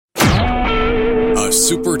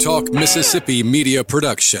SuperTalk Mississippi media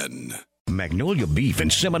production. Magnolia Beef and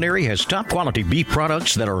Seminary has top quality beef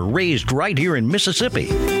products that are raised right here in Mississippi.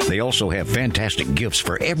 They also have fantastic gifts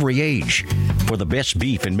for every age. For the best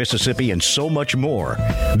beef in Mississippi and so much more,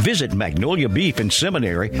 visit Magnolia Beef and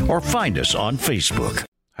Seminary or find us on Facebook.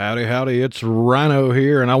 Howdy, howdy, it's Rhino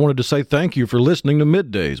here, and I wanted to say thank you for listening to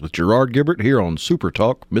Middays with Gerard Gibert here on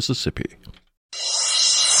SuperTalk Mississippi.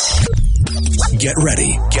 Get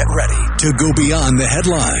ready to go beyond the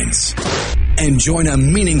headlines and join a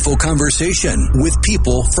meaningful conversation with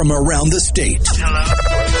people from around the state. Hello.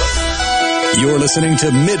 You're listening to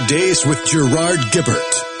Middays with Gerard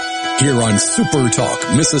Gibert here on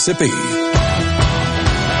SuperTalk Mississippi.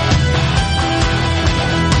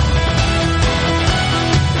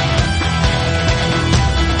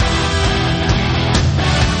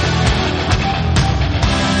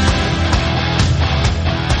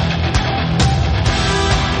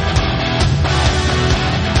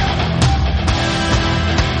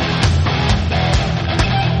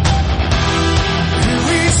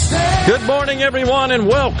 Good morning, everyone, and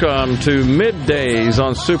welcome to Middays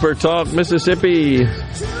on SuperTalk Mississippi.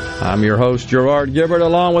 I'm your host, Gerard Gibert,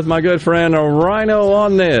 along with my good friend Rhino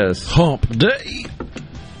on this hump day.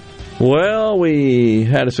 Well, we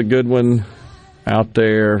had us a good one out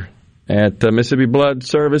there at Mississippi Blood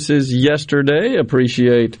Services yesterday.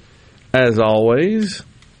 Appreciate, as always,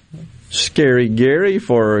 Scary Gary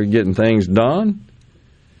for getting things done.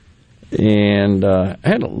 And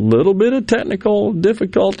had a little bit of technical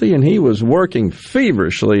difficulty, and he was working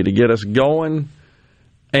feverishly to get us going,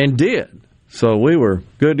 and did. So we were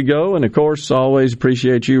good to go, and of course, always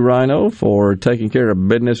appreciate you, Rhino, for taking care of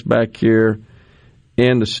business back here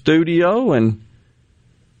in the studio. And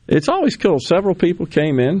it's always cool. Several people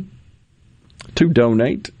came in to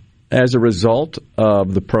donate as a result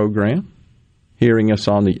of the program, hearing us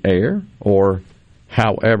on the air, or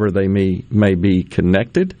however they may be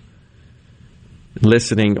connected,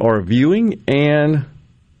 listening or viewing, and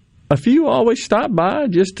a few always stop by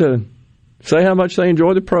just to say how much they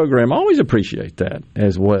enjoy the program. Always appreciate that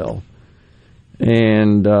as well.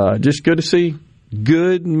 And just good to see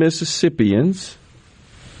good Mississippians.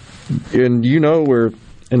 And you know we're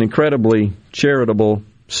an incredibly charitable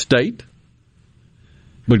state.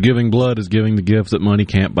 But giving blood is giving the gift that money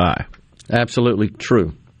can't buy. Absolutely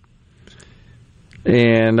true.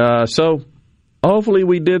 And so hopefully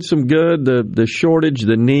we did some good. The shortage,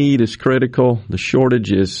 the need is critical. The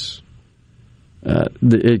shortage is,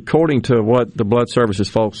 according to what the blood services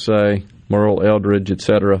folks say, Merle Eldridge,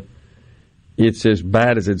 etc., it's as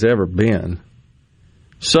bad as it's ever been.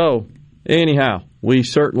 So, anyhow, we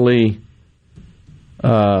certainly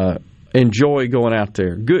enjoy going out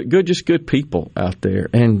there. Just good people out there.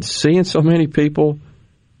 And seeing so many people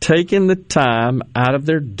taking the time out of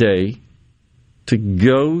their day to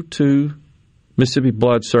go to Mississippi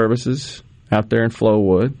Blood Services out there in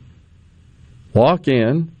Flowood, walk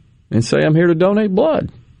in and say, I'm here to donate blood.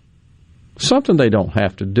 Something they don't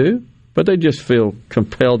have to do, but they just feel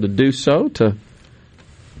compelled to do so to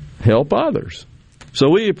help others. So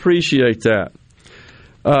we appreciate that.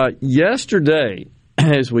 Yesterday,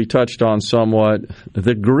 as we touched on somewhat,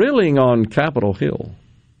 the grilling on Capitol Hill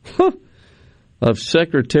of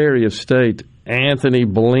Secretary of State Anthony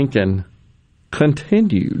Blinken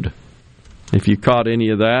continued. If you caught any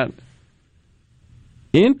of that.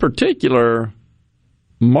 In particular,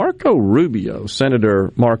 Marco Rubio,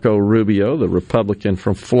 Senator Marco Rubio, the Republican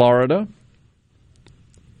from Florida,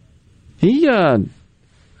 he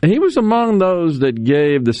was among those that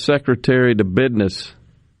gave the Secretary the business.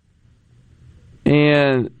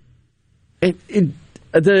 And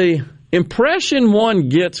the impression one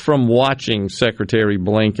gets from watching Secretary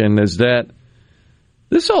Blinken is that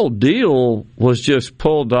this whole deal was just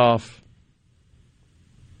pulled off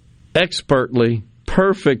expertly,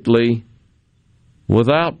 perfectly,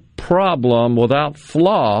 without problem, without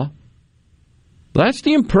flaw. That's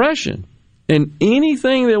the impression. And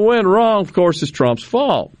anything that went wrong, of course, is Trump's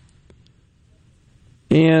fault.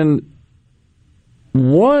 And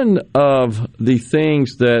one of the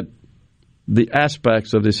things that the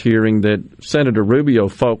aspects of this hearing that Senator Rubio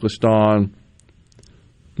focused on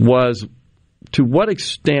was to what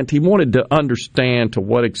extent he wanted to understand to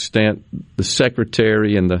what extent the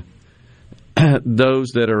Secretary and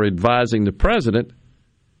those that are advising the president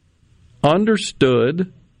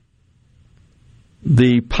understood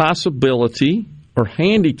the possibility or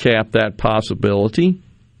handicapped that possibility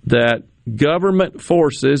that government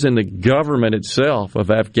forces and the government itself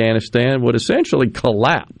of Afghanistan would essentially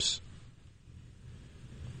collapse.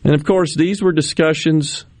 And, of course, these were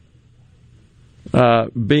discussions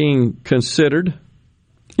being considered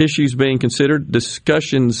issues being considered,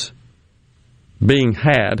 discussions being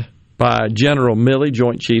had by General Milley,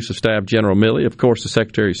 Joint Chiefs of Staff General Milley, of course, the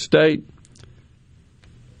Secretary of State,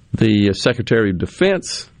 the Secretary of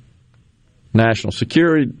Defense, National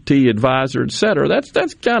Security Advisor, etc.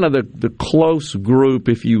 That's kind of the close group,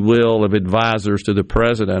 if you will, of advisors to the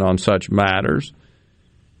president on such matters.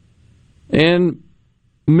 And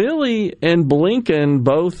Milley and Blinken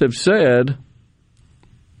both have said,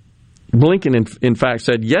 Blinken in fact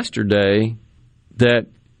said yesterday that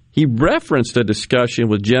he referenced a discussion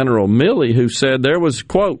with General Milley, who said there was,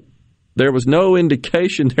 quote, there was no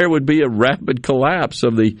indication there would be a rapid collapse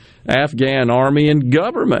of the Afghan army and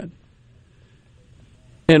government.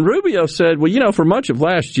 And Rubio said, well, you know, for much of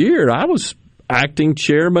last year, I was acting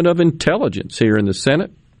chairman of intelligence here in the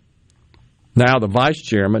Senate. Now the vice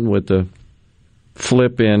chairman with the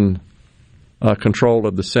flip in control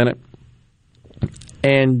of the Senate.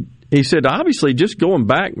 And he said, obviously, just going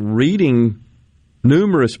back reading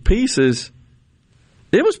numerous pieces,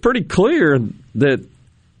 it was pretty clear that,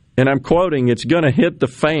 and I'm quoting, it's going to hit the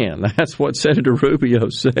fan. That's what Senator Rubio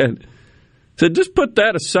said. So just put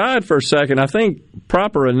that aside for a second. I think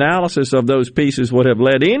proper analysis of those pieces would have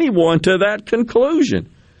led anyone to that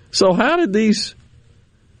conclusion. So how did these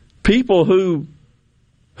people who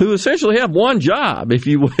essentially have one job, if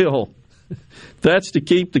you will, that's to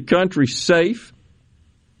keep the country safe,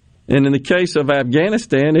 and in the case of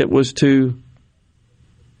Afghanistan, it was to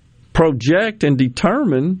project and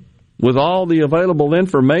determine with all the available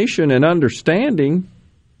information and understanding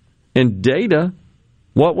and data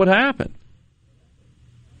what would happen.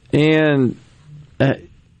 And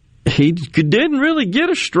he didn't really get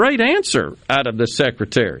a straight answer out of the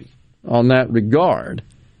secretary on that regard.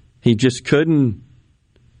 He just couldn't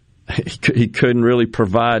really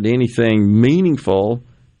provide anything meaningful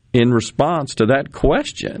in response to that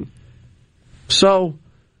question. So,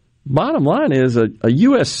 bottom line is a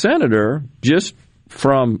U.S. Senator, just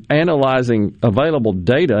from analyzing available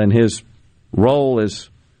data in his role as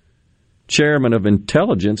chairman of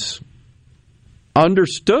intelligence,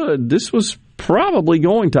 understood this was probably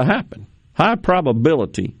going to happen. High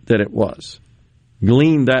probability that it was.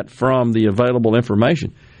 Gleaned that from the available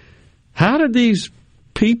information. How did these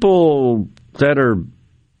people that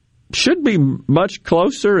should be much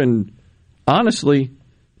closer and honestly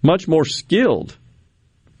much more skilled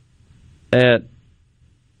at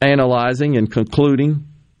analyzing and concluding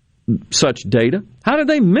such data, how did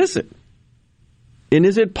they miss it? And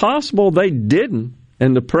is it possible they didn't,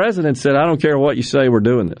 and the president said, I don't care what you say, we're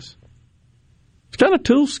doing this? It's kind of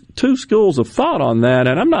two schools of thought on that,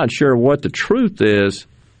 and I'm not sure what the truth is.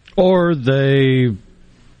 Or they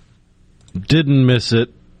didn't miss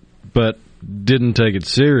it, but didn't take it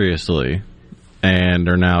seriously, and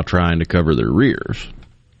are now trying to cover their rears.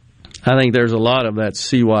 I think there's a lot of that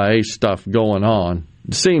CYA stuff going on.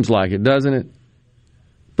 It seems like it, doesn't it?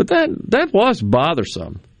 But that was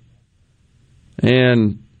bothersome.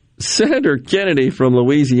 And Senator Kennedy from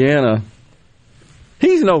Louisiana,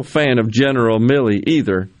 he's no fan of General Milley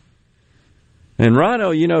either. And Rhino,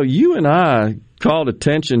 you know, you and I called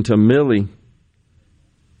attention to Milley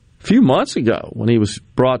a few months ago when he was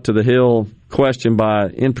brought to the Hill, questioned by,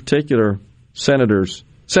 in particular,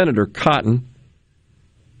 Senator Cotton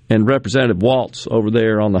and Representative Waltz over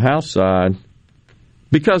there on the House side,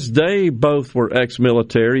 because they both were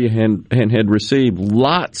ex-military and had received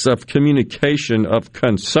lots of communication of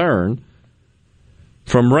concern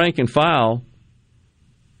from rank and file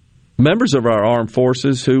members of our armed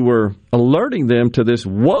forces who were alerting them to this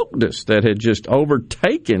wokeness that had just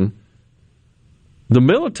overtaken the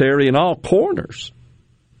military in all corners.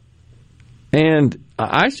 And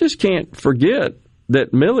I just can't forget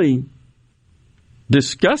that Milley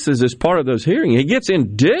discusses as part of those hearings. He gets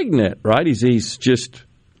indignant, right? He's just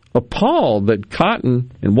appalled that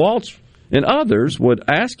Cotton and Waltz and others would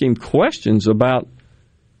ask him questions about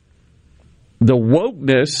the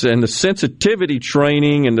wokeness and the sensitivity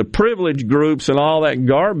training and the privilege groups and all that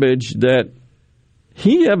garbage that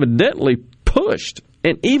he evidently pushed,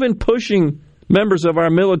 and even pushing members of our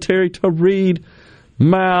military to read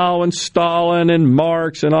Mao and Stalin and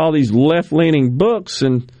Marx and all these left-leaning books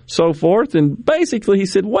and so forth. And basically he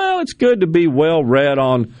said, well, it's good to be well-read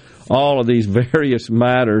on all of these various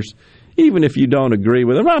matters, even if you don't agree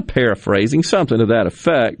with them. I'm paraphrasing, something to that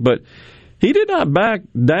effect, but he did not back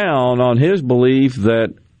down on his belief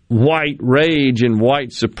that white rage and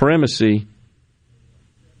white supremacy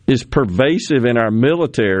is pervasive in our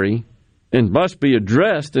military and must be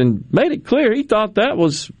addressed, and made it clear he thought that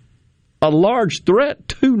was a large threat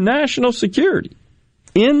to national security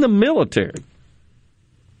in the military.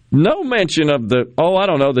 No mention of the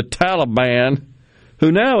Taliban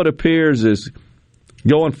who now it appears is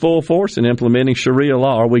going full force in implementing Sharia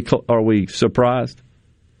law. Are we surprised?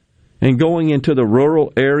 And going into the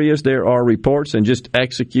rural areas, there are reports and just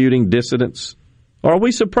executing dissidents. Are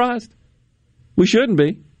we surprised? We shouldn't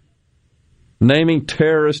be. Naming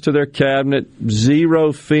terrorists to their cabinet,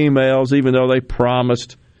 0 females, even though they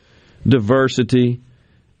promised diversity.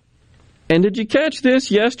 And did you catch this?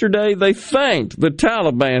 Yesterday, the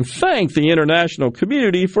Taliban thanked the international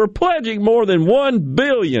community for pledging more than $1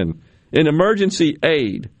 billion in emergency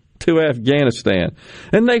aid to Afghanistan.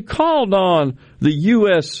 And they called on the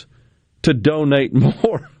U.S. to donate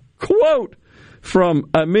more. Quote from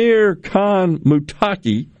Amir Khan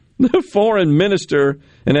Muttaqi, the foreign minister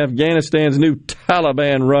in Afghanistan's new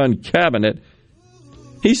Taliban-run cabinet.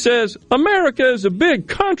 He says, America is a big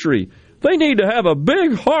country. They need to have a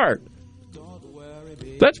big heart.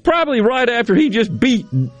 That's probably right after he just beat...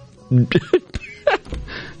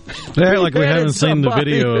 They're like we haven't seen the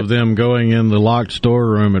video of them going in the locked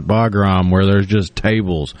storeroom at Bagram where there's just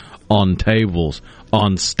tables on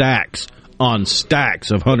stacks of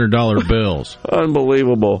 $100 bills.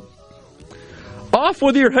 Unbelievable. Off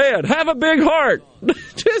with your head. Have a big heart.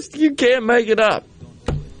 You can't make it up.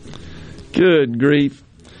 Good grief.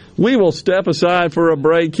 We will step aside for a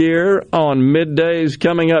break here on Middays.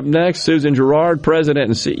 Coming up next, Susan Gerard, President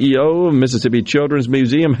and CEO of Mississippi Children's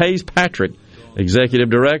Museum. Hayes Patrick, Executive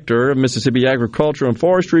Director of Mississippi Agriculture and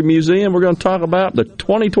Forestry Museum. We're going to talk about the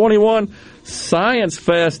 2021 Science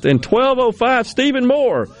Fest. And 12:05, Stephen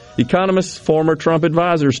Moore, Economist, former Trump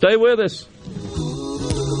advisor. Stay with us.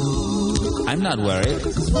 I'm not worried.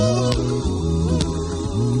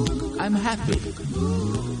 I'm happy.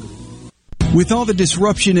 With all the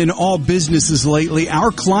disruption in all businesses lately,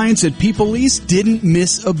 our clients at People East didn't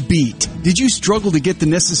miss a beat. Did you struggle to get the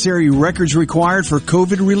necessary records required for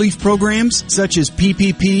COVID relief programs, such as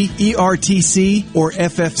PPP, ERTC, or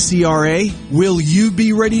FFCRA? Will you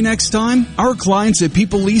be ready next time? Our clients at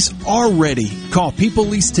People East are ready. Call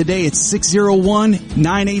People East today at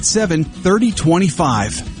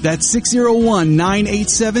 601-987-3025. That's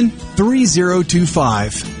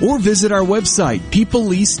 601-987-3025. Or visit our website,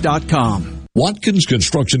 peopleeast.com. Watkins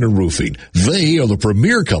Construction and Roofing. They are the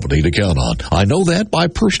premier company to count on. I know that by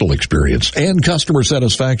personal experience and customer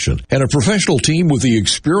satisfaction, and a professional team with the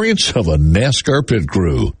experience of a NASCAR pit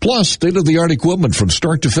crew. Plus, state-of-the-art equipment from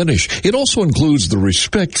start to finish. It also includes the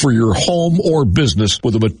respect for your home or business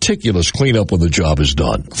with a meticulous cleanup when the job is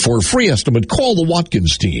done. For a free estimate, call the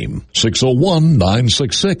Watkins team,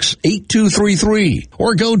 601-966-8233,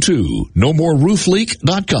 or go to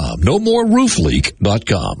nomoreroofleak.com,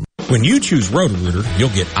 nomoreroofleak.com. When you choose Roto-Rooter, you'll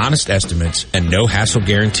get honest estimates and no hassle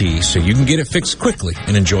guarantees so you can get it fixed quickly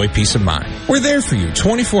and enjoy peace of mind. We're there for you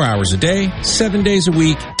 24 hours a day, 7 days a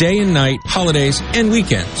week, day and night, holidays, and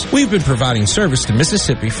weekends. We've been providing service to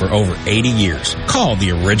Mississippi for over 80 years. Call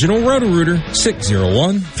the original Roto-Rooter,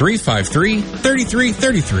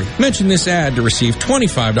 601-353-3333. Mention this ad to receive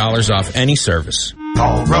 $25 off any service.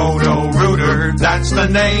 Call Roto-Rooter, that's the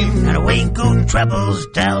name. And away go troubles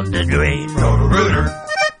down the drain. Roto-Rooter.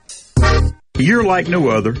 A year like no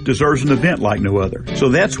other deserves an event like no other. So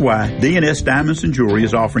that's why D&S Diamonds and Jewelry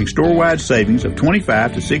is offering store-wide savings of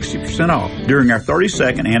 25 to 60% off during our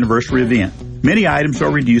 32nd anniversary event. Many items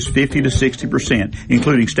are reduced 50 to 60%,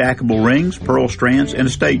 including stackable rings, pearl strands, and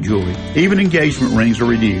estate jewelry. Even engagement rings are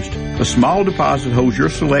reduced. A small deposit holds your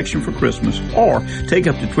selection for Christmas, or take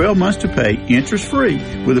up to 12 months to pay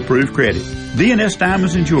interest-free with approved credit. D&S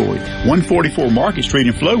Diamonds and Jewelry, 144 Market Street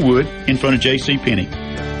in Flowood, in front of J.C. Penney.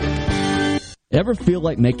 Ever feel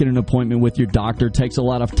like making an appointment with your doctor takes a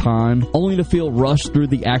lot of time, only to feel rushed through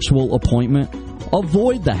the actual appointment?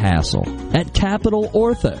 Avoid the hassle at Capital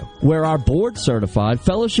Ortho, where our board-certified,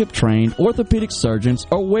 fellowship-trained orthopedic surgeons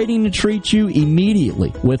are waiting to treat you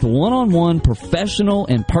immediately. With one-on-one professional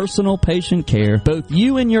and personal patient care, both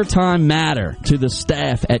you and your time matter to the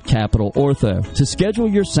staff at Capital Ortho. To schedule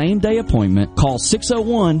your same-day appointment, call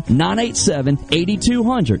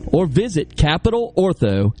 601-987-8200 or visit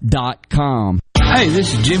CapitalOrtho.com. Hey,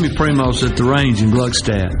 this is Jimmy Primos at the range in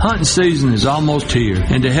Gluckstadt. Hunting season is almost here,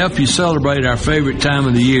 and to help you celebrate our favorite time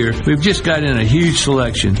of the year, we've just got in a huge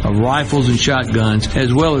selection of rifles and shotguns,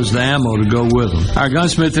 as well as the ammo to go with them. Our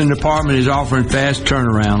gunsmithing department is offering fast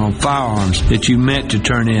turnaround on firearms that you meant to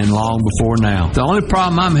turn in long before now. The only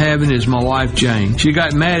problem I'm having is my wife, Jane. She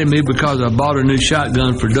got mad at me because I bought a new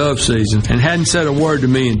shotgun for dove season and hadn't said a word to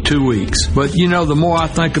me in 2 weeks. But, you know, the more I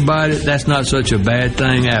think about it, that's not such a bad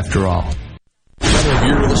thing after all.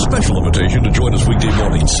 Here with a special invitation to join us weekday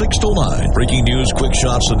morning, 6 to 9. Breaking news, quick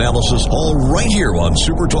shots, analysis, all right here on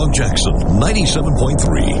Super Talk Jackson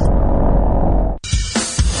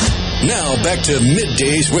 97.3. Now back to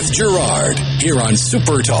Middays with Gerard here on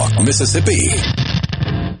Super Talk Mississippi.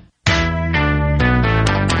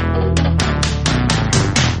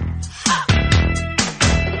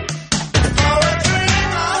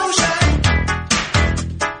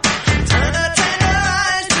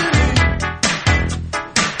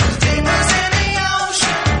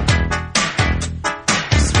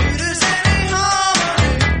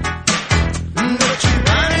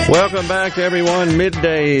 Welcome back, everyone.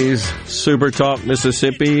 Middays, Super Talk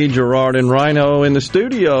Mississippi. Gerard and Rhino in the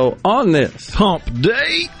studio on this Hump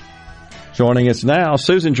Day. Joining us now,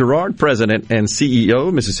 Susan Gerard, President and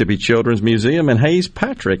CEO, Mississippi Children's Museum, and Hayes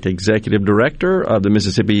Patrick, Executive Director of the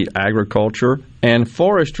Mississippi Agriculture and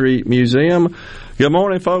Forestry Museum. Good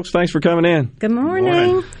morning, folks. Thanks for coming in. Good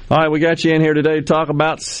morning. All right, we got you in here today to talk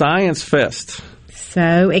about Science Fest.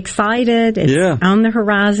 So excited. It's on the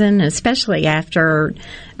horizon, especially after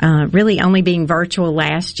really only being virtual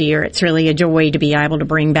last year. It's really a joy to be able to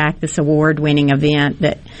bring back this award-winning event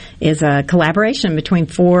that is a collaboration between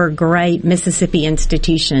 4 great Mississippi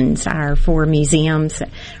institutions, our 4 museums,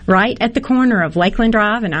 right at the corner of Lakeland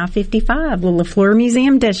Drive and I-55, the LeFleur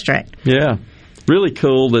Museum District. Yeah. Really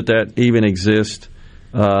cool that even exists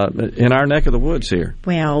in our neck of the woods here.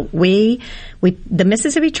 Well, the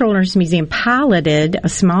Mississippi Children's Museum piloted a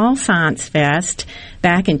small science fest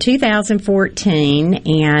back in 2014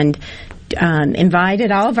 and invited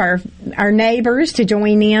all of our neighbors to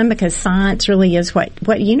join in because science really is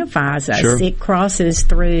what unifies us. Sure. It crosses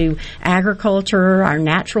through agriculture, our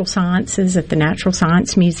natural sciences at the Natural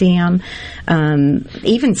Science Museum,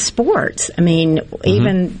 even sports. I mean,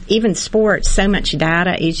 even sports, so much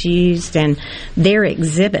data is used, and their new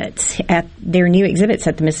exhibits at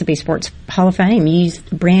the Mississippi Sports Hall of Fame use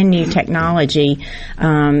brand new technology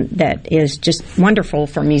that is just wonderful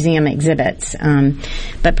for museum exhibits.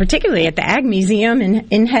 But particularly at the Ag Museum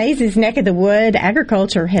in Hayes' neck of the wood,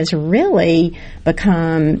 agriculture has really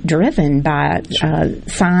become driven by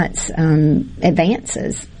science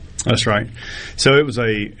advances. That's right. So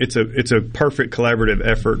it's a perfect collaborative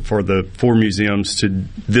effort for the 4 museums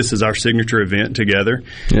this is our signature event together.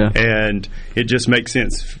 Yeah. And it just makes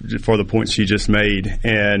sense for the points she just made.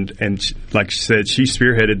 And like she said, she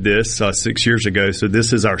spearheaded this 6 years ago. So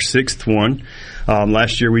this is our 6th one.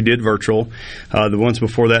 Last year we did virtual. The ones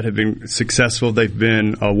before that have been successful. They've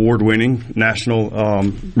been award-winning, national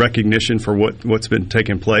recognition for what's been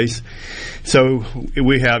taking place. So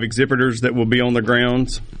we have exhibitors that will be on the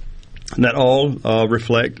grounds that all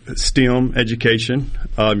reflect STEM education,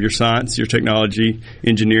 your science, your technology,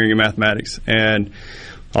 engineering, and mathematics, and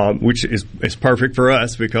which is perfect for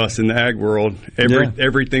us because in the ag world,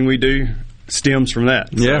 everything we do stems from that.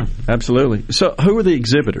 Yeah, absolutely. So who are the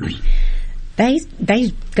exhibitors?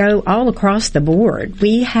 They go all across the board.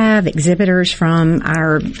 We have exhibitors from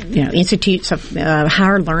our institutes of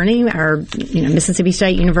higher learning, our Mississippi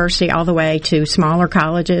State University, all the way to smaller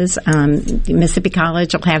colleges. Mississippi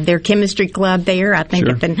College will have their chemistry club there. I think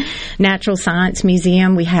at the Natural Science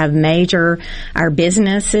Museum we have our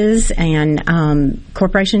businesses and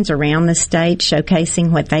corporations around the state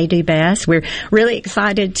showcasing what they do best. We're really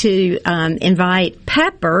excited to invite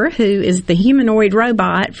Pepper, who is the humanoid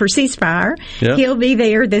robot for Ceasefire. Yep. He'll be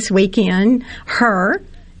there this weekend. Her.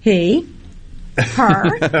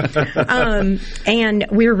 And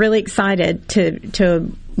we're really excited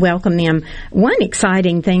to welcome them. One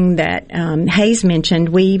exciting thing that Hayes mentioned,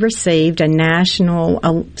 we received a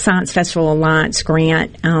National Science Festival Alliance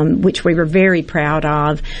grant, which we were very proud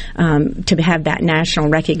of, to have that national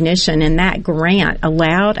recognition. And that grant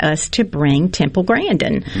allowed us to bring Temple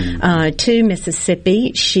Grandin to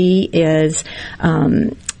Mississippi. She is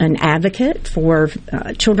an advocate for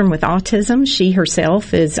children with autism. She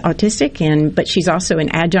herself is autistic, but she's also an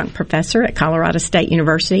adjunct professor at Colorado State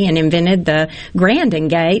University and invented the Grandin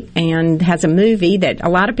Gate and has a movie that a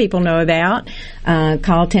lot of people know about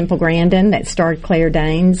called Temple Grandin that starred Claire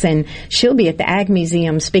Danes. And she'll be at the Ag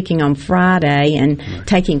Museum speaking on Friday and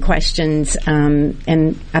taking questions.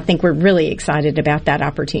 And I think we're really excited about that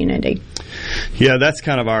opportunity. Yeah, that's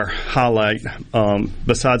kind of our highlight.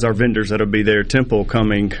 Besides our vendors that'll be there, Temple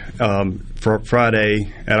coming for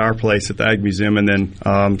Friday at our place at the Ag Museum, and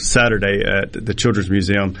then Saturday at the Children's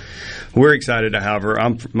Museum. We're excited to have her.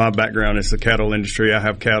 My background is the cattle industry. I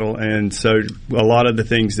have cattle, and so a lot of the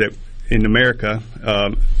things that in America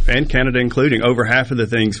and Canada including, over half of the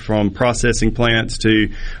things from processing plants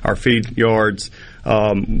to our feed yards,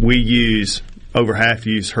 over half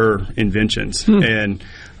use her inventions. And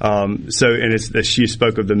it's she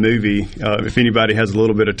spoke of the movie. If anybody has a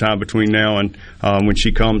little bit of time between now and when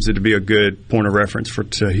she comes, it'd be a good point of reference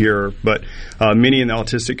to hear her. But many in the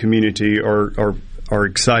autistic community are are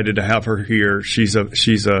excited to have her here. She's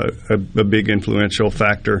a big influential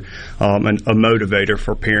factor, and a motivator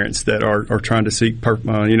for parents that are trying to seek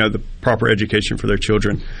the proper education for their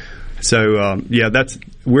children. So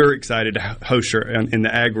we're excited to host her in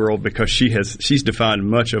the ag world because she's defined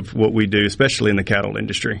much of what we do, especially in the cattle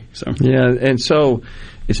industry. So and so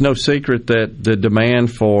it's no secret that the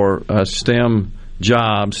demand for STEM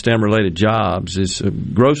related jobs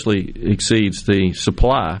grossly exceeds the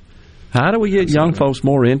supply. How do we get young folks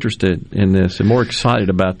more interested in this and more excited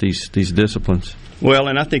about these disciplines? Well,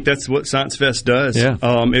 and I think that's what Science Fest does. Yeah.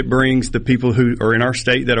 It brings the people who are in our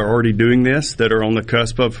state that are already doing this, that are on the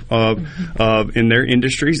cusp of in their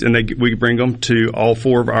industries, and we bring them to all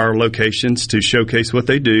 4 of our locations to showcase what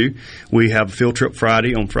they do. We have Field Trip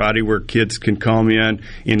Friday on Friday where kids can come in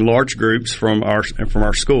large groups from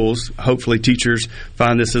our schools. Hopefully, teachers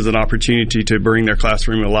find this as an opportunity to bring their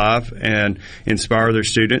classroom alive and inspire their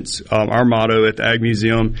students. Our motto at the Ag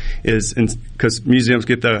Museum is, because museums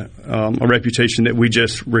get a reputation that we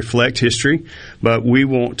just reflect history, but we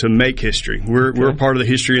want to make history. We're a part of the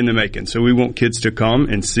history in the making. So we want kids to come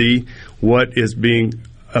and see what is being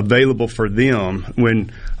available for them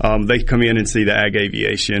when they come in and see the ag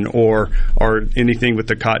aviation or anything with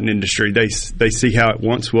the cotton industry. They see how it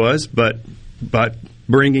once was, but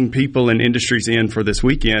bringing people and industries in for this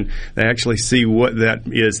weekend, they actually see what that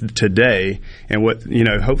is today, and what,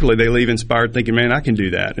 hopefully they leave inspired thinking, man, I can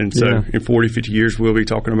do that. And so in 40, 50 years, we'll be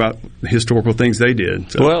talking about the historical things they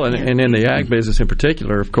did. So. Well, and in the ag business in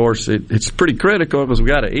particular, of course, it's pretty critical because we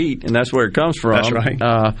got to eat, and that's where it comes from. That's right.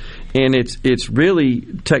 And it's really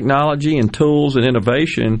technology and tools and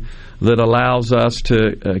innovation that allows us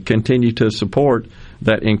to continue to support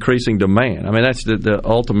that increasing demand. I mean, that's the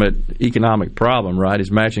ultimate economic problem, right, is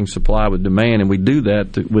matching supply with demand, and we do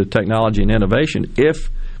that with technology and innovation. If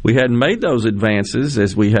we hadn't made those advances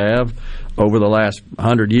as we have over the last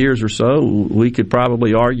 100 years or so, we could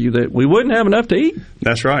probably argue that we wouldn't have enough to eat.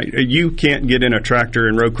 That's right. You can't get in a tractor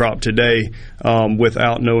and row crop today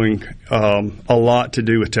without knowing a lot to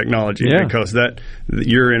do with technology, because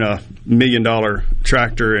you're in $1 million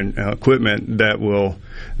tractor and equipment that'll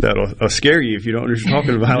scare you if you don't know what you're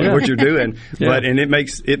talking about, what you're doing. But it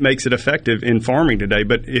makes it effective in farming today.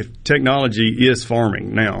 But if technology is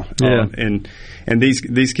farming now, and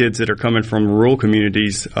these kids that are coming from rural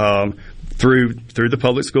communities, through the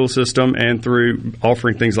public school system and through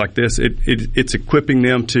offering things like this, it's equipping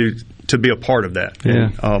them to be a part of that.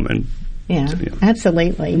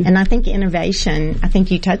 Absolutely. And I think innovation, I think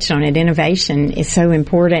you touched on it, innovation is so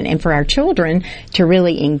important, and for our children to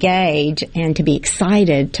really engage and to be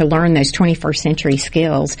excited to learn those 21st century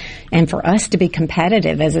skills, and for us to be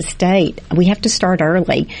competitive as a state, we have to start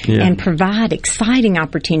early and provide exciting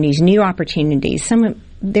opportunities, new opportunities.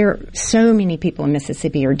 There are so many people in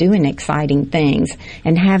Mississippi are doing exciting things,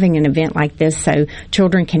 and having an event like this so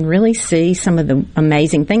children can really see some of the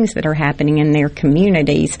amazing things that are happening in their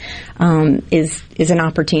communities is an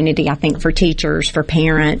opportunity, I think, for teachers, for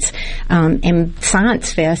parents. And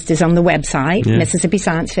Science Fest is on the website,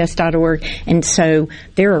 MississippiScienceFest.org, and so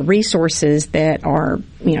there are resources that are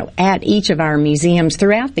at each of our museums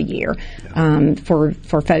throughout the year for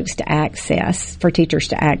folks to access, for teachers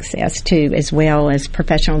to access to, as well as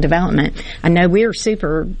professional development. I know we're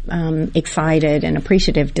super excited and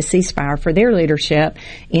appreciative to C-Spire for their leadership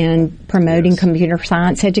in promoting computer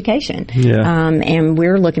science education. And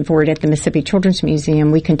we're looking forward at the Mississippi Children's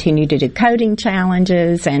Museum. We continue to do coding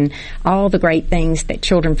challenges and all the great things that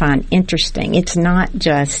children find interesting. It's not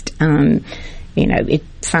just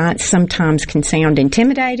science sometimes can sound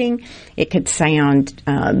intimidating. It could sound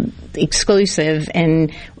exclusive,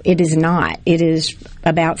 and it is not. It is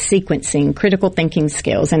about sequencing, critical thinking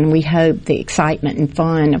skills, and we hope the excitement and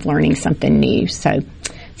fun of learning something new. So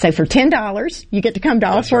for $10, you get to come to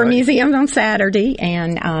all 4 museums on Saturday,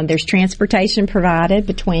 and there's transportation provided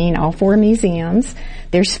between all 4 museums.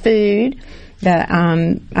 There's food.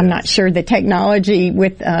 I'm not sure the technology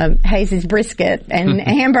with Hayes' brisket and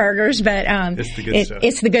hamburgers, but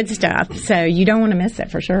it's the good stuff. So you don't want to miss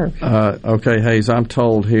it for sure. Okay, Hayes, I'm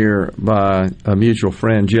told here by a mutual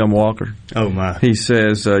friend, Jim Walker. Oh, my. He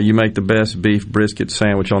says you make the best beef brisket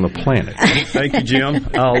sandwich on the planet. Thank you, Jim.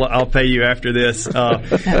 I'll pay you after this. I'm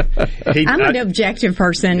an objective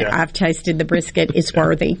person. Yeah. I've tasted the brisket. It's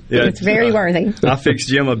worthy. Yeah, it's very worthy. I fixed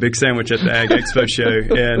Jim a big sandwich at the Ag Expo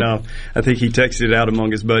show, and I think he texted out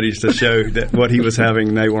among his buddies to show that what he was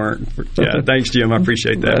having, they weren't. Yeah, thanks, Jim. I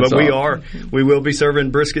appreciate that. That's but awesome. we will be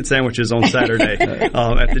serving brisket sandwiches on Saturday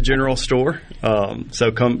at the general store.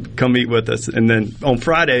 So come meet with us, and then on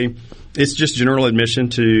Friday it's just general admission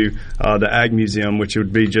to the Ag Museum, which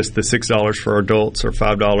would be just the $6 for adults or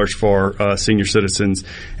 $5 for senior citizens,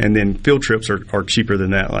 and then field trips are cheaper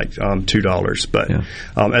than that, like $2. But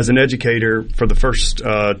as an educator, for the first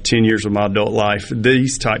 10 years of my adult life,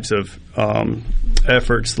 these types of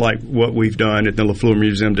efforts like what we've done at the LeFleur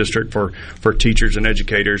Museum District for teachers and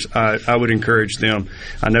educators, I would encourage them.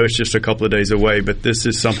 I know it's just a couple of days away, but this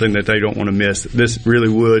is something that they don't want to miss. This really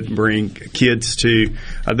would bring kids to,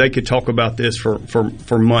 they could talk about this for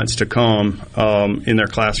months to come in their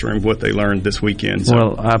classroom, what they learned this weekend. So.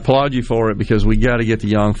 Well, I applaud you for it, because we got to get the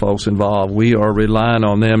young folks involved. We are relying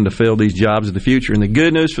on them to fill these jobs in the future. And the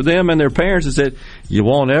good news for them and their parents is that you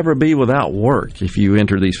won't ever be without work if you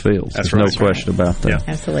enter these fields. That's There's no question about that. Yeah.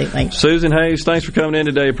 Absolutely. Susan Hayes, thanks for coming in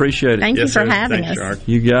today. Appreciate it. Thank you for having us. Gerard.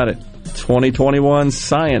 You got it. 2021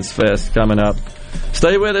 Science Fest coming up.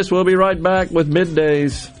 Stay with us. We'll be right back with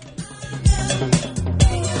Middays.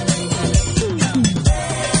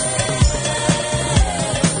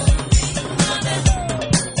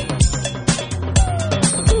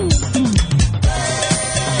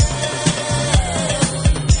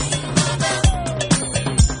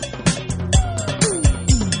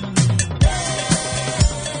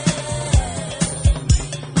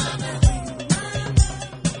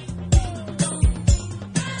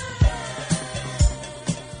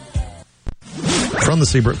 From the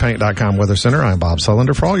SeabrookPaint.com Weather Center, I'm Bob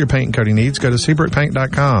Sullender. For all your paint and coating needs, go to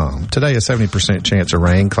SeabrookPaint.com. Today, a 70% chance of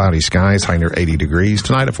rain, cloudy skies, high near 80 degrees.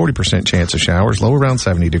 Tonight, a 40% chance of showers, low around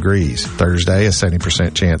 70 degrees. Thursday, a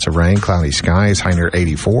 70% chance of rain, cloudy skies, high near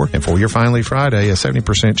 84. And for your finally Friday, a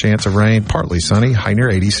 70% chance of rain, partly sunny, high near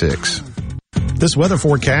 86. This weather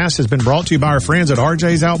forecast has been brought to you by our friends at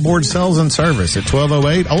RJ's Outboard Sales and Service at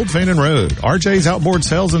 1208 Old Fannin Road. RJ's Outboard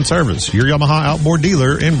Sales and Service, your Yamaha outboard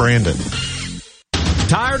dealer in Brandon.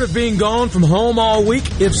 Tired of being gone from home all week?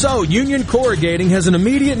 If so, Union Corrugating has an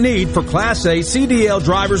immediate need for Class A CDL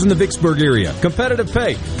drivers in the Vicksburg area. Competitive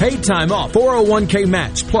pay, paid time off, 401k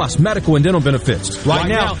match, plus medical and dental benefits. Right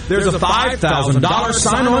now, there's a $5,000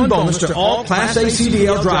 sign-on bonus to all Class A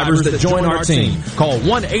CDL drivers that join our team. Call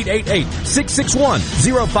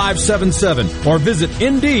 1-888-661-0577 or visit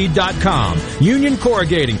Indeed.com. Union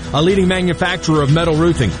Corrugating, a leading manufacturer of metal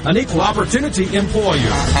roofing, an equal opportunity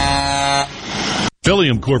employer.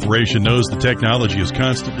 Philium Corporation knows the technology is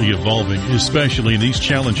constantly evolving, especially in these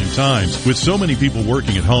challenging times. With so many people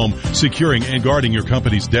working at home, securing and guarding your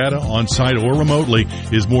company's data on-site or remotely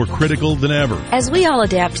is more critical than ever. As we all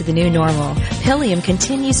adapt to the new normal, Philium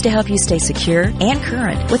continues to help you stay secure and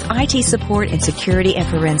current with IT support in security and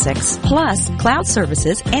forensics, plus cloud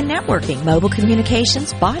services and networking, mobile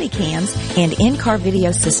communications, body cams, and in-car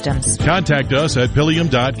video systems. Contact us at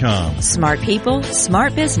Philium.com. Smart people,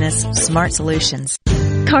 smart business, smart solutions.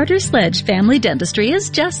 Carter Sledge Family Dentistry is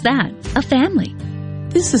just that, a family.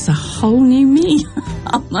 This is a whole new me,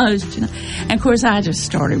 almost, you know. And of course, I just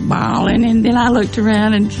started bawling, and then I looked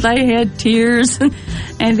around, and they had tears, and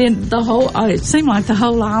then it seemed like the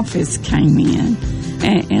whole office came in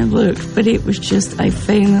and looked, but it was just a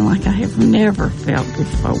feeling like I have never felt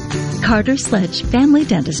before. Carter Sledge Family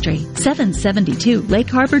Dentistry, 772 Lake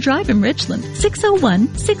Harbor Drive in Richland,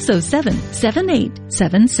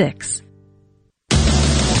 601-607-7876.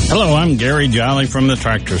 Hello, I'm Gary Jolly from the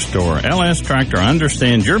Tractor Store. LS Tractor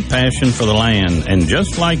understands your passion for the land, and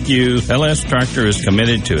just like you, LS Tractor is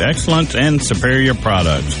committed to excellence and superior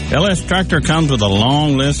products. LS Tractor comes with a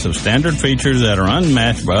long list of standard features that are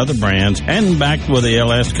unmatched by other brands and backed with the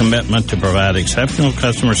LS commitment to provide exceptional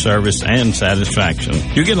customer service and satisfaction.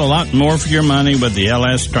 You get a lot more for your money with the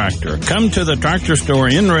LS Tractor. Come to the Tractor Store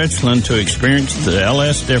in Richland to experience the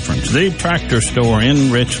LS difference. The Tractor Store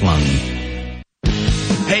in Richland.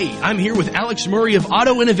 Hey, I'm here with Alex Murray of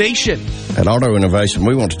Auto Innovation. At Auto Innovation,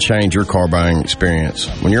 we want to change your car buying experience.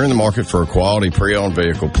 When you're in the market for a quality pre-owned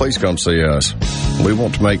vehicle, please come see us. We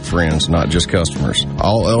want to make friends, not just customers.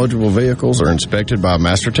 All eligible vehicles are inspected by a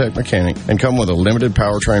MasterTech mechanic and come with a limited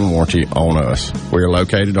powertrain warranty on us. We are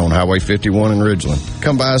located on Highway 51 in Ridgeland.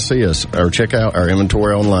 Come by and see us or check out our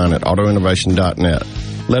inventory online at autoinnovation.net.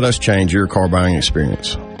 Let us change your car buying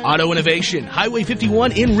experience. Auto Innovation, Highway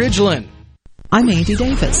 51 in Ridgeland. I'm Andy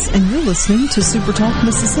Davis, and you're listening to Super Talk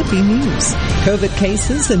Mississippi News. COVID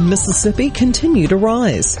cases in Mississippi continue to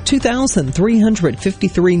rise.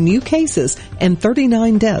 2,353 new cases and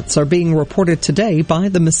 39 deaths are being reported today by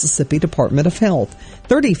the Mississippi Department of Health.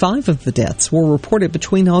 35 of the deaths were reported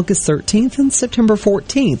between August 13th and September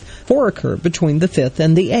 14th. 4 occurred between the 5th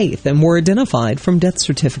and the 8th and were identified from death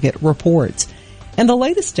certificate reports. And the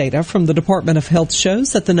latest data from the Department of Health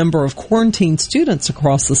shows that the number of quarantined students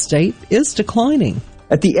across the state is declining.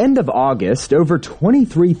 At the end of August, over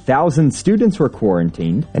 23,000 students were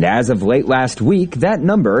quarantined, and as of late last week, that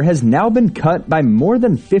number has now been cut by more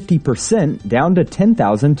than 50%, down to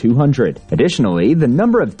 10,200. Additionally, the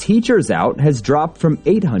number of teachers out has dropped from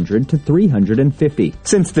 800 to 350.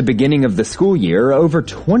 Since the beginning of the school year, over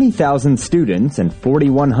 20,000 students and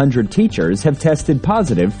 4,100 teachers have tested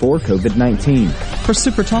positive for COVID-19. For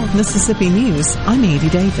Super Talk Mississippi News, I'm Andy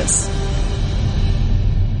Davis.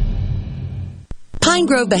 Pine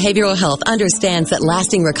Grove Behavioral Health understands that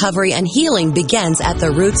lasting recovery and healing begins at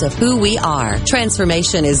the roots of who we are.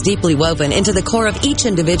 Transformation is deeply woven into the core of each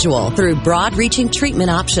individual through broad-reaching treatment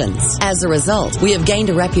options. As a result, we have gained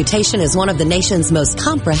a reputation as one of the nation's most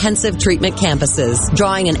comprehensive treatment campuses,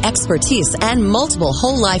 drawing on expertise and multiple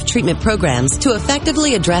whole-life treatment programs to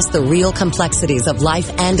effectively address the real complexities of life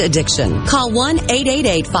and addiction. Call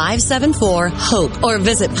 1-888-574-HOPE or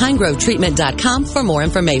visit pinegrovetreatment.com for more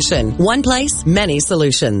information. One place, many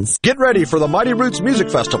solutions. Get ready for the Mighty Roots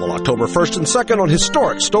Music Festival, October 1st and 2nd on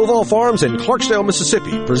historic Stovall Farms in Clarksdale,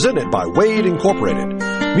 Mississippi, presented by Wade Incorporated.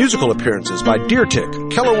 Musical appearances by Deer Tick,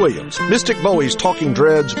 Keller Williams, Mystic Bowie's Talking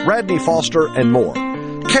Dreads, Radney Foster, and more.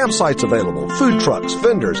 Campsites available, food trucks,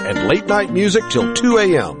 vendors, and late-night music till 2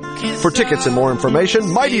 a.m. For tickets and more information,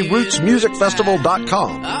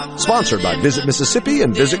 MightyRootsMusicFestival.com. Sponsored by Visit Mississippi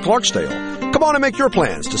and Visit Clarksdale. Come on and make your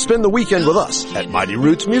plans to spend the weekend with us at Mighty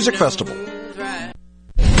Roots Music Festival.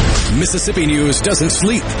 Mississippi news doesn't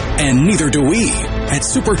sleep, and neither do we. At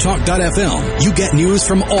supertalk.fm, you get news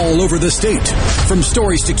from all over the state. From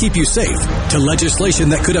stories to keep you safe, to legislation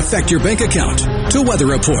that could affect your bank account, to weather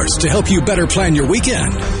reports to help you better plan your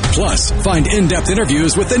weekend. Plus, find in-depth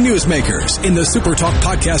interviews with the newsmakers in the Supertalk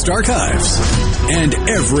podcast archives. And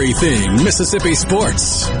everything Mississippi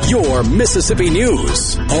sports. Your Mississippi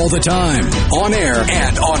news. All the time, on air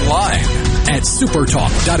and online. At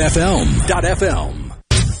supertalk.fm.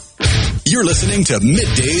 You're listening to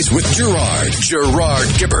Middays with Gerard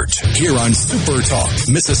Gibert, here on Super Talk,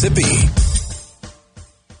 Mississippi.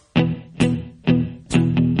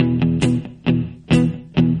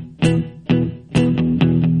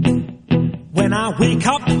 When I wake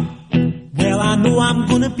up, well, I know I'm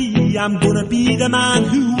gonna be the man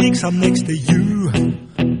who wakes up next to you.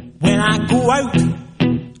 When I go out,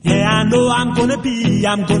 yeah, I know I'm gonna be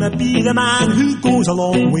the man who goes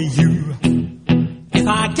along with you. If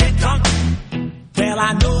I get drunk, well,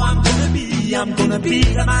 I know I'm gonna be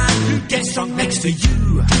the man who gets drunk next to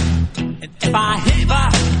you. And if I heaver,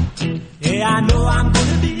 yeah, I know I'm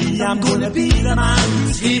gonna be the man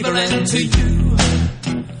who's heavering to you.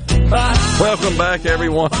 Welcome back,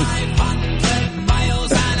 everyone.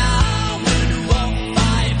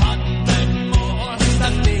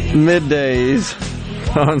 Middays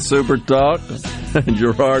on Super Talk.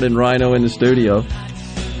 Gerard and Rhino in the studio.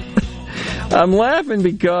 I'm laughing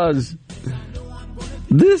because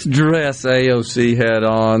this dress AOC had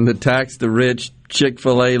on, the tax the rich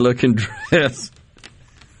Chick-fil-A looking dress,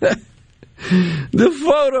 the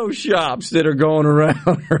photoshops that are going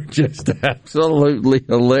around are just absolutely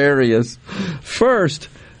hilarious. First,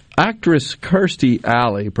 actress Kirstie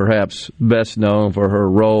Alley, perhaps best known for her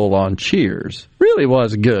role on Cheers, really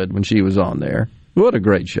was good when she was on there. What a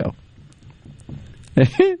great show.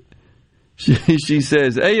 She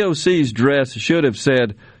says AOC's dress should have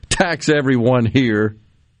said, tax everyone here.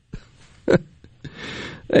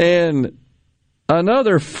 And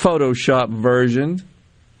another Photoshop version,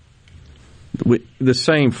 with the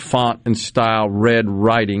same font and style, red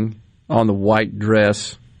writing on the white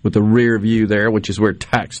dress with the rear view there, which is where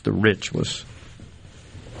tax the rich was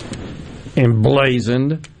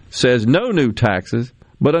emblazoned, says no new taxes.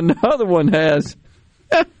 But another one has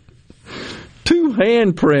two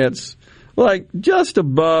handprints, like just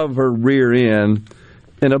above her rear end,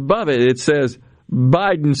 and above it, it says,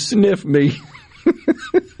 Biden sniff me.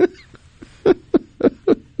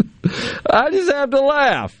 I just have to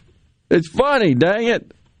laugh. It's funny, dang it.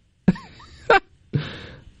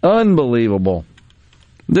 Unbelievable.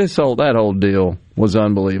 That whole deal was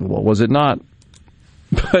unbelievable, was it not?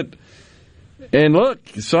 And look,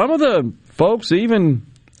 some of the folks even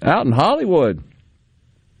out in Hollywood,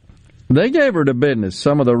 they gave her the business,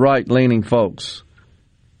 some of the right-leaning folks.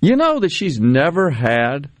 You know that she's never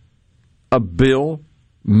had a bill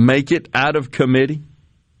make it out of committee?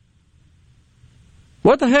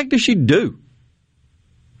 What the heck does she do?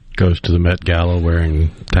 Goes to the Met Gala wearing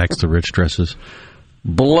tax the rich dresses.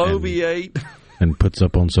 Bloviate. And puts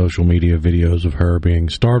up on social media videos of her being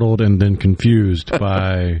startled and then confused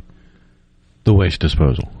by the waste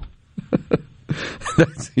disposal.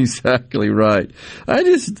 That's exactly right.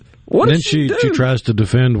 What then did she do? She tries to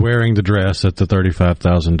defend wearing the dress at the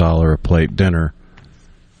 $35,000 a plate dinner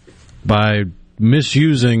by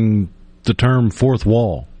misusing the term fourth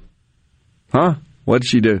wall. Huh? What did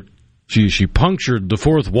she do? She punctured the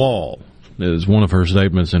fourth wall, is one of her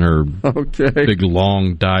statements in her big,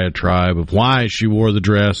 long diatribe of why she wore the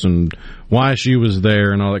dress and why she was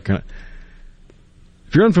there and all that kind of...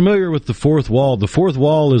 If you're unfamiliar with the fourth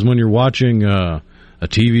wall is when you're watching a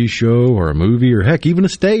TV show or a movie or, heck, even a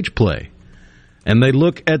stage play, and they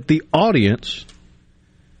look at the audience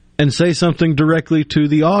and say something directly to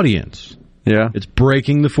the audience. Yeah. It's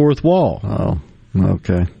breaking the fourth wall. Oh,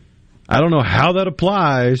 okay. I don't know how that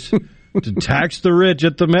applies to tax the rich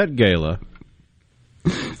at the Met Gala.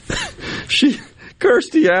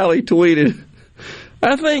 Kirstie Alley tweeted,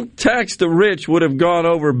 I think tax the rich would have gone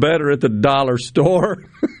over better at the dollar store.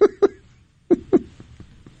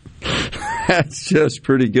 That's just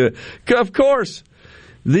pretty good. Of course,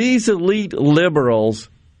 these elite liberals,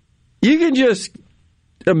 you can just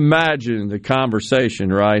imagine the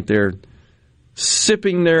conversation, right? They're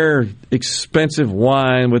sipping their expensive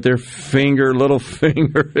wine with their little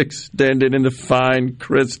finger extended into fine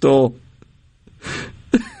crystal.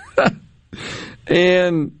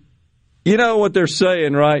 And you know what they're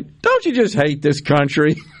saying, right? Don't you just hate this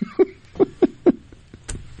country?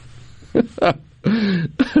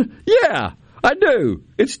 Yeah, I do.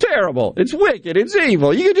 It's terrible. It's wicked. It's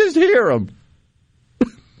evil. You can just hear them.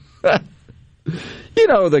 You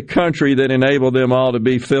know, the country that enabled them all to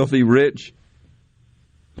be filthy rich.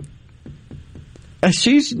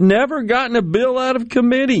 She's never gotten a bill out of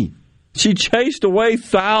committee. She chased away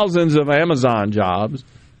thousands of Amazon jobs.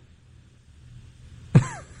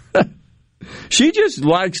 She just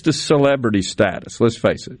likes the celebrity status, let's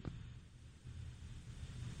face it.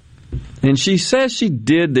 And she says she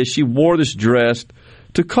did this, she wore this dress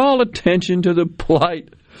to call attention to the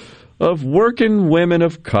plight of working women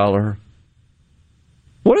of color.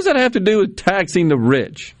 What does that have to do with taxing the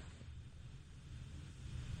rich?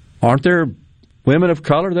 Aren't there women of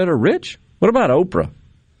color that are rich? What about Oprah?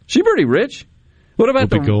 She's pretty rich. What about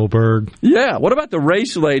Whoopi Goldberg? Yeah. What about the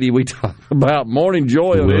race lady we talk about? Morning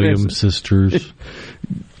Joy. The Williams sisters.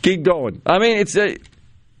 Keep going. I mean,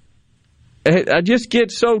 I just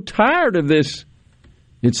get so tired of this.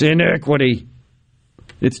 It's inequity.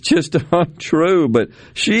 It's just untrue. But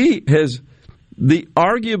she has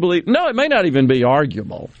it may not even be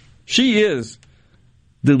arguable. She is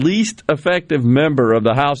the least effective member of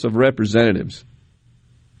the House of Representatives.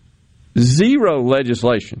 Zero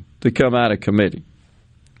legislation to come out of committee.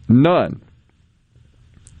 None.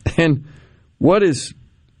 And what is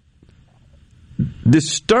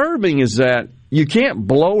disturbing is that you can't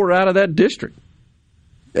blow her out of that district.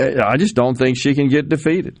 I just don't think she can get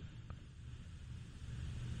defeated.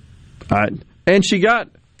 And she got,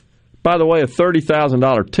 by the way, a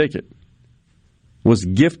 $30,000 ticket was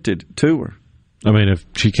gifted to her. I mean, if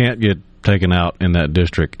she can't get taken out in that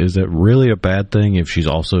district, is that really a bad thing if she's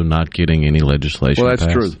also not getting any legislation passed?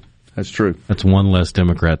 Well, true. That's true. That's one less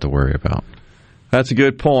Democrat to worry about. That's a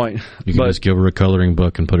good point. You can just give her a coloring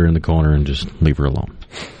book and put her in the corner and just leave her alone.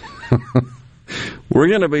 We're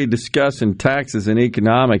going to be discussing taxes and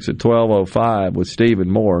economics at 12:05 with Stephen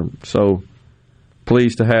Moore, so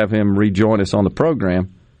pleased to have him rejoin us on the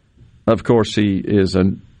program. Of course, he is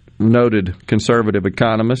a noted conservative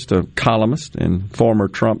economist, a columnist, and former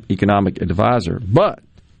Trump economic advisor. But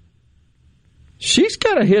she's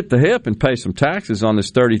got to hit the hip and pay some taxes on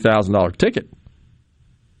this $30,000 ticket.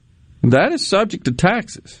 That is subject to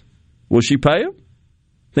taxes. Will she pay them?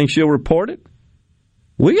 Think she'll report it?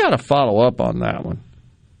 We got to follow up on that one.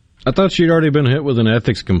 I thought she'd already been hit with an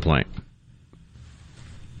ethics complaint.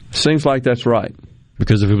 Seems like that's right.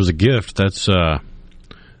 Because if it was a gift, it's a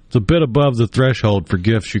bit above the threshold for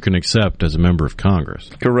gifts you can accept as a member of Congress.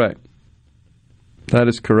 Correct. That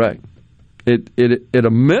is correct. It at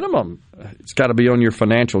a minimum, it's got to be on your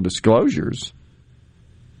financial disclosures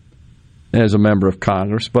as a member of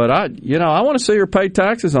Congress. But I want to see her pay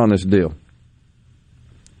taxes on this deal.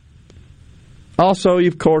 Also, you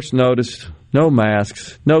of course noticed no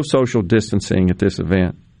masks, no social distancing at this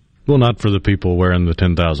event. Well, not for the people wearing the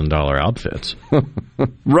 $10,000 outfits.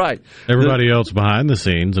 Right. Everybody else behind the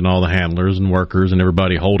scenes and all the handlers and workers and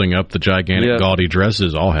everybody holding up the gigantic gaudy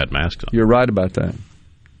dresses all had masks on. You're right about that.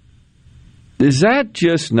 Does that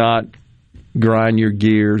just not grind your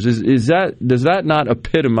gears? Does that not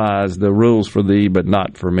epitomize the rules for thee but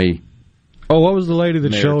not for me? Oh, what was the lady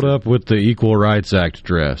that showed up with the Equal Rights Act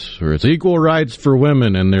dress? Or it's equal rights for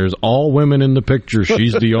women, and there's all women in the picture.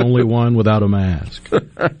 She's the only one without a mask.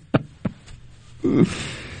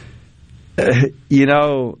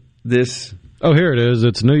 This... Oh, here it is.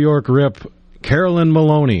 It's New York Rep. Carolyn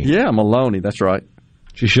Maloney. Yeah, Maloney. That's right.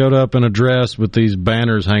 She showed up in a dress with these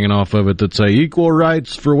banners hanging off of it that say equal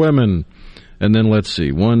rights for women. And then let's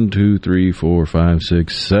see, 1, 2, 3, 4, 5,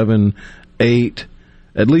 6, 7, 8.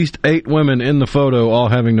 At least 8 women in the photo all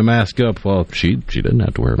having to mask up. Well, she didn't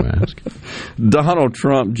have to wear a mask. Donald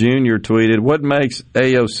Trump Jr. tweeted, "What makes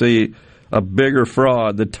AOC a bigger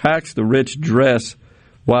fraud? The tax the rich dress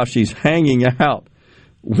while she's hanging out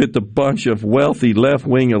with a bunch of wealthy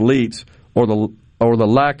left-wing elites, or the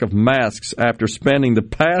lack of masks after spending the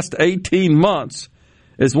past 18 months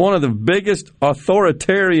as one of the biggest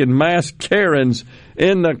authoritarian mask Karens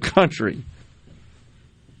in the country."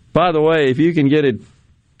 By the way, if you can get it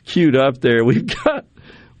queued up there, we've got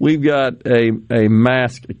a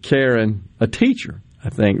mask Karen, a teacher, I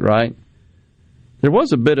think, right? There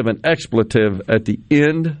was a bit of an expletive at the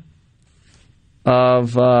end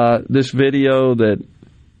of this video that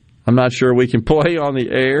I'm not sure we can play on the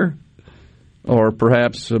air, or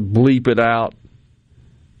perhaps bleep it out.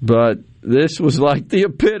 But this was like the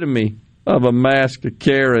epitome of a mask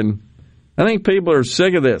Karen. I think people are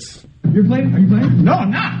sick of this. You're playing? Are you playing? No,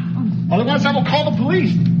 I'm not. Otherwise, I will call the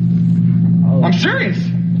police. Oh. I'm serious.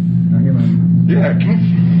 Yeah, come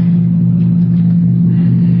on.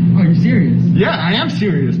 Oh, you're serious? Yeah, I am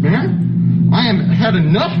serious, man. I am had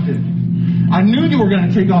enough of it. I knew you were going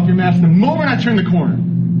to take off your mask the moment I turned the corner.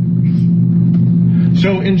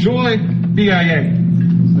 So enjoy BIA.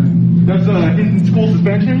 That's in-school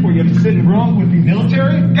suspension where you have to sit in a room with the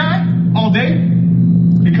military guy all day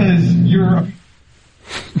because you're...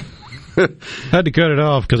 Had to cut it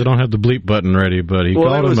off because I don't have the bleep button ready, but he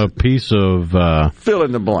called him a piece of... fill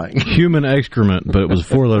in the blank. Human excrement, but it was a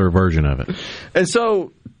 4-letter version of it. And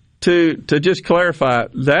so, to just clarify,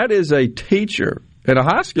 that is a teacher in a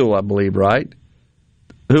high school, I believe, right,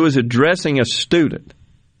 who is addressing a student,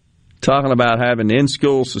 talking about having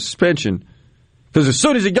in-school suspension, because as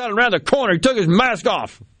soon as he got around the corner, he took his mask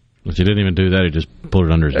off. But he didn't even do that. He just pulled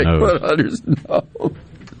it under his nose. Put it under his nose.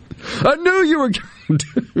 I knew you were going to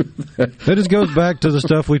do that. That just goes back to the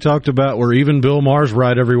stuff we talked about where even Bill Maher's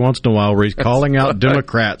right every once in a while, where he's calling out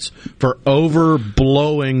Democrats for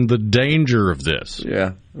overblowing the danger of this.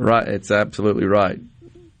 Yeah, right. It's absolutely right.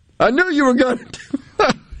 I knew you were going to do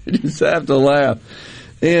that. You just have to laugh.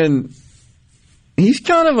 And he's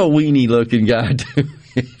kind of a weenie-looking guy, too.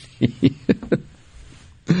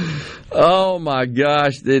 Oh, my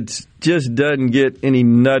gosh. It just doesn't get any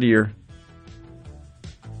nuttier.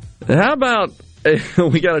 How about,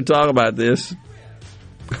 we got to talk about this,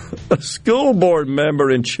 a school board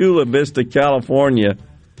member in Chula Vista, California,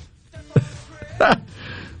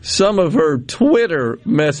 some of her Twitter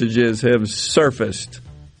messages have surfaced.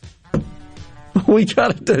 We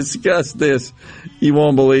got to discuss this. You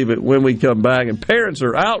won't believe it when we come back. And parents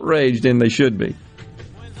are outraged, and they should be.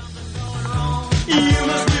 You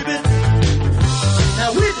must whip it.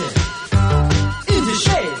 Now whip it into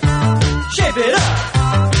shape. Shape it up.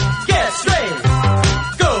 Get straight.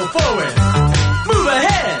 Go forward. Move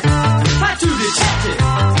ahead. Try to detect it.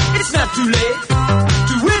 It's not too late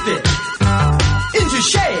to whip it into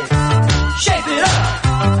shape. Shape it up.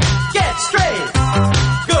 Get straight.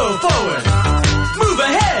 Go forward. Move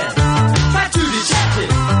ahead. Try to detect it.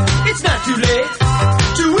 It's not too late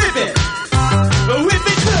to whip it. Whip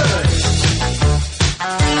it good.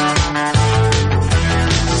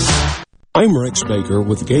 I'm Rex Baker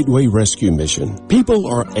with Gateway Rescue Mission. People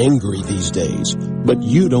are angry these days, but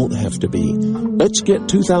you don't have to be. Let's get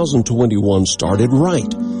 2021 started right,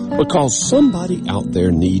 because somebody out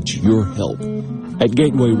there needs your help. At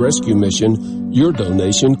Gateway Rescue Mission, your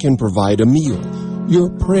donation can provide a meal. Your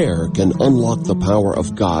prayer can unlock the power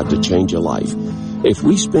of God to change a life. If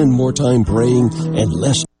we spend more time praying and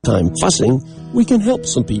less time fussing, we can help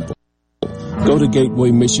some people. Go to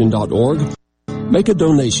gatewaymission.org. Make a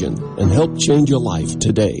donation and help change your life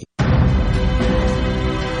today.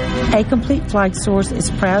 A Complete Flag Source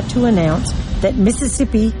is proud to announce that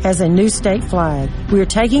Mississippi has a new state flag. We are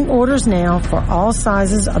taking orders now for all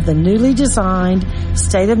sizes of the newly designed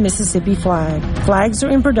State of Mississippi flag. Flags are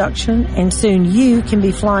in production, and soon you can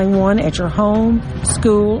be flying one at your home,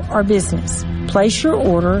 school, or business. Place your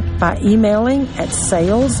order by emailing at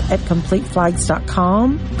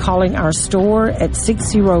sales@completeflags.com, calling our store at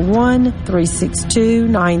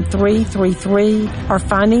 601-362-9333, or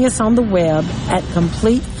finding us on the web at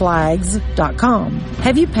completeflags.com.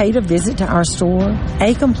 Have you paid a visit to our store?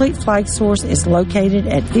 A Complete Flag Source is located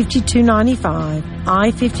at 5295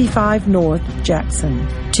 I-55 North, Jackson.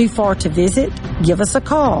 Too far to visit? Give us a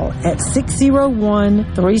call at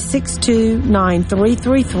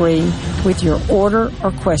 601-362-9333 with your order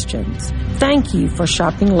or questions. Thank you for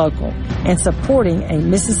shopping local and supporting a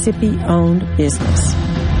Mississippi-owned business.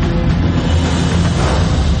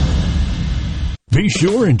 Be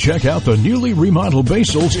sure and check out the newly remodeled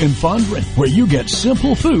Basil's in Fondren, where you get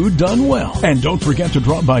simple food done well. And don't forget to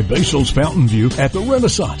drop by Basil's Fountain View at the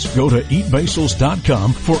Renaissance. Go to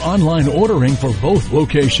eatbasils.com for online ordering for both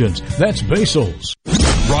locations. That's Basil's.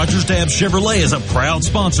 Rogers Dabbs Chevrolet is a proud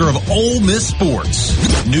sponsor of Ole Miss Sports.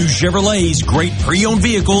 New Chevrolet's great pre-owned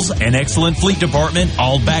vehicles and excellent fleet department,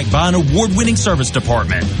 all backed by an award-winning service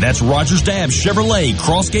department. That's Rogers Dabbs Chevrolet,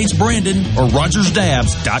 Crossgates Brandon, or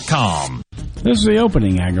RogersDabbs.com. This is the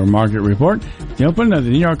opening agri-market report. The open of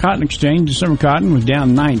the New York Cotton Exchange, December cotton was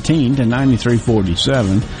down 19 to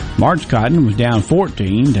 93.47. March cotton was down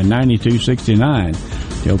 14 to 92.69.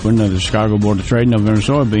 The open of the Chicago Board of Trade, November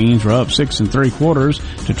soybeans were up 6 3/4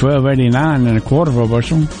 to 12.89 1/4 per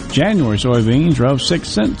bushel. January soybeans were up 6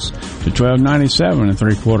 cents to 12.97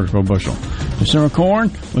 3/4 per bushel. December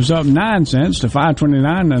corn was up 9 cents to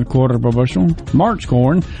 5.29 1/4 per bushel. March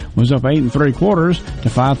corn was up 8 3/4 to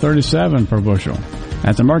 5.37 per bushel.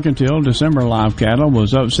 At the mercantile, December live cattle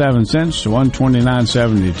was up 7 cents to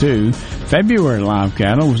 129.72. February live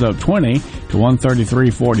cattle was up 20 to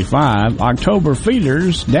 133.45. October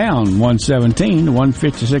feeders down 117 to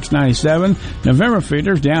 156.97. November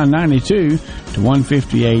feeders down 92 to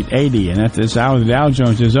 158.80. And at this hour, the Dow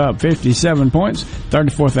Jones is up 57 points,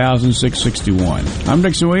 34,661. I'm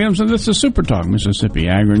Dixon Williams, and this is Super Talk Mississippi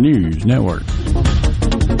Agri News Network.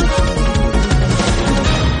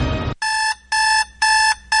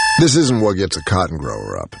 This isn't what gets a cotton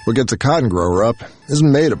grower up. What gets a cotton grower up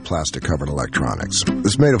isn't made of plastic-covered electronics.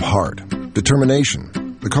 It's made of heart, determination,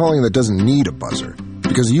 the calling that doesn't need a buzzer.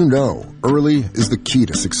 Because you know, early is the key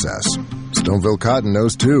to success. Stoneville Cotton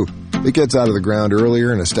knows too. It gets out of the ground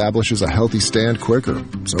earlier and establishes a healthy stand quicker,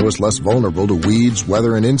 so it's less vulnerable to weeds,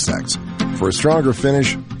 weather, and insects. For a stronger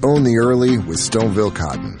finish, own the early with Stoneville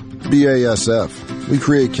Cotton. BASF. We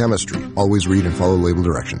create chemistry. Always read and follow label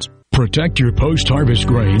directions. Protect your post-harvest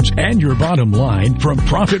grains and your bottom line from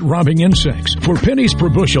profit-robbing insects. For pennies per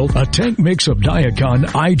bushel, a tank mix of Diacon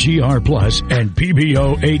IGR Plus and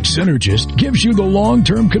PBO8 Synergist gives you the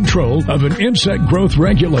long-term control of an insect growth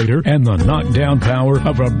regulator and the knockdown power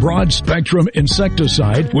of a broad-spectrum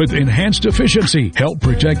insecticide with enhanced efficiency. Help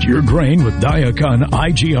protect your grain with Diacon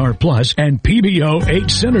IGR Plus and PBO8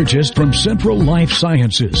 Synergist from Central Life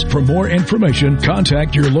Sciences. For more information,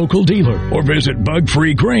 contact your local dealer or visit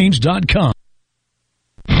bugfreegrains.com.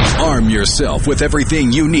 Arm yourself with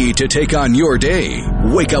everything you need to take on your day.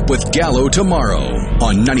 Wake up with Gallo tomorrow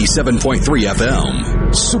on 97.3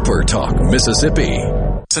 FM. Super Talk Mississippi.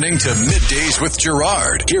 Listening to Middays with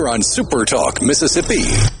Gerard here on Super Talk Mississippi.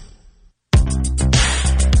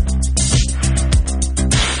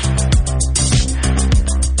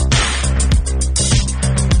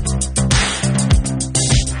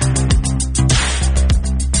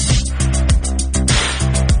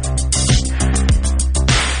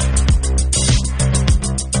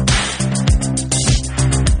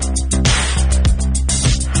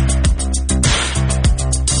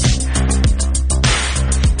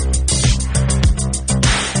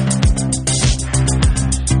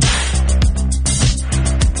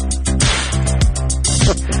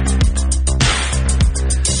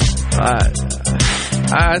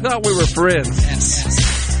 I thought we were friends.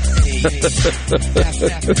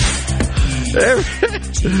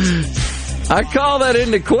 I call that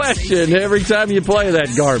into question every time you play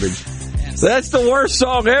that garbage. That's the worst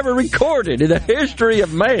song ever recorded in the history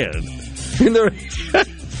of man.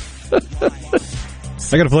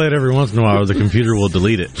 I got to play it every once in a while, or the computer will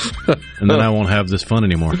delete it, and then I won't have this fun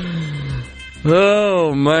anymore.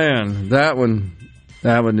 Oh man, that one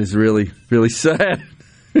is really, really sad.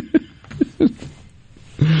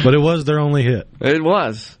 But it was their only hit. It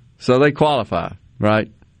was. So they qualify,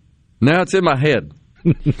 right? Now it's in my head.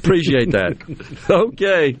 Appreciate that.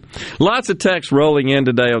 Okay. Lots of texts rolling in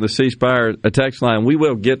today on the C Spire text line. We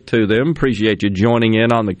will get to them. Appreciate you joining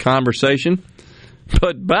in on the conversation.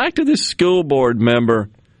 But back to this school board member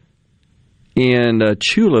in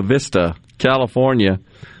Chula Vista, California.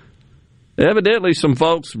 Evidently, some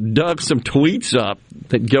folks dug some tweets up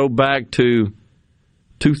that go back to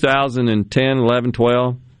 2010, 11,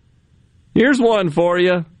 12. Here's one for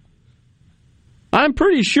you. I'm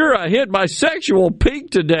pretty sure I hit my sexual peak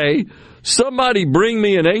today. Somebody bring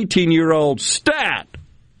me an 18-year-old stat.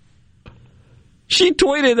 She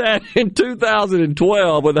tweeted that in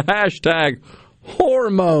 2012 with the hashtag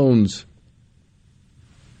hormones.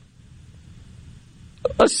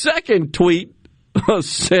 A second tweet was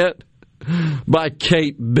sent by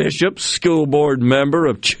Kate Bishop, school board member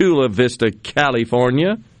of Chula Vista,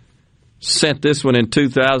 California. Sent this one in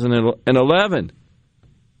 2011.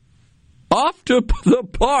 Off to the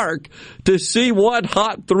park to see what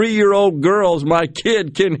hot 3-year-old girls my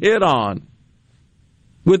kid can hit on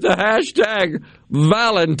with the hashtag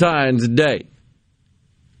Valentine's Day.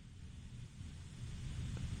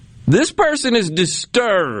 This person is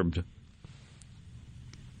disturbed.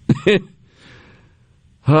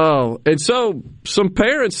 Oh, and so some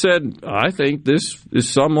parents said, I think this is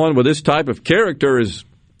someone with this type of character is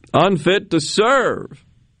unfit to serve.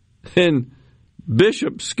 And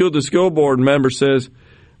Bishop, the school board member, says,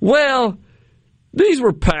 well, these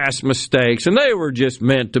were past mistakes, and they were just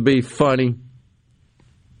meant to be funny.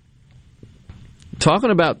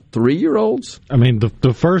 Talking about 3-year-olds? I mean,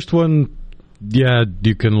 the first one, yeah,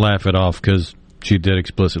 you can laugh it off because she did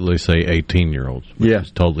explicitly say 18-year-olds, which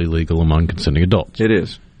is totally legal among consenting adults. It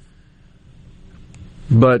is.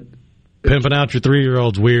 But pimping out your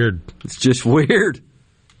 3-year-old's weird. It's just weird.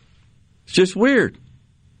 It's just weird.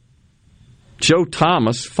 Joe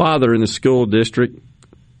Thomas, father in the school district,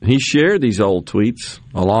 he shared these old tweets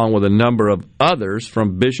along with a number of others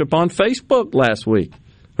from Bishop on Facebook last week.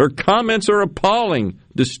 Her comments are appalling,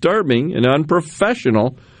 disturbing, and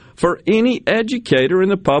unprofessional for any educator in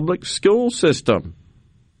the public school system.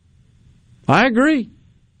 I agree.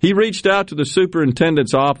 He reached out to the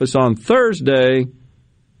superintendent's office on Thursday,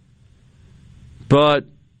 but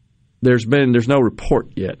there's no report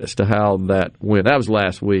yet as to how that went. That was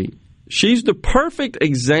last week. She's the perfect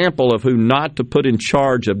example of who not to put in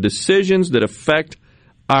charge of decisions that affect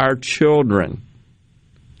our children.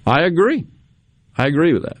 I agree. I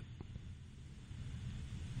agree with that.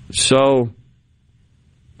 So,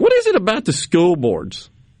 what is it about the school boards?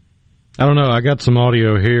 I don't know. I got some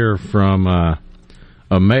audio here from a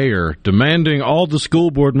mayor demanding all the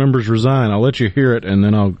school board members resign. I'll let you hear it, and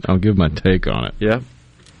then I'll give my take on it. Yeah.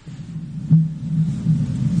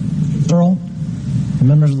 Earl,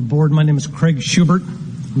 members of the board, my name is Craig Schubert.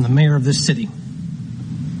 I'm the mayor of this city.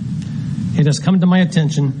 It has come to my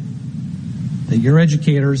attention that your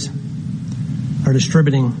educators are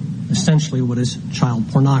distributing essentially what is child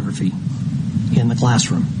pornography in the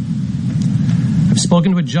classroom. I've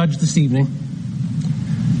spoken to a judge this evening.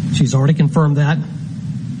 She's already confirmed that.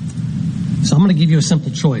 So I'm going to give you a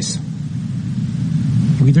simple choice.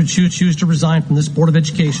 You either choose to resign from this Board of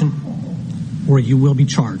Education, or you will be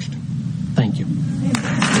charged. Thank you.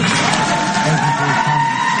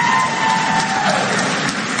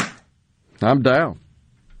 I'm down.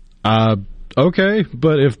 Okay,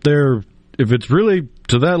 but if it's really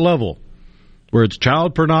to that level where it's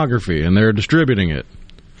child pornography and they're distributing it,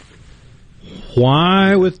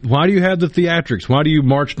 why do you have the theatrics? Why do you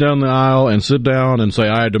march down the aisle and sit down and say,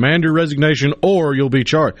 I demand your resignation or you'll be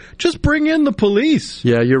charged? Just bring in the police.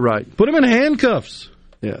 Yeah, you're right. Put them in handcuffs.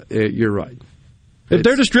 Yeah, you're right. If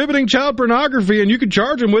they're distributing child pornography and you can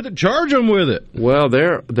charge them with it, charge them with it. Well,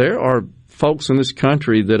 there are folks in this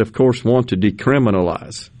country that, of course, want to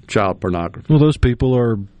decriminalize child pornography. Well, those people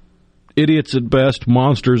are idiots at best,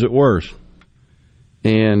 monsters at worst.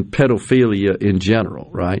 And pedophilia in general,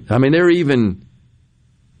 right? I mean, there are even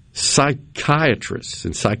psychiatrists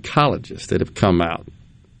and psychologists that have come out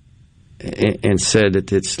and said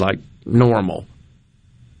that it's like normal.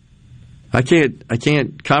 I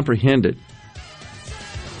can't comprehend it.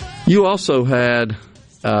 You also had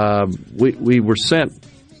we were sent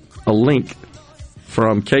a link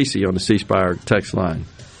from Casey on the C Spire text line.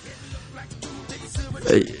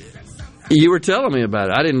 You were telling me about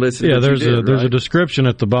it. I didn't listen. Yeah, to it. There's a description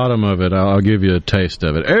at the bottom of it. I'll give you a taste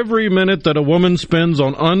of it. Every minute that a woman spends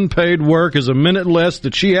on unpaid work is a minute less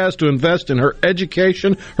that she has to invest in her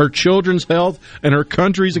education, her children's health, and her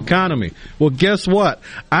country's economy. Well, guess what?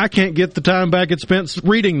 I can't get the time back it spent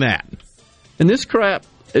reading that. And this crap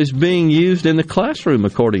is being used in the classroom,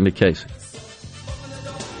 according to Casey.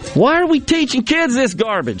 Why are we teaching kids this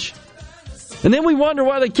garbage? And then we wonder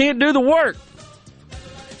why they can't do the work.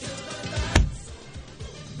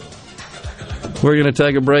 We're going to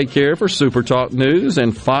take a break here for Super Talk News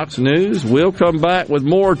and Fox News. We'll come back with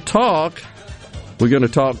more talk. We're going to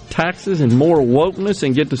talk taxes and more wokeness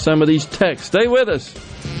and get to some of these texts. Stay with us.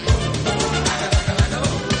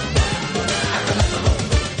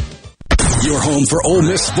 Your home for Ole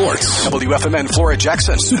Miss sports. WFMN Flora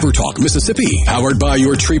Jackson. Super Talk Mississippi. Powered by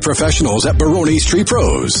your tree professionals at Barone's Tree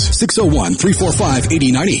Pros.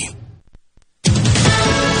 601-345-8090.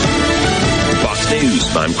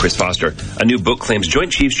 News. I'm Chris Foster. A new book claims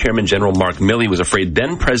Joint Chiefs Chairman General Mark Milley was afraid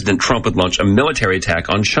then-President Trump would launch a military attack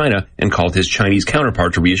on China and called his Chinese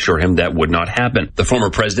counterpart to reassure him that would not happen. The former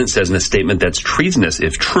president says in a statement that's treasonous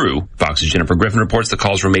if true. Fox's Jennifer Griffin reports the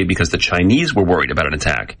calls were made because the Chinese were worried about an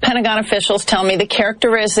attack. Pentagon officials tell me the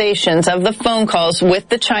characterizations of the phone calls with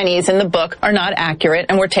the Chinese in the book are not accurate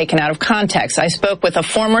and were taken out of context. I spoke with a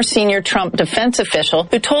former senior Trump defense official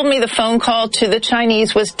who told me the phone call to the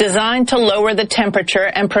Chinese was designed to lower the temperature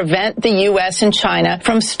and prevent the U.S. and China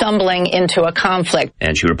from stumbling into a conflict.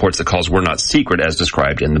 And she reports the calls were not secret as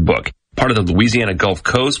described in the book. Part of the Louisiana Gulf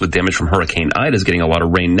Coast with damage from Hurricane Ida is getting a lot of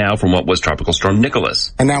rain now from what was Tropical Storm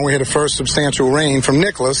Nicholas. And now we had the first substantial rain from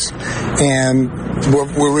Nicholas, and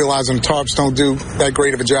we're realizing tarps don't do that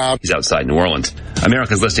great of a job. He's outside New Orleans.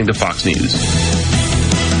 America's listening to Fox News.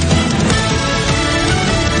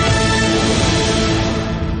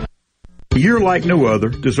 A year like no other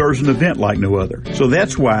deserves an event like no other. So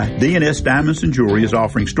that's why D&S Diamonds and Jewelry is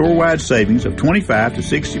offering store-wide savings of 25 to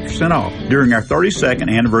 60% off during our 32nd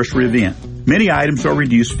anniversary event. Many items are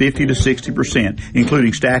reduced 50 to 60%,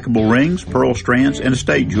 including stackable rings, pearl strands, and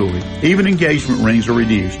estate jewelry. Even engagement rings are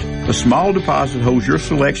reduced. A small deposit holds your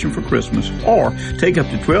selection for Christmas, or take up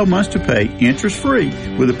to 12 months to pay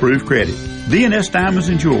interest-free with approved credit. D&S Diamonds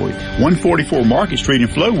and Jewelry, 144 Market Street in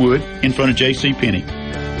Flowood, in front of J.C. Penney.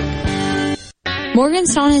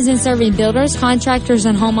 Morganstone has been serving builders, contractors,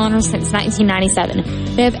 and homeowners since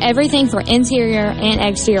 1997. They have everything for interior and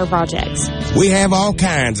exterior projects. We have all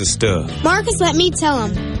kinds of stuff. Marcus, let me tell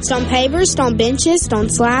them. Stone pavers, stone benches, stone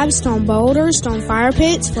slabs, stone boulders, stone fire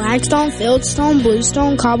pits, flagstone, fieldstone,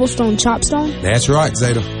 bluestone, cobblestone, chopstone. That's right,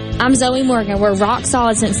 Zeta. I'm Zoe Morgan. We're rock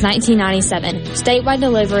solid since 1997. Statewide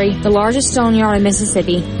delivery, the largest stone yard in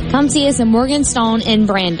Mississippi. Come see us in Morganstone in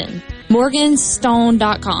Brandon.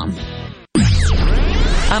 Morganstone.com.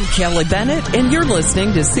 I'm Kelly Bennett, and you're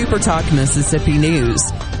listening to Super Talk Mississippi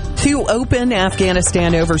News. 2 open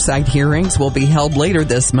Afghanistan oversight hearings will be held later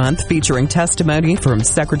this month, featuring testimony from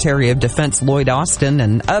Secretary of Defense Lloyd Austin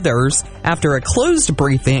and others. After a closed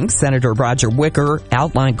briefing, Senator Roger Wicker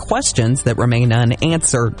outlined questions that remain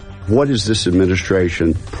unanswered. What is this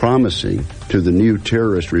administration promising to the new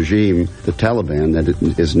terrorist regime, the Taliban, that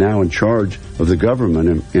is now in charge of the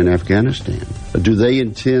government in Afghanistan? Do they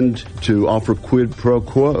intend to offer quid pro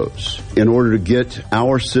quos in order to get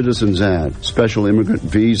our citizens out, special immigrant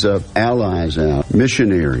visa allies out,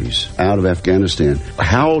 missionaries out of Afghanistan?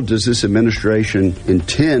 How does this administration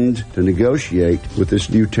intend to negotiate with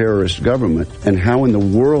this new terrorist government? And how in the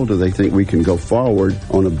world do they think we can go forward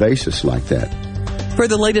on a basis like that? For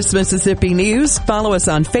the latest Mississippi news, follow us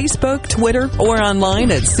on Facebook, Twitter, or online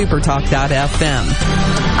at supertalk.fm.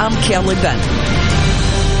 I'm Kelly Bennett.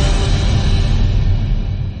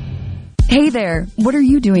 Hey there, what are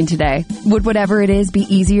you doing today? Would whatever it is be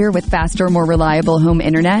easier with faster, more reliable home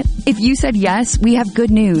internet? If you said yes, we have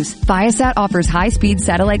good news. Viasat offers high-speed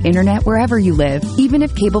satellite internet wherever you live, even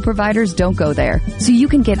if cable providers don't go there. So you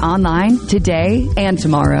can get online today and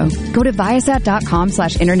tomorrow. Go to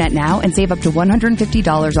Viasat.com/internet now and save up to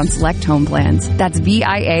 $150 on select home plans. That's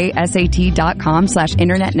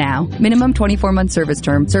Viasat.com/internet now. Minimum 24-month service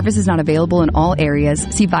term. Service is not available in all areas.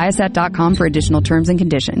 See Viasat.com for additional terms and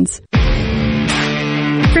conditions.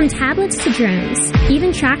 From tablets to drones,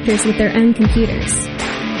 even tractors with their own computers.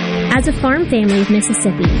 As a farm family of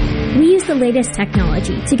Mississippi, we use the latest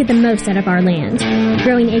technology to get the most out of our land,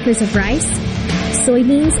 growing acres of rice,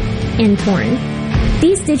 soybeans, and corn.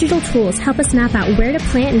 These digital tools help us map out where to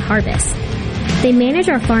plant and harvest. They manage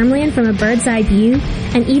our farmland from a bird's eye view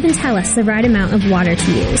and even tell us the right amount of water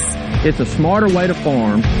to use. It's a smarter way to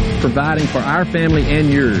farm, providing for our family and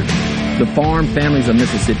yours, the farm families of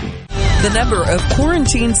Mississippi. The number of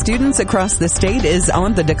quarantined students across the state is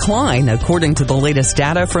on the decline, according to the latest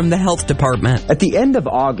data from the health department. At the end of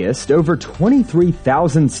August, over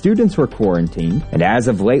 23,000 students were quarantined, and as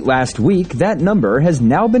of late last week, that number has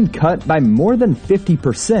now been cut by more than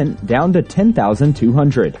 50%, down to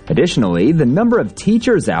 10,200. Additionally, the number of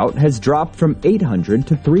teachers out has dropped from 800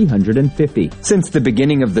 to 350. Since the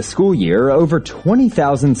beginning of the school year, over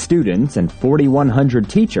 20,000 students and 4,100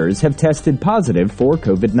 teachers have tested positive for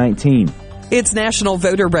COVID-19. It's National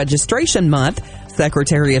Voter Registration Month.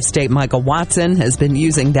 Secretary of State Michael Watson has been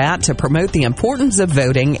using that to promote the importance of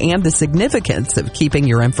voting and the significance of keeping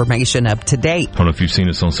your information up to date. I don't know if you've seen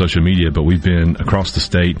us on social media, but we've been across the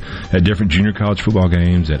state at different junior college football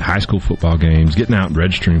games, at high school football games, getting out and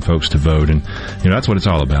registering folks to vote. And, that's what it's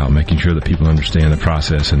all about, making sure that people understand the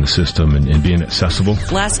process and the system and being accessible.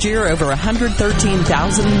 Last year, over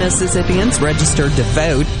 113,000 Mississippians registered to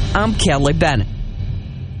vote. I'm Kelly Bennett.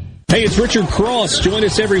 Hey, it's Richard Cross. Join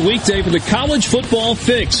us every weekday for the College Football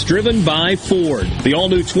Fix, driven by Ford. The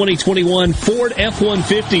all-new 2021 Ford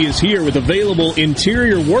F-150 is here with available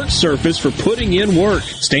interior work surface for putting in work.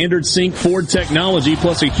 Standard sync Ford technology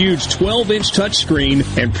plus a huge 12-inch touchscreen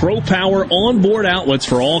and Pro Power onboard outlets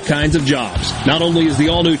for all kinds of jobs. Not only is the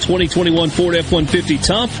all-new 2021 Ford F-150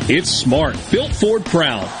 tough, it's smart. Built Ford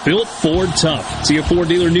proud. Built Ford tough. See a Ford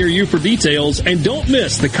dealer near you for details, and don't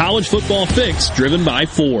miss the College Football Fix, driven by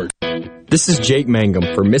Ford. This is Jake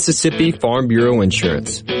Mangum for Mississippi Farm Bureau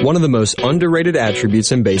Insurance. One of the most underrated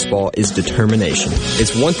attributes in baseball is determination.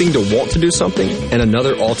 It's one thing to want to do something and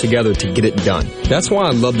another altogether to get it done. That's why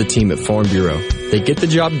I love the team at Farm Bureau. They get the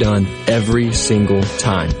job done every single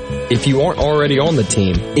time. If you aren't already on the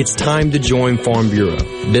team, it's time to join Farm Bureau.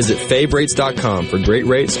 Visit favrates.com for great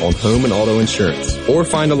rates on home and auto insurance, or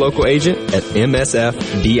find a local agent at msfbins.com.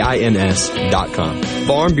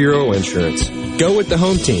 Farm Bureau Insurance. Go with the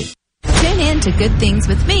home team. Tune in to Good Things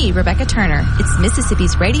with me, Rebecca Turner. It's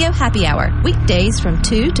Mississippi's Radio Happy Hour, weekdays from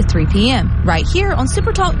 2 to 3 p.m., right here on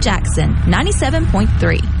Super Talk Jackson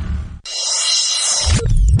 97.3.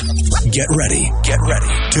 Get ready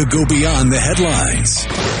to go beyond the headlines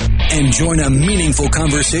and join a meaningful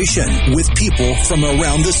conversation with people from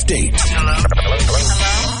around the state.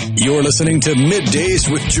 Hello. You're listening to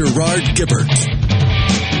Middays with Gerard Gibert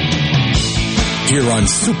here on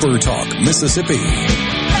Super Talk Mississippi.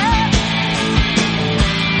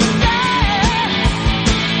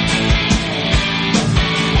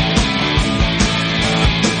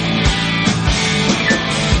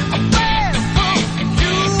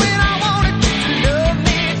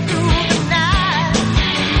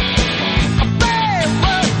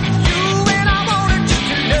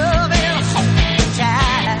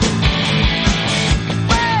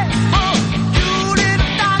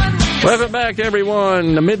 Welcome back,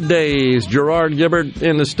 everyone. The Middays. Gerard Gibert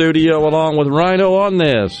in the studio along with Rhino on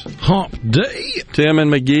this Hump Day. Tim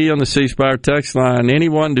and McGee on the C Spire text line.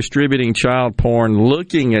 Anyone distributing child porn,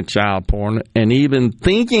 looking at child porn, and even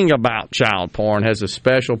thinking about child porn has a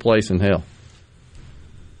special place in hell.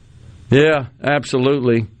 Yeah,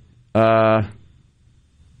 absolutely.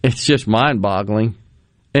 It's just mind-boggling.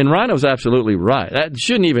 And Rhino's absolutely right. That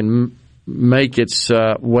shouldn't even make its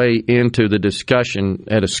way into the discussion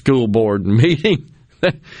at a school board meeting.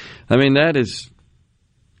 I mean, that is,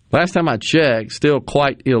 last time I checked, still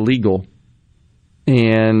quite illegal,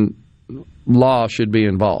 and law should be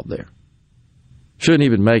involved there. Shouldn't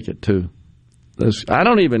even make it to this. I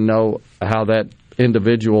don't even know how that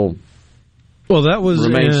individual that was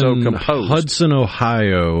remained so in composed. Hudson,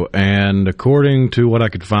 Ohio, and according to what I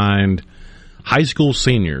could find, high school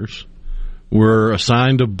seniors were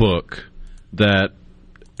assigned a book that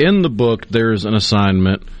in the book there's an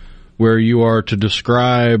assignment where you are to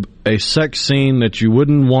describe a sex scene that you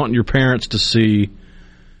wouldn't want your parents to see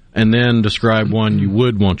and then describe one you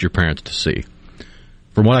would want your parents to see.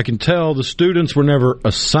 From what I can tell, the students were never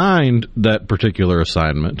assigned that particular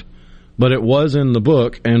assignment, but it was in the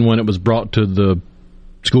book, and when it was brought to the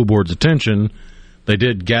school board's attention, they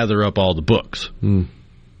did gather up all the books.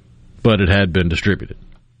 But it had been distributed.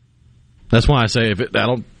 That's why I say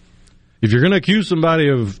if you're going to accuse somebody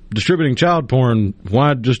of distributing child porn,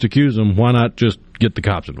 why just accuse them? Why not just get the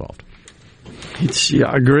cops involved?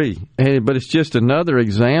 I agree. But it's just another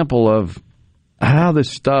example of how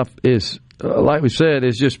this stuff is, like we said,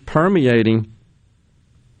 is just permeating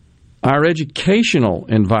our educational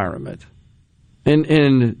environment.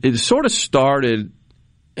 And it sort of started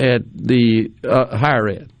at the higher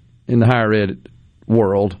ed, in the higher ed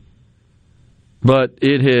world, but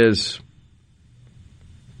it has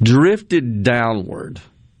drifted downward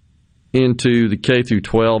into the K through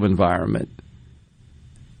 12 environment,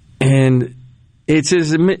 and it's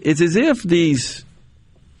as if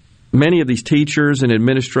many of these teachers and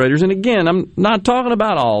administrators, and again, I'm not talking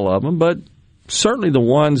about all of them, but certainly the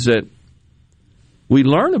ones that we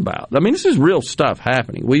learn about. I mean, this is real stuff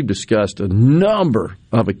happening. We've discussed a number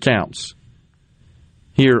of accounts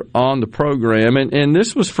here on the program, and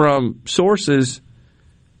this was from sources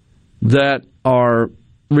that are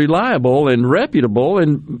reliable and reputable,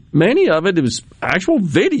 and many of it was actual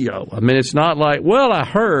video. I mean, it's not like, well, I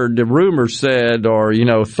heard, the rumor said, or,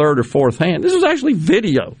 third or fourth hand. This was actually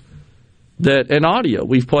video and audio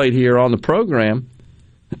we've played here on the program.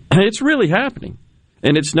 It's really happening.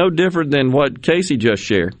 And it's no different than what Casey just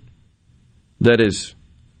shared that has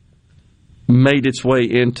made its way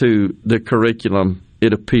into the curriculum,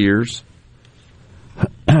 it appears.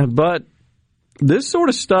 But this sort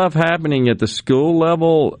of stuff happening at the school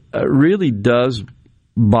level really does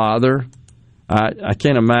bother. I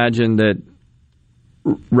can't imagine that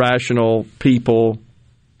rational people,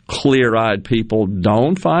 clear-eyed people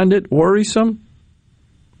don't find it worrisome.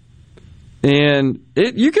 And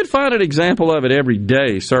you could find an example of it every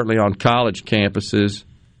day, certainly on college campuses.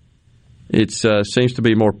 It seems to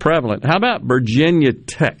be more prevalent. How about Virginia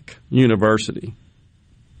Tech University?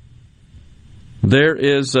 There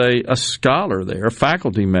is a scholar there, a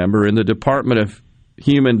faculty member in the Department of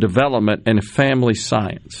Human Development and Family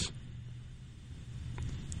Science,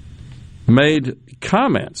 made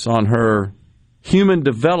comments on her Human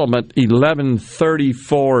Development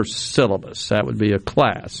 1134 syllabus. That would be a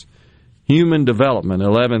class. Human Development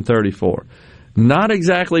 1134. Not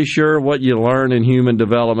exactly sure what you learn in human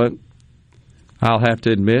development, I'll have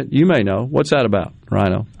to admit. You may know. What's that about,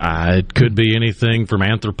 Rhino? It could be anything from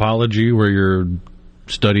anthropology, where you're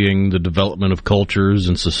studying the development of cultures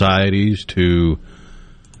and societies, to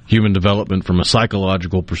human development from a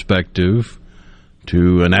psychological perspective,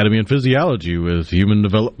 to anatomy and physiology with human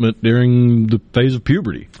development during the phase of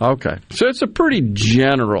puberty. Okay. So it's a pretty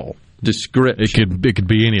general description. It could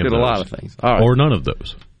be any of those. A lot of things. All right. Or none of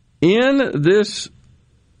those. In this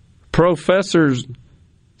professor's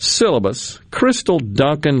syllabus, Crystal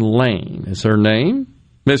Duncan Lane is her name.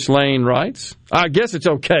 Miss Lane writes, I guess it's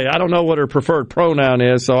okay. I don't know what her preferred pronoun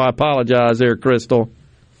is, so I apologize there, Crystal.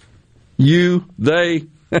 You, they.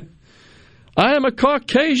 I am a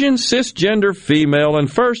Caucasian cisgender female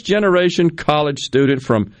and first-generation college student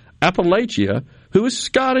from Appalachia who is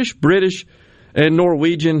Scottish, British, and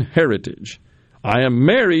Norwegian heritage. I am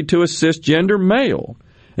married to a cisgender male,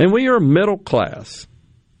 and we are middle class.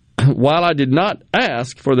 While I did not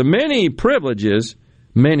ask for the many privileges,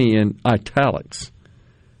 many in italics,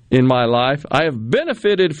 in my life, I have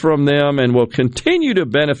benefited from them and will continue to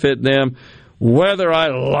benefit them whether I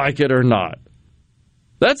like it or not.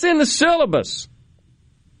 That's in the syllabus.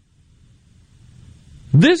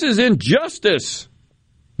 This is injustice,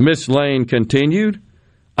 Miss Lane continued.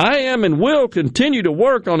 I am and will continue to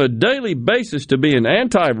work on a daily basis to be an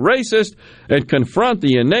anti-racist and confront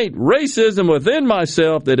the innate racism within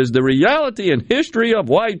myself that is the reality and history of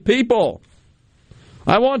white people.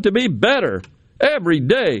 I want to be better every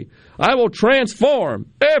day. I will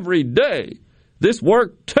transform every day. This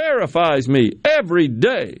work terrifies me every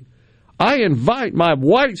day. I invite my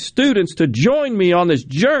white students to join me on this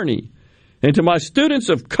journey. And to my students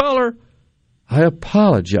of color, I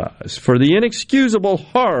apologize for the inexcusable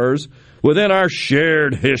horrors within our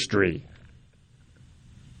shared history.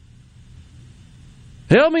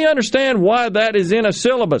 Help me understand why that is in a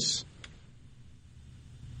syllabus.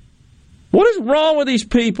 What is wrong with these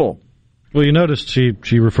people? Well, you noticed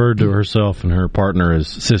she referred to herself and her partner as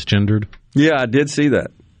cisgendered. Yeah, I did see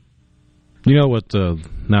that. You know what the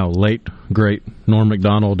now late, great Norm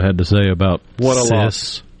Macdonald had to say about what a cis?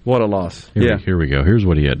 Loss. What a loss. Here we go. Here's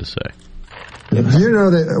what he had to say. Do you know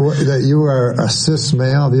that you are a cis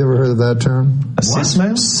male? Have you ever heard of that term? A cis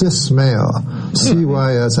male? Cis male.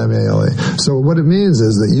 CYSMALE. So what it means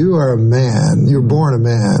is that you are a man. You're born a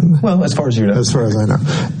man. Well, as far as you know. As far as I know.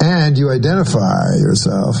 And you identify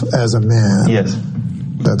yourself as a man. Yes.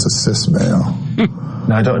 That's a cis male.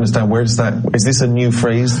 Now, I don't understand. Where does that... Is this a new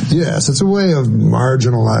phrase? Yes, it's a way of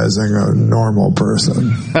marginalizing a normal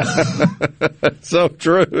person. So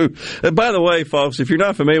true. And by the way, folks, if you're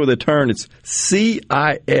not familiar with the term, it's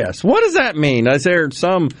CIS. What does that mean? Is there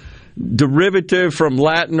some derivative from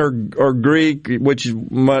Latin or Greek, which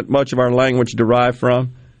much of our language derived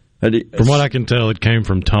from? From what I can tell, it came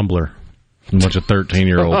from Tumblr. A bunch of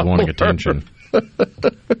 13-year-olds wanting attention.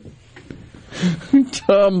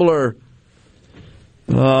 Tumblr.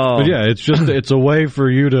 Oh. But yeah, it's a way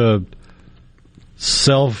for you to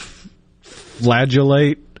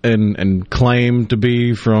self-flagellate and claim to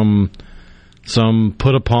be from some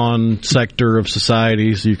put upon sector of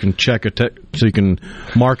society, so you can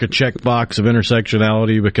mark a checkbox of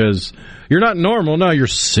intersectionality because you're not normal. No, you're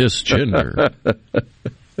cisgender.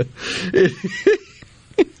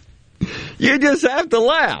 You just have to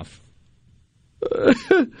laugh.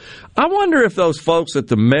 I wonder if those folks at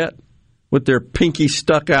the Met, with their pinky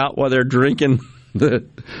stuck out while they're drinking the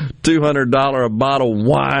 $200 a bottle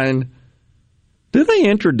wine, do they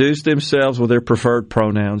introduce themselves with their preferred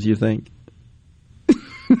pronouns, you think?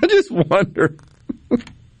 I just wonder.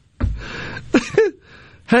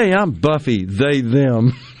 Hey, I'm Buffy, they,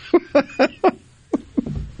 them.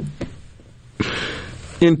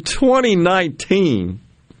 In 2019,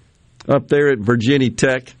 up there at Virginia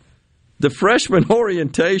Tech, the freshman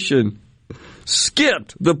orientation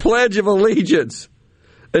skipped the Pledge of Allegiance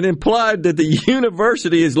and implied that the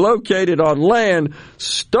university is located on land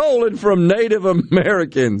stolen from Native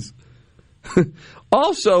Americans.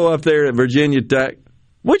 Also up there at Virginia Tech,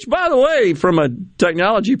 which, by the way, from a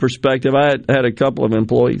technology perspective, I had a couple of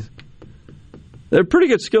employees. They're pretty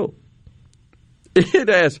good school. It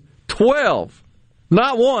has 12,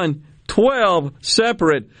 not one, 12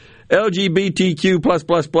 separate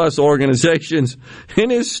LGBTQ+++ organizations,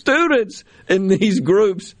 and his students in these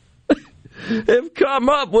groups have come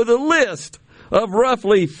up with a list of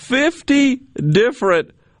roughly 50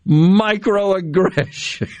 different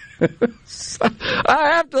microaggressions.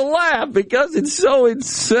 I have to laugh because it's so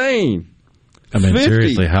insane. I mean, 50.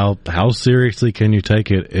 Seriously, how seriously can you take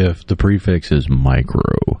it if the prefix is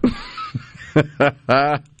micro?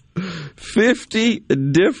 50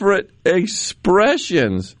 different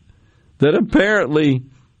expressions that apparently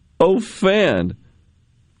offend.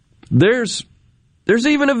 There's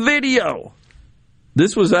even a video.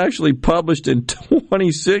 This was actually published in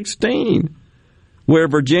 2016, where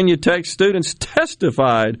Virginia Tech students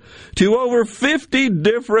testified to over 50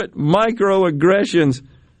 different microaggressions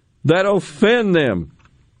that offend them.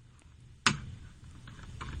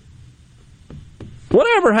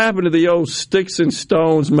 Whatever happened to the old sticks and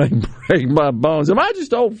stones may break my bones? Am I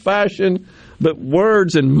just old-fashioned, but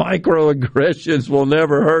words and microaggressions will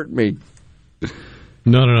never hurt me?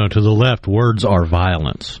 No. To the left, words are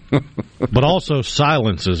violence. But also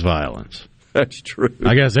silence is violence. That's true.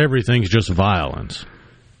 I guess everything's just violence.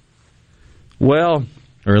 Well,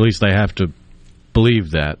 or at least they have to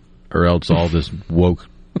believe that, or else all this woke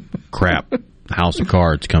crap, house of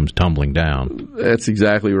cards, comes tumbling down. That's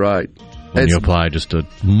exactly right. When you apply just a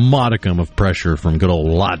modicum of pressure from good old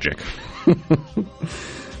logic.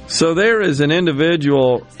 So there is an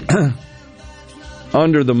individual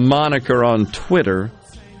under the moniker on Twitter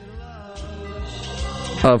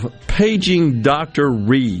of Paging Dr.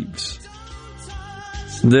 Reeves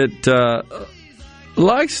that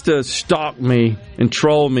likes to stalk me and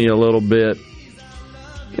troll me a little bit,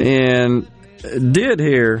 and did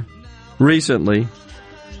here recently,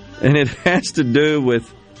 and it has to do with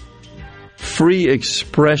free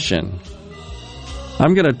expression.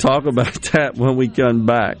 I'm going to talk about that when we come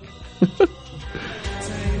back. Tainted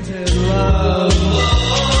love,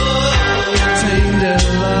 tainted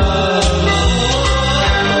love.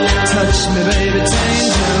 Touch me, baby,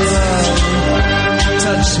 tainted love.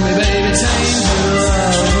 Touch me, baby, tainted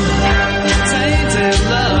love. Tainted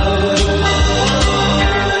love.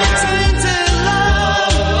 Tainted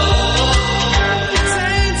love.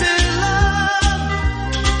 Tainted love.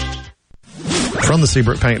 From the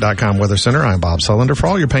SeabrookPaint.com Weather Center, I'm Bob Sullender. For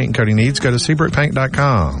all your paint and coating needs, go to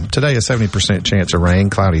SeabrookPaint.com. Today, a 70% chance of rain,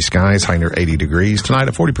 cloudy skies, high near 80 degrees. Tonight,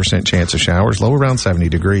 a 40% chance of showers, low around 70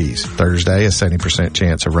 degrees. Thursday, a 70%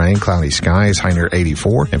 chance of rain, cloudy skies, high near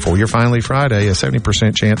 84. And for your finally Friday, a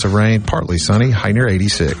 70% chance of rain, partly sunny, high near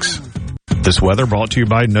 86. This weather brought to you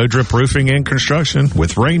by No Drip Roofing and Construction.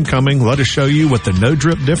 With rain coming, let us show you what the No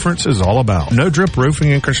Drip difference is all about. No Drip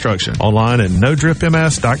Roofing and Construction. Online at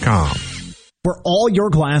NoDripMS.com. For all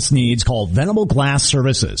your glass needs, call Venable Glass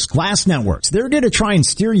Services. Glass Networks. They're going to try and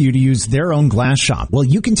steer you to use their own glass shop. Well,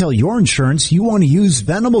 you can tell your insurance you want to use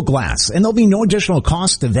Venable Glass, and there'll be no additional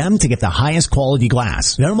cost to them to get the highest quality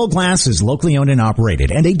glass. Venable Glass is locally owned and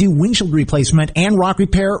operated, and they do windshield replacement and rock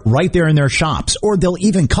repair right there in their shops. Or they'll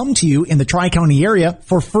even come to you in the Tri-County area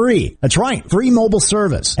for free. That's right, free mobile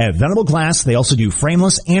service. At Venable Glass, they also do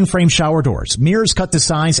frameless and frame shower doors, mirrors cut to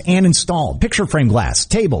size and installed, picture frame glass,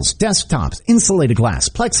 tables, desktops, insulated glass,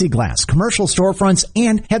 plexiglass, commercial storefronts,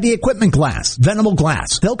 and heavy equipment glass. Venable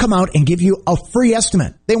Glass. They'll come out and give you a free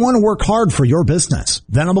estimate. They want to work hard for your business.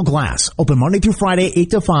 Venable Glass. Open Monday through Friday, 8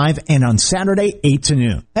 to 5, and on Saturday, 8 to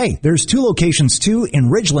noon. Hey, there's two locations too,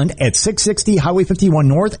 in Ridgeland at 660 Highway 51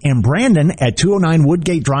 North and Brandon at 209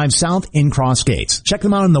 Woodgate Drive South in Cross Gates. Check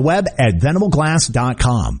them out on the web at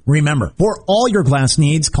venableglass.com. Remember, for all your glass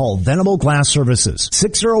needs, call Venable Glass Services.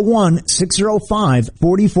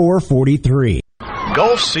 601-605-4443.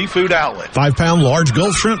 Gulf Seafood Outlet. 5-pound large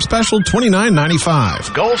Gulf shrimp special,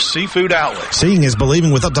 $29.95. Gulf Seafood Outlet. Seeing is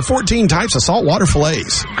believing with up to 14 types of saltwater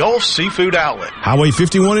fillets. Gulf Seafood Outlet. Highway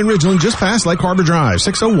 51 in Ridgeland, just past Lake Harbor Drive,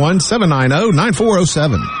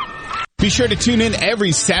 601-790-9407. Be sure to tune in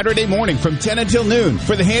every Saturday morning from 10 until noon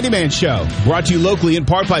for the Handyman Show. Brought to you locally in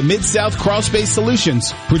part by Mid-South Crawl Space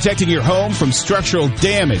Solutions. Protecting your home from structural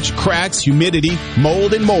damage, cracks, humidity,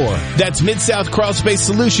 mold, and more. That's Mid-South Crawl Space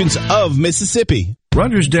Solutions of Mississippi.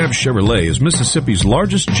 Rogers-Dabbs Chevrolet is Mississippi's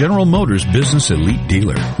largest General Motors business elite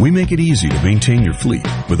dealer. We make it easy to maintain your fleet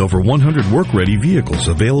with over 100 work-ready vehicles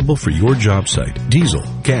available for your job site. Diesel,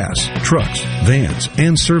 gas, trucks, vans,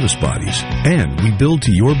 and service bodies. And we build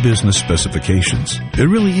to your business specifications. It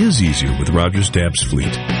really is easier with Rogers-Dabbs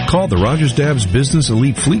Fleet. Call the Rogers-Dabbs Business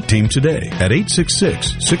Elite Fleet Team today at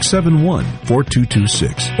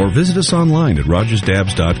 866-671-4226 or visit us online at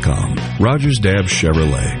rogersdabbs.com. Rogers-Dabbs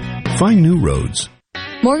Chevrolet. Find new roads.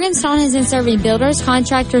 Morganstone has been serving builders,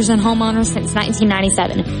 contractors, and homeowners since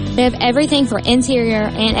 1997. They have everything for interior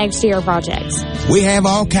and exterior projects. We have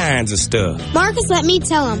all kinds of stuff. Marcus, let me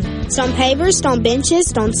tell them. Stone pavers, stone benches,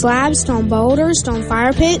 stone slabs, stone boulders, stone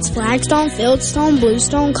fire pits, flagstone, fieldstone,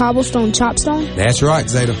 bluestone, cobblestone, chopstone. That's right,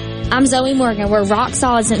 Zeta. I'm Zoe Morgan. We're rock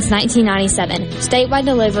solid since 1997. Statewide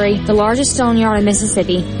delivery, the largest stone yard in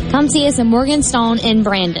Mississippi. Come see us in Morganstone in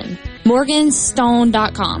Brandon.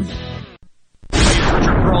 Morganstone.com.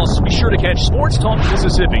 Be sure to catch Sports Talk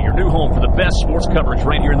Mississippi, your new home for the best sports coverage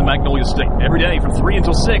right here in the Magnolia State. Every day from 3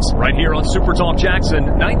 until 6, right here on Super Talk Jackson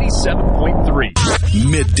 97.3.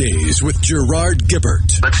 Middays with Gerard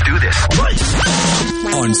Gibert. Let's do this.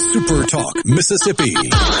 On Super Talk Mississippi.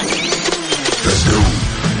 Let's go.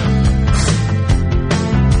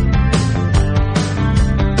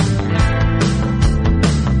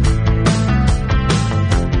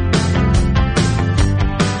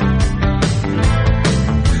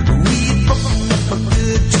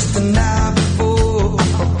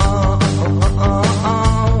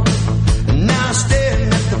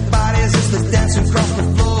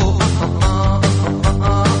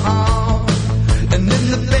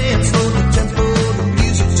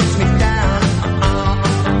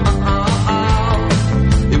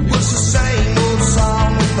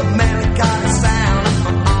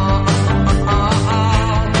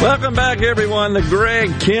 Welcome back, everyone. The Greg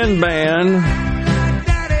Kihn Band,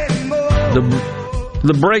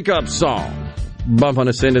 the breakup song, bumping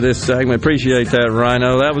us into this segment. Appreciate that,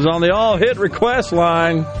 Rhino. That was on the all hit request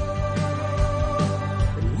line.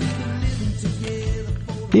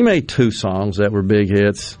 He made 2 songs that were big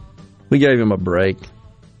hits. We gave him a break.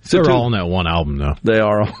 They're all on that one album, though. They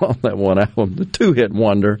are all on that one album. The 2-hit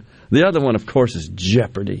wonder. The other one, of course, is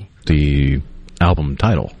Jeopardy. The album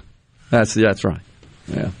title. That's right.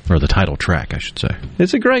 Yeah. Or the title track, I should say.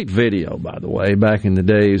 It's a great video, by the way, back in the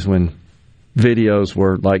days when videos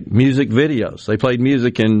were like music videos. They played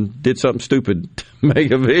music and did something stupid to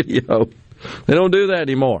make a video. They don't do that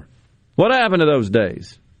anymore. What happened to those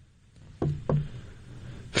days?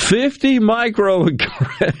 50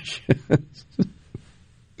 microaggressions.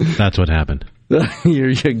 That's what happened. You're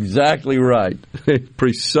exactly right.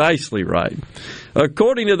 Precisely right.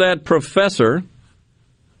 According to that professor,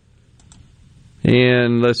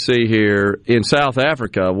 and let's see here, in South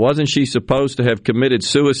Africa, wasn't she supposed to have committed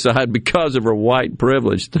suicide because of her white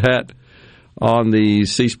privilege? That on the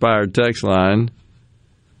C-Spire text line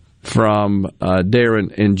from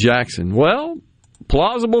Darren in Jackson. Well,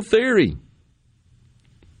 plausible theory.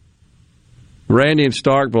 Randy in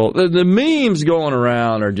Starkville. The memes going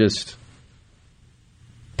around are just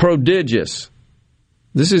prodigious.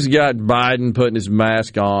 This has got Biden putting his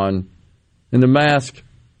mask on, and the mask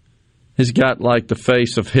has got like the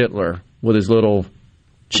face of Hitler with his little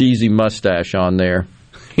cheesy mustache on there.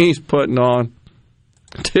 He's putting on.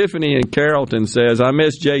 Tiffany in Carrollton says, I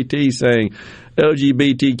miss JT saying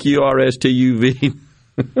LGBTQRSTUV.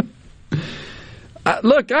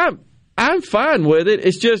 Look, I'm fine with it.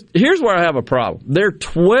 It's just, here's where I have a problem. There are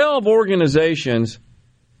 12 organizations,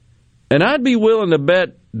 and I'd be willing to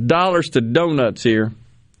bet dollars to donuts here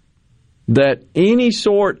that any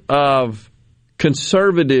sort of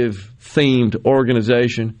conservative-themed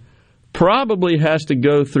organization probably has to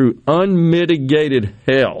go through unmitigated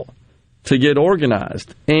hell to get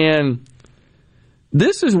organized. And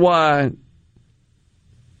this is why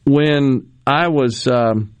when I was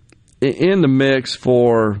in the mix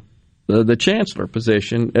for the chancellor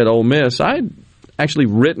position at Ole Miss, I had actually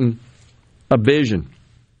written a vision,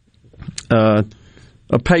 a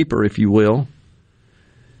paper, if you will,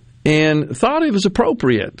 and thought it was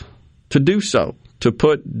appropriate to do so, to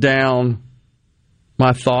put down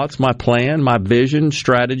my thoughts, my plan, my vision,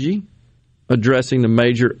 strategy, addressing the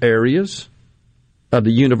major areas of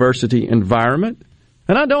the university environment.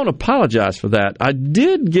 And I don't apologize for that. I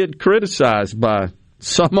did get criticized by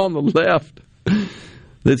some on the left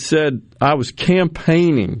that said I was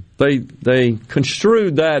campaigning. They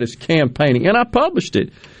construed that as campaigning. And I published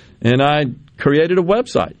it. And I created a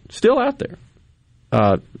website, still out there.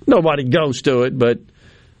 Nobody goes to it, but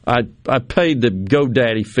I paid the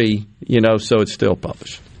GoDaddy fee, so it's still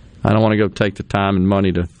published. I don't want to go take the time and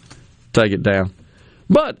money to take it down.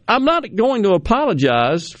 But I'm not going to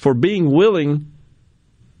apologize for being willing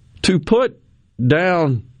to put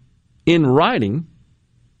down in writing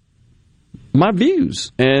my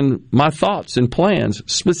views and my thoughts and plans,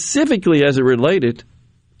 specifically as it related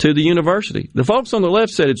to the university. The folks on the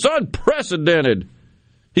left said it's unprecedented.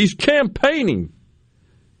 He's campaigning.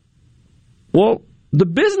 Well, the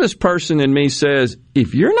business person in me says,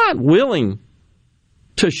 if you're not willing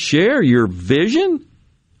to share your vision,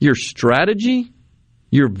 your strategy,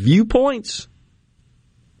 your viewpoints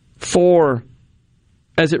for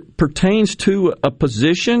as it pertains to a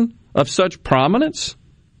position of such prominence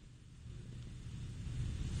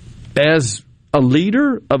as a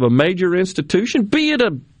leader of a major institution, be it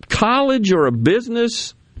a college or a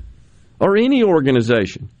business or any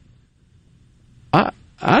organization,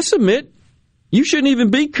 I submit you shouldn't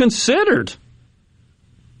even be considered.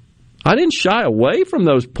 I didn't shy away from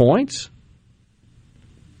those points.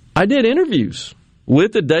 I did interviews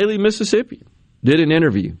with the Daily Mississippian. Did an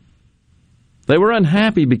interview. They were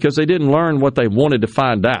unhappy because they didn't learn what they wanted to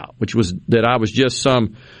find out, which was that I was just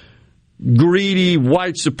some greedy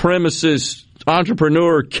white supremacist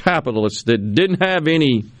entrepreneur capitalist that didn't have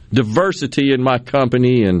any diversity in my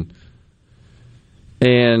company and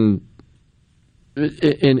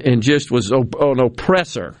just was an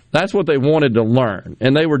oppressor. That's what they wanted to learn.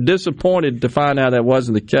 And they were disappointed to find out that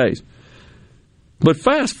wasn't the case. But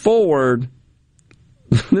fast forward,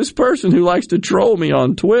 this person who likes to troll me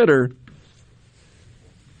on Twitter,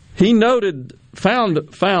 he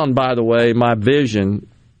found, by the way, my vision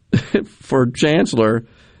for chancellor.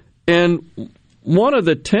 And one of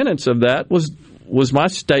the tenets of that was my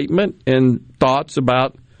statement and thoughts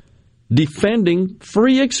about defending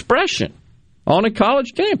free expression on a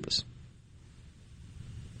college campus.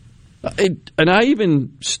 And I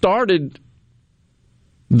even started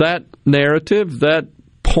that narrative, that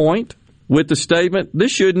point, with the statement,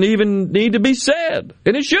 this shouldn't even need to be said,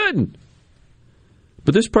 and it shouldn't.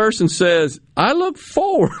 But this person says, I look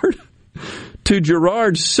forward to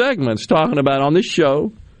Gerard's segments talking about on this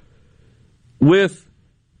show with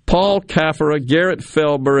Paul Caffera, Garrett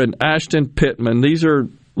Felber, and Ashton Pittman. These are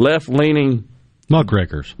left-leaning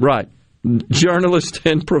muckrakers. Right. Journalists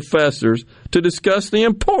and professors to discuss the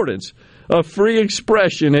importance of free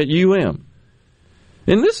expression at UM.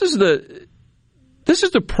 And this is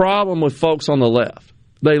the problem with folks on the left.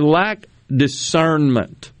 They lack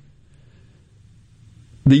discernment.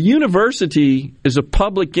 The university is a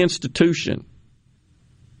public institution.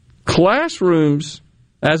 Classrooms,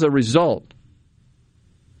 as a result,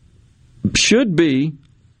 should be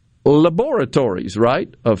laboratories,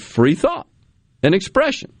 right, of free thought and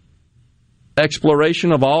expression.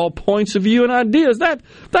 Exploration of all points of view and ideas.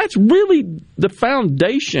 That's really the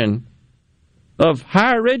foundation of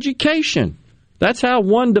higher education. That's how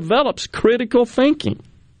one develops critical thinking.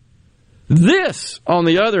 This, on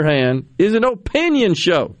the other hand, is an opinion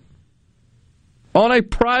show on a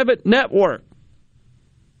private network.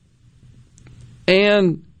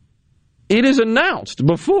 And it is announced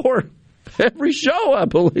before every show, I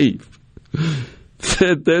believe,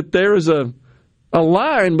 that there is a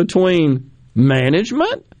line between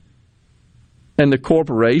management and the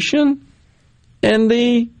corporation and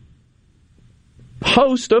the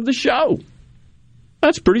host of the show.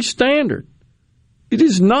 That's pretty standard. It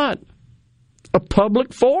is not a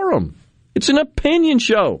public forum. It's an opinion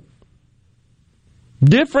show.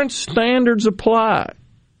 Different standards apply.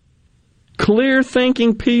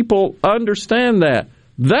 Clear-thinking people understand that.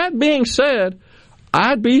 That being said,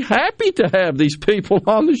 I'd be happy to have these people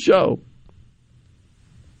on the show.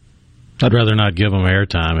 I'd rather not give them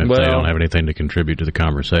airtime if they don't have anything to contribute to the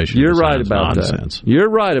conversation. You're right about that. You're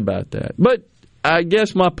right about that. But I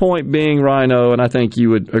guess my point being, Rhino, and I think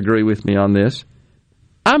you would agree with me on this,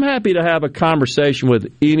 I'm happy to have a conversation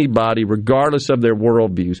with anybody, regardless of their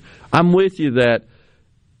worldviews. I'm with you that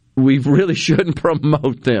we really shouldn't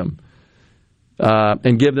promote them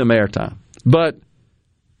and give them airtime. But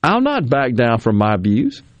I'll not back down from my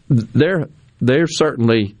views. They're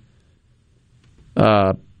certainly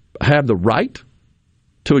have the right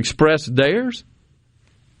to express theirs.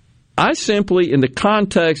 I simply, in the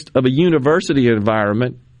context of a university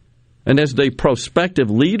environment, and as the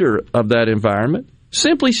prospective leader of that environment,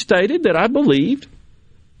 simply stated that I believed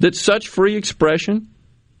that such free expression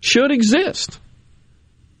should exist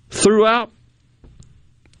throughout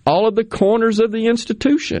all of the corners of the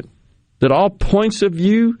institution, that all points of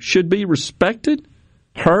view should be respected,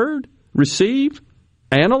 heard, received,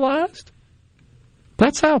 analyzed.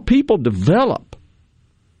 That's how people develop.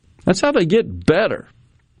 That's how they get better.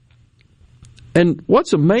 And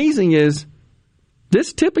what's amazing is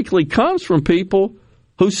this typically comes from people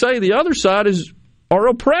who say the other side is are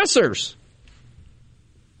oppressors.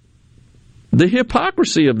 The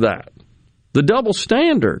hypocrisy of that, the double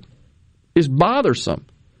standard, is bothersome.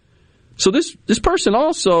 So this person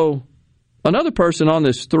also, another person on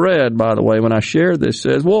this thread, by the way, when I shared this,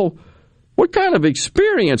 says, well, what kind of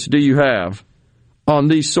experience do you have on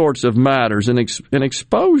these sorts of matters and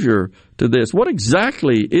exposure to this? What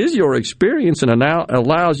exactly is your experience and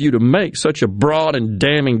allows you to make such a broad and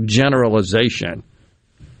damning generalization?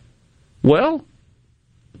 Well,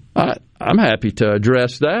 I'm happy to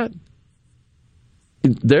address that.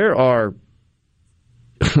 There are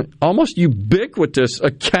almost ubiquitous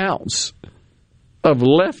accounts of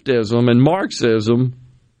leftism and Marxism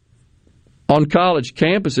on college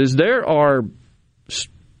campuses. There are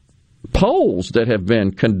polls that have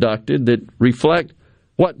been conducted that reflect,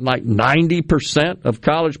 like 90% of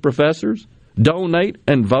college professors donate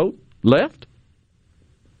and vote left?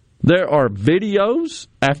 There are videos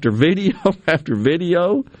after video after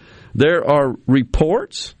video. There are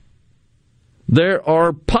reports. There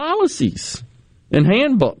are policies and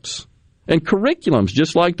handbooks and curriculums,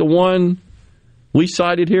 just like the one we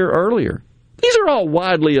cited here earlier. These are all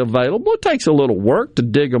widely available. It takes a little work to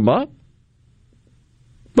dig them up.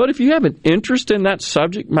 But if you have an interest in that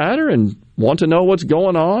subject matter and want to know what's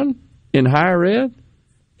going on in higher ed,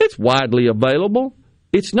 it's widely available.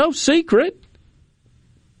 It's no secret.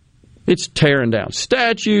 It's tearing down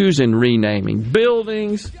statues and renaming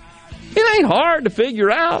buildings. It ain't hard to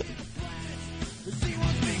figure out.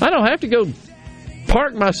 I don't have to go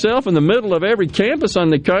park myself in the middle of every campus in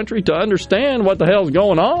the country to understand what the hell's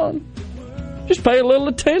going on. Just pay a little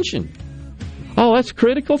attention. Oh, that's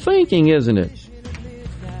critical thinking, isn't it?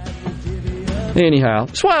 Anyhow,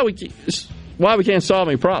 that's why we can't solve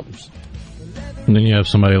any problems. And then you have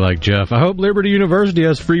somebody like Jeff. I hope Liberty University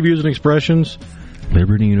has free views and expressions.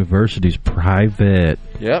 Liberty University's private.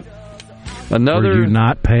 Yep. Were you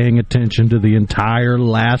not paying attention to the entire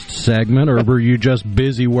last segment, or were you just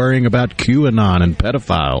busy worrying about QAnon and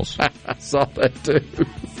pedophiles? I saw that too.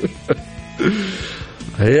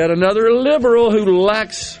 Yet another liberal who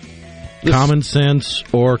lacks common sense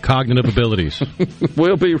or cognitive abilities.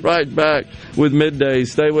 We'll be right back with Middays.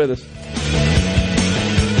 Stay with us.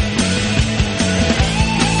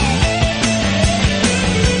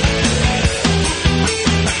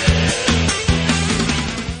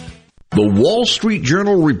 The Wall Street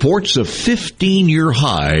Journal reports a 15-year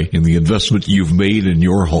high in the investment you've made in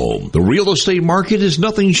your home. The real estate market is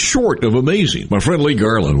nothing short of amazing. My friend Lee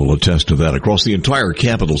Garland will attest to that across the entire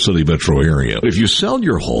capital city metro area. If you sell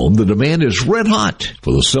your home, the demand is red hot.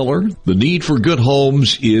 For the seller, the need for good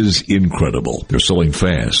homes is incredible. They're selling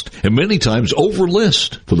fast and many times over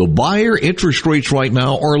list. For the buyer, interest rates right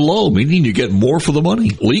now are low, meaning you get more for the money.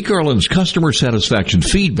 Lee Garland's customer satisfaction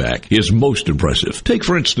feedback is most impressive. Take,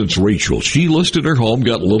 for instance, Rachel. She listed her home,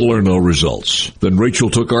 got little or no results. Then Rachel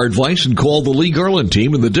took our advice and called the Lee Garland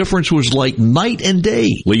team, and the difference was like night and day.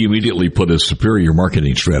 Lee immediately put his superior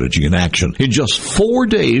marketing strategy in action. In just 4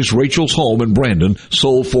 days, Rachel's home in Brandon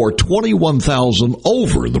sold for $21,000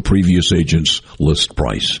 over the previous agent's list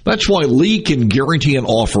price. That's why Lee can guarantee an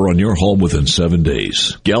offer on your home within 7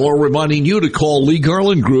 days. Gallo reminding you to call Lee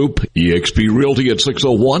Garland Group, eXp Realty at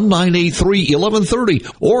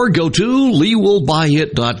 601-983-1130, or go to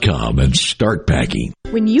LeeWillBuyIt.com and start packing.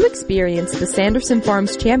 When you experience the Sanderson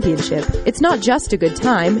Farms Championship, it's not just a good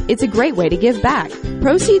time, it's a great way to give back.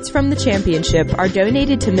 Proceeds from the championship are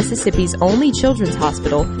donated to Mississippi's only children's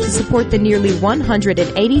hospital to support the nearly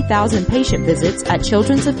 180,000 patient visits at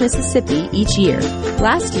Children's of Mississippi each year.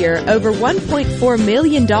 Last year, over $1.4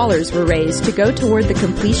 million were raised to go toward the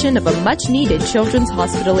completion of a much-needed children's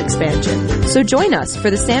hospital expansion. So join us for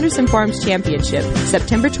the Sanderson Farms Championship,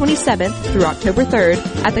 September 27th through October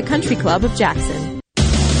 3rd at the Country Club of Jackson.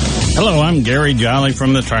 Hello, I'm Gary Jolly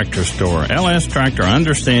from the Tractor Store. LS Tractor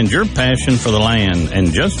understands your passion for the land,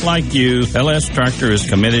 and just like you, LS Tractor is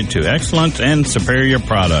committed to excellence and superior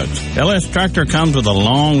products. LS Tractor comes with a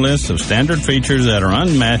long list of standard features that are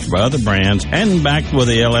unmatched by other brands and backed with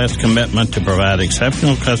the LS commitment to provide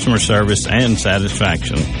exceptional customer service and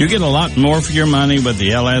satisfaction. You get a lot more for your money with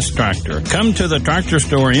the LS Tractor. Come to the Tractor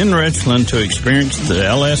Store in Richland to experience the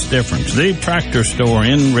LS difference. The Tractor Store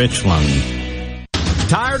in Richland.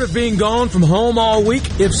 Tired of being gone from home all week?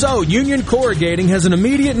 If so, Union Corrugating has an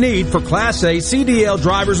immediate need for Class A CDL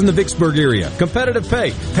drivers in the Vicksburg area. Competitive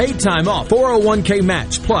pay, paid time off, 401k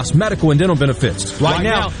match, plus medical and dental benefits. Right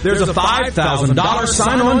now, there's a $5,000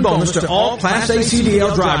 sign-on bonus to all Class A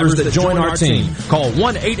CDL drivers that join our team. Call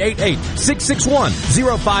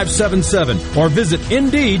 1-888-661-0577 or visit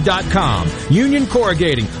Indeed.com. Union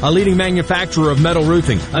Corrugating, a leading manufacturer of metal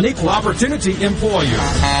roofing, an equal opportunity employer.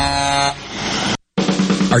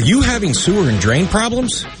 Are you having sewer and drain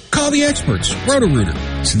problems? Call the experts, Roto-Rooter.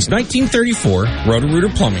 Since 1934, Roto-Rooter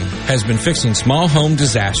Plumbing has been fixing small home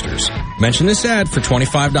disasters. Mention this ad for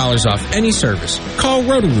 $25 off any service. Call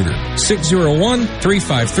Roto-Rooter,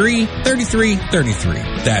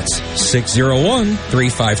 601-353-3333. That's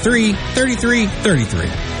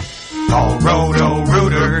 601-353-3333. Call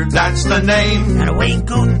Roto-Rooter, that's the name. And away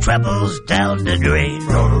go troubles down the drain.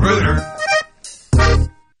 Roto-Rooter.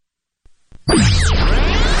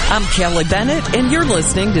 I'm Kelly Bennett, and you're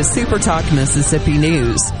listening to Super Talk Mississippi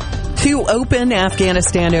News. 2 open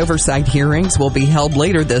Afghanistan oversight hearings will be held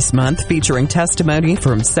later this month, featuring testimony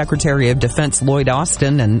from Secretary of Defense Lloyd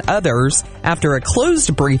Austin and others. After a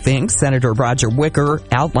closed briefing, Senator Roger Wicker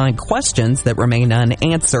outlined questions that remain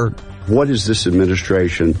unanswered. What is this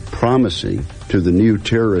administration promising to the new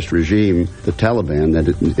terrorist regime, the Taliban, that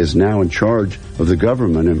is now in charge of the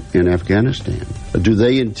government in Afghanistan? Do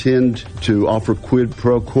they intend to offer quid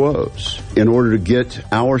pro quos in order to get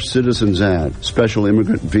our citizens out, special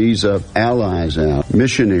immigrant visa allies out,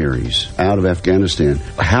 missionaries out of Afghanistan?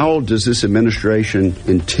 How does this administration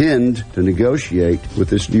intend to negotiate with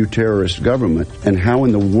this new terrorist government, and how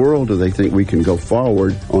in the world do they think we can go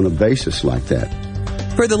forward on a basis like that?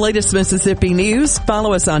 For the latest Mississippi news,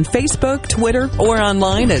 follow us on Facebook, Twitter, or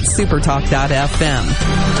online at supertalk.fm.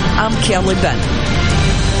 I'm Kelly Bennett.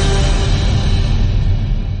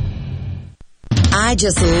 I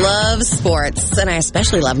just love sports, and I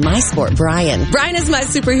especially love my sport, Brian. Brian is my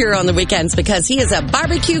superhero on the weekends because he is a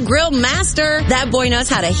barbecue grill master. That boy knows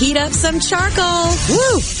how to heat up some charcoal.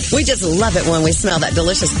 Woo! We just love it when we smell that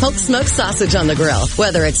delicious Polk smoked sausage on the grill.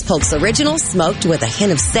 Whether it's Polk's Original, smoked with a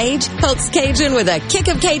hint of sage, Polk's Cajun with a kick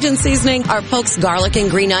of Cajun seasoning, or Polk's Garlic and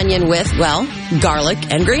Green Onion with, well,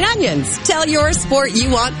 garlic and green onions. Tell your sport you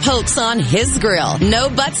want Polk's on his grill. No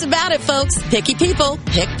buts about it, folks. Picky people,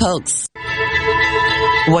 pick Polk's.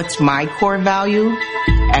 What's my core value?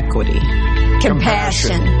 Equity.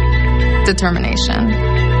 Compassion. Determination.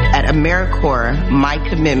 At AmeriCorps, my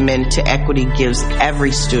commitment to equity gives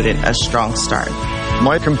every student a strong start.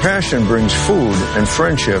 My compassion brings food and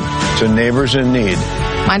friendship to neighbors in need.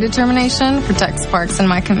 My determination protects parks in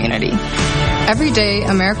my community. Every day,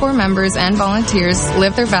 AmeriCorps members and volunteers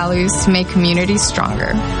live their values to make communities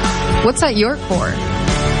stronger. What's at your core?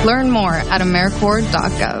 Learn more at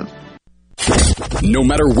AmeriCorps.gov. No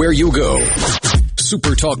matter where you go,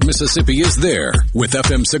 Super Talk Mississippi is there. With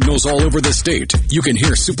FM signals all over the state, you can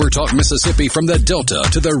hear Super Talk Mississippi from the Delta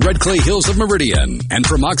to the Red Clay Hills of Meridian and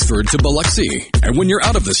from Oxford to Biloxi. And when you're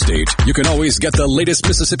out of the state, you can always get the latest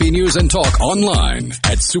Mississippi news and talk online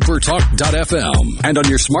at supertalk.fm and on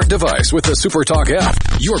your smart device with the Super Talk app.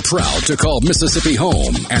 You're proud to call Mississippi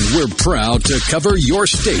home, and we're proud to cover your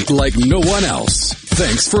state like no one else.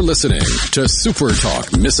 Thanks for listening to Super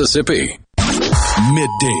Talk Mississippi.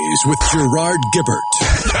 Middays with Gerard Gibert.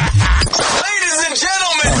 Ladies and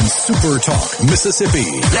gentlemen, on Super Talk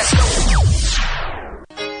Mississippi. Let's go.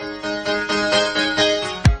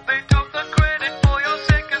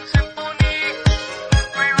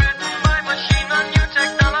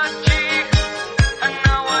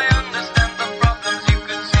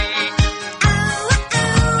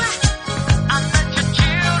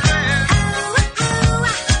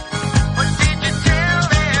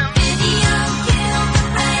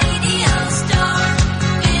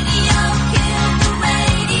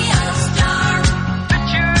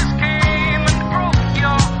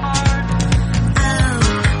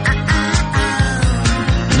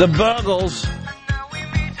 The Buggles.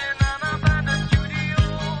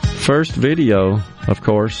 First video, of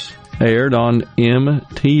course, aired on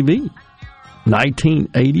MTV,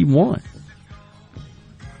 1981.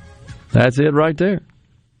 That's it right there.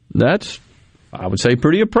 That's, I would say,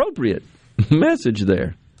 pretty appropriate message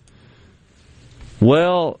there.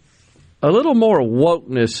 Well, a little more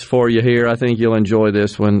wokeness for you here. I think you'll enjoy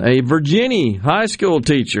this one. A Virginia high school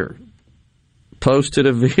teacher posted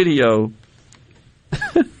a video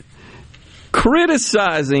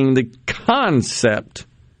criticizing the concept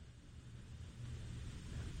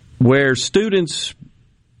where students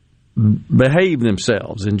behave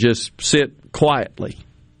themselves and just sit quietly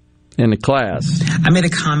in the class. I made a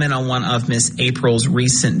comment on one of Miss April's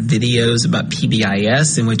recent videos about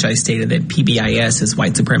PBIS, in which I stated that PBIS is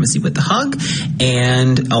white supremacy with the hug,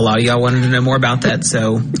 and a lot of y'all wanted to know more about that,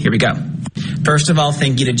 so here we go. First of all,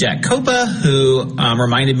 thank you to Jack Copa, who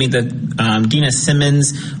reminded me that Dina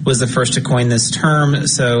Simmons was the first to coin this term,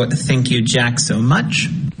 so thank you, Jack, so much.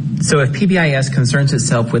 So if PBIS concerns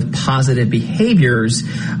itself with positive behaviors,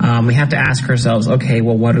 we have to ask ourselves, okay,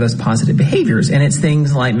 well, what are those positive behaviors? And it's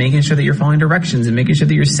things like making sure that you're following directions and making sure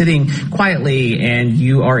that you're sitting quietly and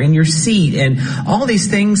you are in your seat and all these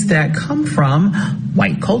things that come from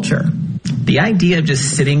white culture. The idea of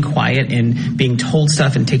just sitting quiet and being told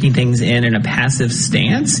stuff and taking things in a passive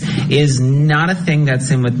stance is not a thing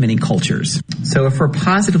that's in with many cultures. So if we're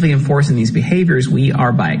positively enforcing these behaviors, we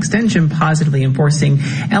are by extension positively enforcing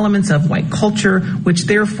elements of white culture, which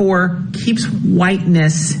therefore keeps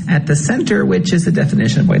whiteness at the center, which is the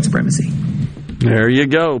definition of white supremacy. There you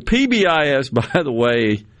go. PBIS, by the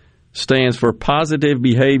way, stands for Positive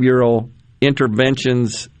Behavioral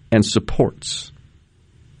Interventions and Supports.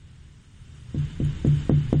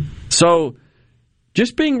 So,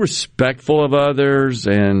 just being respectful of others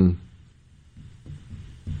and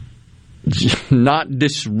not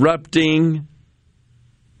disrupting,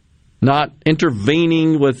 not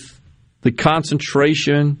intervening with the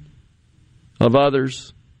concentration of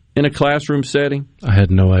others in a classroom setting. I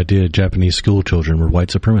had no idea Japanese school children were white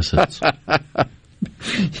supremacists.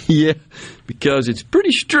 Yeah, because it's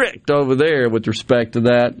pretty strict over there with respect to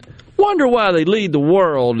that. Wonder why they lead the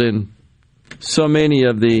world in so many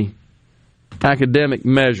of the academic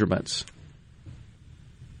measurements.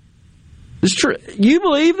 It's true. You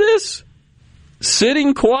believe this?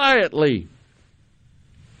 Sitting quietly.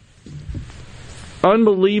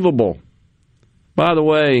 Unbelievable. By the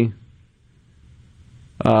way,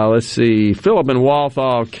 let's see. Philip in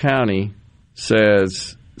Walthall County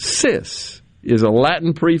says, cis is a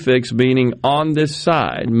Latin prefix meaning on this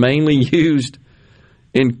side, mainly used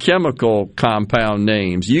in chemical compound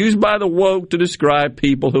names, used by the woke to describe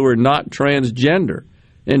people who are not transgender,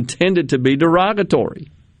 intended to be derogatory.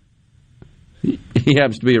 He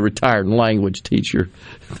happens to be a retired language teacher.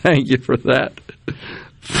 Thank you for that,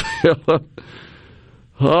 Philip.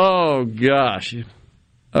 Oh, gosh.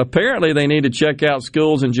 Apparently they need to check out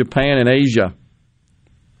schools in Japan and Asia.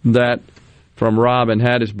 That from Rob in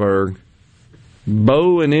Hattiesburg.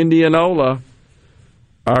 Bo in Indianola.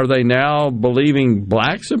 Are they now believing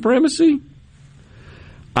black supremacy?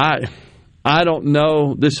 I don't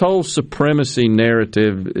know. This whole supremacy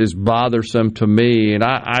narrative is bothersome to me, and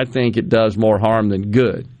I think it does more harm than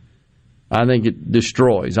good. I think it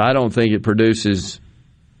destroys. I don't think it produces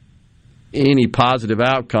any positive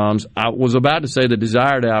outcomes. I was about to say the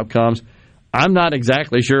desired outcomes. I'm not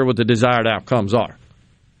exactly sure what the desired outcomes are.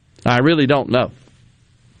 I really don't know.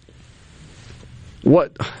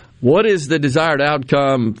 What is the desired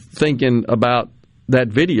outcome thinking about that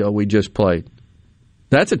video we just played?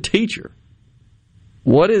 That's a teacher.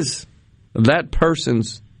 What is that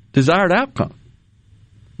person's desired outcome?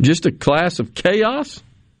 Just a class of chaos?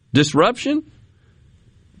 Disruption?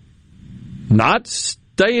 Not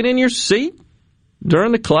staying in your seat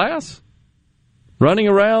during the class? Running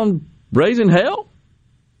around raising hell?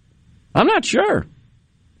 I'm not sure.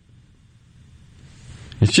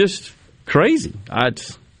 It's just crazy.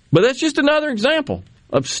 But that's just another example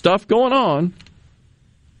of stuff going on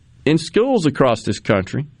in schools across this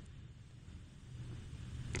country.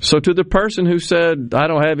 So to the person who said, I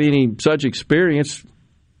don't have any such experience,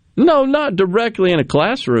 no, not directly in a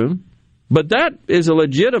classroom, but that is a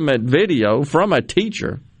legitimate video from a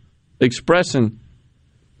teacher expressing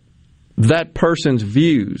that person's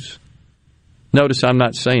views. Notice I'm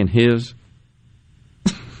not saying his.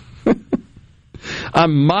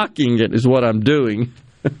 I'm mocking it is what I'm doing.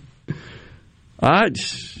 I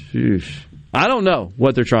don't know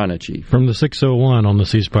what they're trying to achieve. From the 601 on the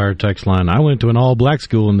C-Spire text line, I went to an all-black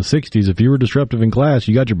school in the 60s. If you were disruptive in class,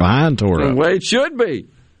 you got your behind tore up. The way it should be.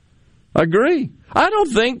 Agree. I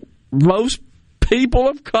don't think most people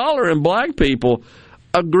of color and black people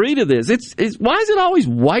agree to this. Why is it always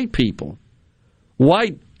white people,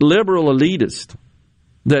 white liberal elitists,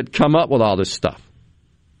 that come up with all this stuff,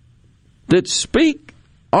 that speak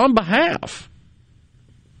on behalf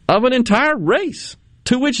of an entire race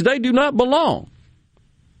to which they do not belong?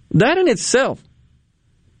 That in itself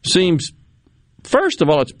seems, first of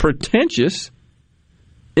all, it's pretentious,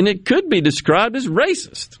 and it could be described as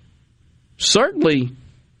racist. Certainly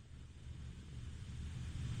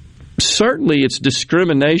it's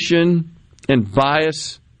discrimination and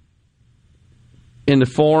bias in the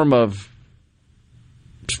form of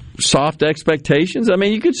soft expectations. I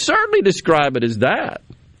mean, you could certainly describe it as that.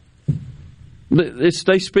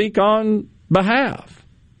 They speak on behalf.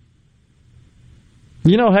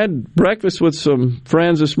 You know, had breakfast with some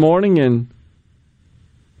friends this morning, and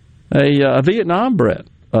a Vietnam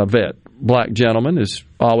vet, black gentleman, is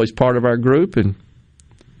always part of our group, and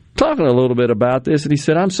talking a little bit about this, and he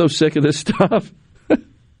said, I'm so sick of this stuff.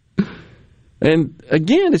 And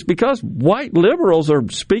again, it's because white liberals are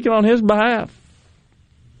speaking on his behalf.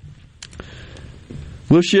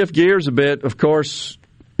 We'll shift gears a bit. Of course,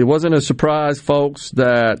 it wasn't a surprise, folks,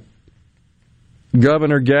 that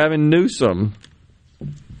Governor Gavin Newsom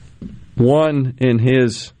won in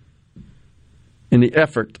the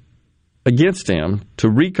effort against him to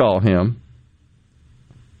recall him.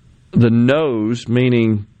 The no's,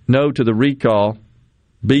 meaning no to the recall,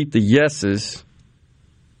 beat the yeses.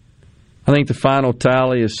 I think the final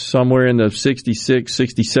tally is somewhere in the 66,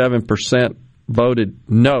 67% voted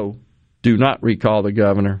no, do not recall the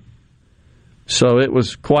governor. So it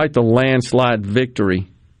was quite the landslide victory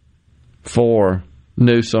for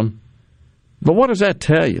Newsom. But what does that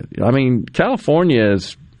tell you? I mean, California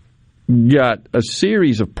has got a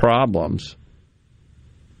series of problems.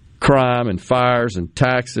 Crime and fires and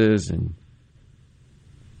taxes and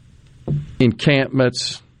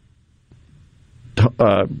encampments,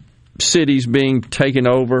 cities being taken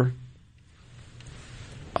over.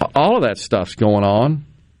 All of that stuff's going on,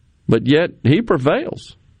 but yet he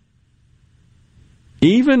prevails.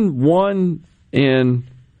 Even one in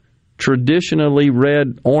traditionally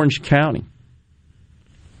red Orange County,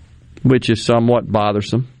 which is somewhat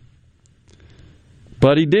bothersome.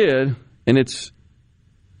 But he did, and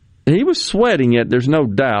he was sweating it, there's no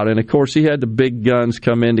doubt. And, of course, he had the big guns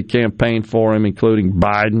come in to campaign for him, including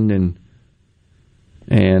Biden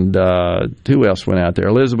and who else went out there?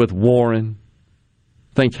 Elizabeth Warren,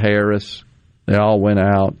 I think Harris. They all went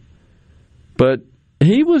out. But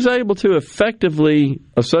he was able to effectively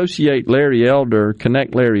associate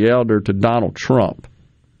connect Larry Elder to Donald Trump.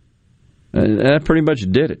 And that pretty much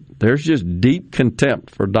did it. There's just deep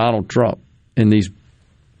contempt for Donald Trump in these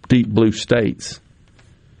deep blue states.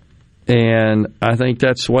 And I think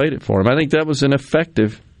that swayed it for him. I think that was an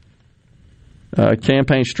effective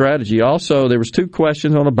campaign strategy. Also, there was two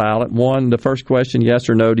questions on the ballot. One, the first question, yes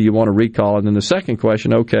or no, do you want to recall? And then the second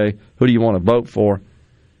question, okay, who do you want to vote for?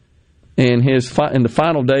 And in the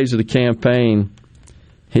final days of the campaign,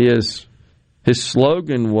 his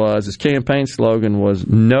campaign slogan was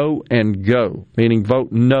no and go, meaning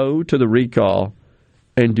vote no to the recall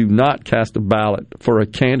and do not cast a ballot for a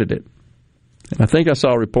candidate. And I think I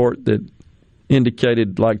saw a report that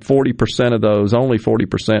indicated like 40% of those, only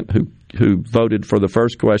 40% who voted for the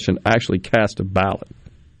first question actually cast a ballot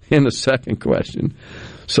in the second question.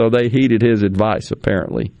 So they heeded his advice,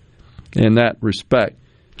 apparently, in that respect.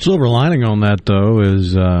 Silver lining on that, though,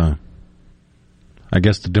 is I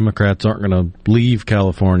guess the Democrats aren't going to leave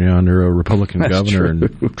California under a Republican governor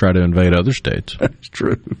and try to invade other states. That's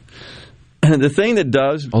true. And the thing that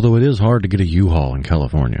does... Although it is hard to get a U-Haul in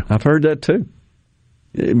California. I've heard that, too,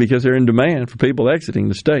 because they're in demand for people exiting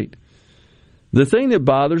the state. The thing that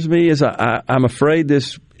bothers me is I'm afraid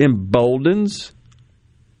this emboldens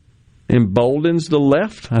the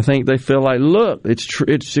left. I think they feel like, look, it's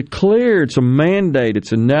clear, it's a mandate,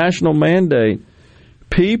 it's a national mandate.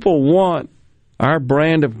 People want our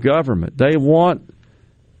brand of government. They want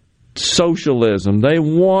socialism. They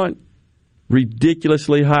want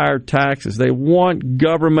ridiculously higher taxes. They want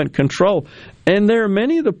government control. And there are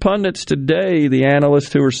many of the pundits today, the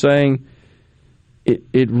analysts, who are saying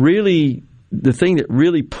the thing that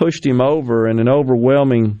really pushed him over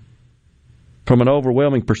from an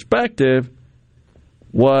overwhelming perspective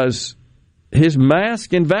was his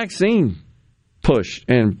mask and vaccine push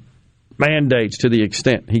and mandates to the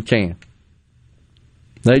extent he can.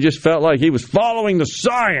 They just felt like he was following the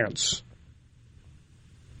science.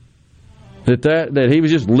 That he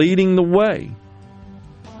was just leading the way.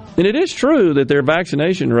 And it is true that their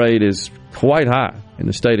vaccination rate is quite high in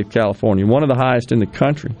the state of California, one of the highest in the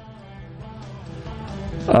country.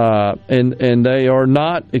 And they are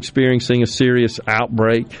not experiencing a serious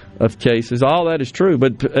outbreak of cases. All that is true,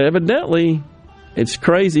 but evidently, it's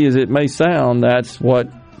crazy as it may sound, that's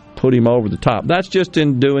what put him over the top. That's just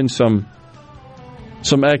in doing some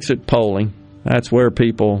exit polling. That's where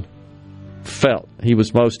people felt he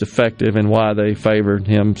was most effective and why they favored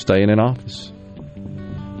him staying in office.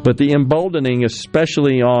 But the emboldening,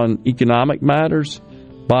 especially on economic matters,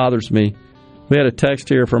 bothers me. We had a text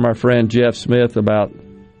here from our friend Jeff Smith about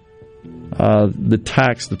the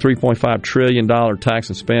 $3.5 trillion tax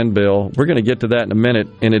and spend bill. We're going to get to that in a minute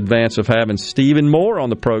in advance of having Stephen Moore on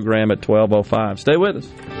the program at 12:05. Stay with us.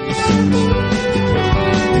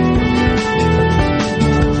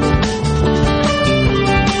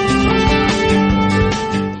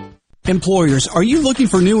 Employers, are you looking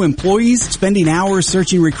for new employees, spending hours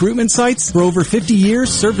searching recruitment sites? For over 50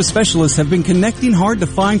 years, service specialists have been connecting hard to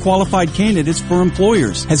find qualified candidates for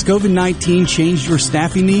employers. Has COVID-19 changed your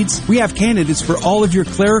staffing needs? We have candidates for all of your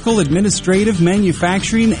clerical, administrative,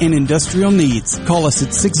 manufacturing, and industrial needs. Call us at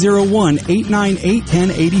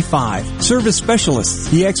 601-898-1085. Service specialists,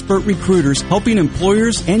 the expert recruiters helping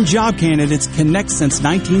employers and job candidates connect since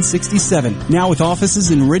 1967. Now with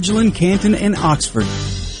offices in Ridgeland, Canton, and Oxford.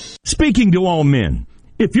 Speaking to all men,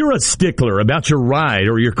 if you're a stickler about your ride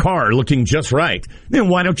or your car looking just right, then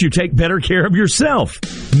why don't you take better care of yourself?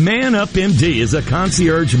 Man Up MD is a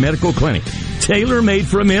concierge medical clinic tailor-made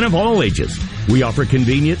for men of all ages. We offer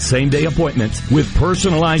convenient same-day appointments with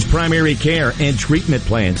personalized primary care and treatment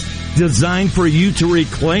plans designed for you to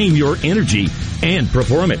reclaim your energy and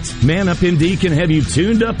performance. Man Up MD can have you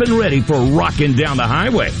tuned up and ready for rocking down the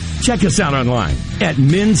highway. Check us out online at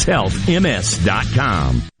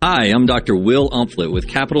menshealthms.com. Hi, I'm Dr. Will Umflett with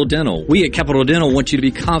Capital Dental. We at Capital Dental want you to be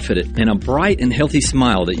confident in a bright and healthy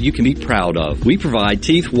smile that you can be proud of. We provide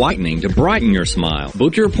teeth whitening to brighten your smile.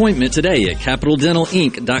 Book your appointment today at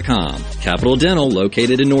CapitalDentalInc.com. Capital Dental,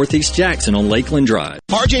 located in Northeast Jackson on Lakeland Drive.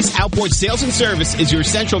 RJ's Outboard Sales and Service is your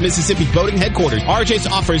central Mississippi boating headquarters. RJ's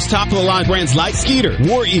offers top-of-the-line brands like Skeeter,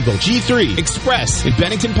 War Eagle, G3, Express, and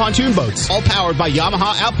Bennington pontoon boats, all powered by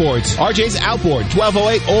Yamaha Outboards. RJ's Outboard,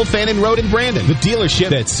 1208 Old Fannin Road in Brandon, the dealership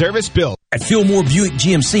that's service built. At Fillmore Buick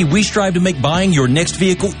GMC, we strive to make buying your next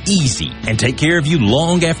vehicle easy and take care of you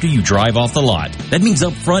long after you drive off the lot. That means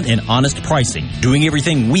upfront and honest pricing, doing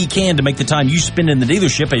everything we can to make the time you spend in the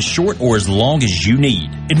dealership as short or as long as you need.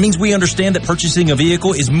 It means we understand that purchasing a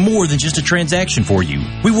vehicle is more than just a transaction for you.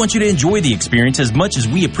 We want you to enjoy the experience as much as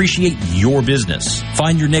we appreciate your business.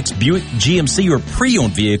 Find your next Buick, GMC, or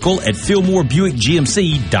pre-owned vehicle at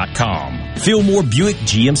FillmoreBuickGMC.com. Fillmore Buick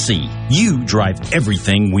GMC. You drive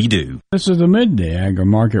everything we do. This is the Midday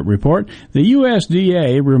Agri-Market Report. The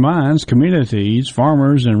USDA reminds communities,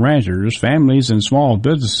 farmers and ranchers, families and small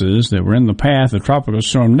businesses that were in the path of Tropical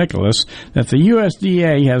Storm Nicholas that the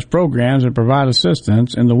USDA has programs that provide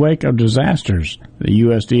assistance in the wake of disasters. The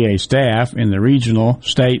USDA staff in the regional,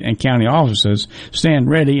 state, and county offices stand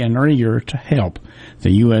ready and are eager to help.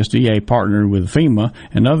 The USDA partnered with FEMA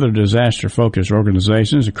and other disaster-focused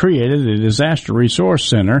organizations and created the Disaster Resource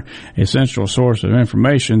Center, a central source of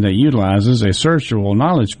information that utilizes a searchable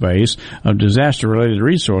knowledge base of disaster-related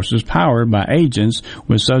resources powered by agents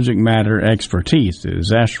with subject matter expertise. The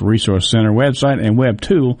Disaster Resource Center website and web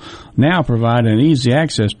tool now provide an easy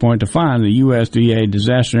access point to find the USDA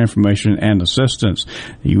disaster information and assistance.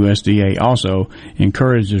 The USDA also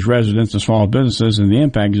encourages residents and small businesses in the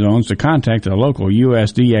impact zones to contact a local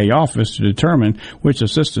USDA office to determine which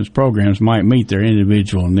assistance programs might meet their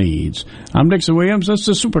individual needs. I'm Dixon Williams. This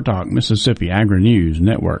is Super Talk Mississippi Agri-News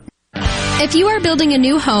Network. If you are building a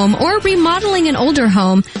new home or remodeling an older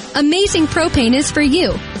home, Amazing Propane is for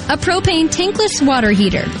you. A propane tankless water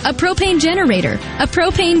heater, a propane generator, a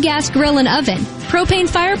propane gas grill and oven, propane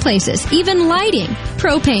fireplaces, even lighting.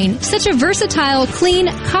 Propane, such a versatile, clean,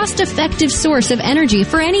 cost-effective source of energy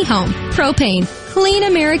for any home. Propane, clean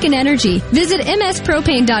American energy. Visit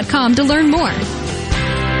mspropane.com to learn more.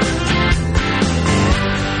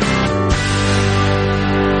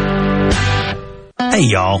 Hey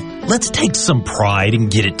y'all, let's take some pride and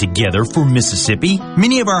get it together for Mississippi.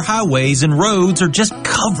 Many of our highways and roads are just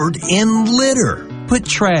covered in litter. Put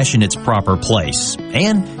trash in its proper place.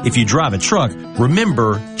 And if you drive a truck,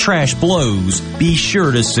 remember, trash blows. Be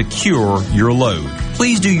sure to secure your load.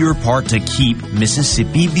 Please do your part to keep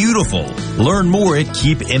Mississippi beautiful. Learn more at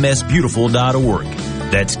keepmsbeautiful.org.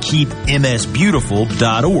 That's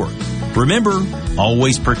keepmsbeautiful.org. Remember,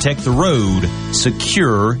 always protect the road,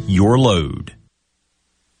 secure your load.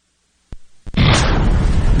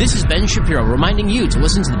 This is Ben Shapiro reminding you to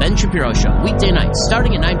listen to The Ben Shapiro Show weekday nights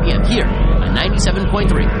starting at 9 p.m. here on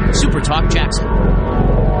 97.3 Super Talk Jackson.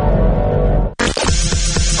 Are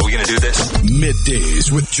we going to do this?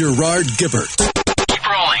 Middays with Gerard Gibert. Keep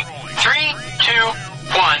rolling. 3, 2,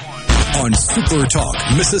 1. On Super Talk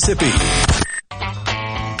Mississippi.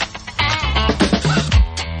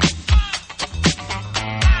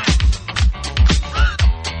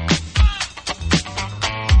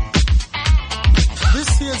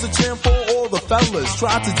 Here's a jam for all the fellas.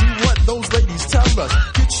 Try to do what those ladies tell us.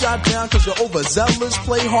 Get shot down cause you're overzealous.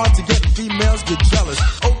 Play hard to get females, get jealous.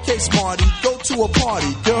 Okay, smarty, go to a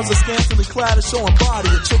party. Girls are scantily clad and showing body.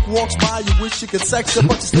 A chick walks by, you wish you could sex her,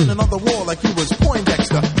 but you're standing on the wall like you was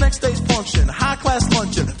Poindexter. Next day's function, high class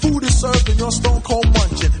luncheon. Food is served and you're stone cold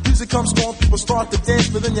munching. Music Music comes on, people start to dance,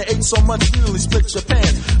 but then you ate so much you nearly split your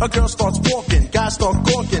pants. A girl starts walking, guys start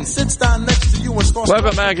gawking, sits down next to you and starts...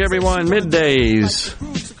 Welcome back, everyone. Middays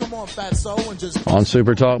on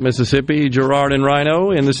Super Talk Mississippi. Gerard and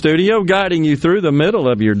Rhino in the studio, guiding you through the middle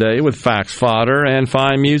of your day with facts, fodder, and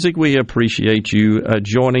fine music. We appreciate you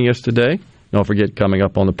joining us today. Don't forget, coming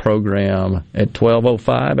up on the program at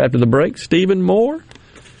 12:05 after the break, Stephen Moore,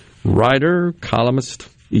 writer, columnist,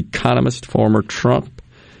 economist, former Trump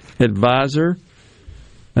advisor.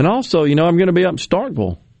 And also, I'm going to be up in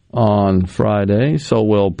Starkville on Friday. So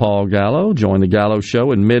will Paul Gallo. Join the Gallo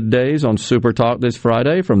Show in Middays on Super Talk this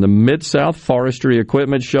Friday from the Mid-South Forestry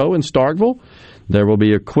Equipment Show in Starkville. There will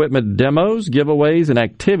be equipment demos, giveaways, and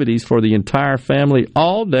activities for the entire family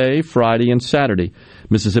all day, Friday and Saturday.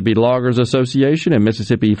 Mississippi Loggers Association and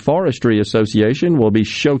Mississippi Forestry Association will be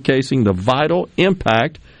showcasing the vital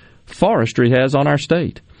impact forestry has on our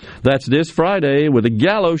state. That's this Friday with the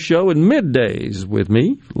Gallo Show in Middays with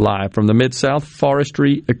me, live from the Mid-South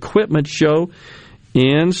Forestry Equipment Show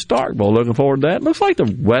in Starkville. Looking forward to that. Looks like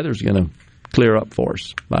the weather's going to clear up for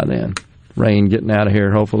us by then. Rain getting out of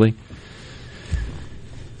here, hopefully.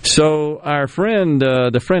 So our friend,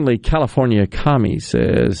 the friendly California commie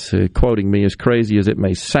says, quoting me, as crazy as it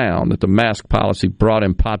may sound, that the mask policy brought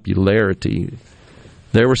in popularity.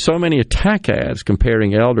 There were so many attack ads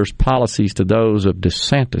comparing elders' policies to those of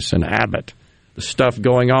DeSantis and Abbott. The stuff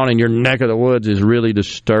going on in your neck of the woods is really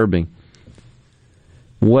disturbing.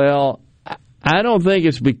 Well, I don't think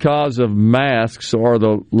it's because of masks or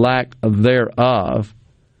the lack thereof.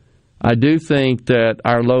 I do think that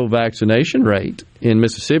our low vaccination rate in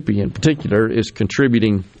Mississippi in particular is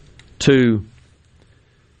contributing to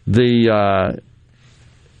the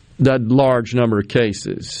large number of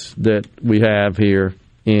cases that we have here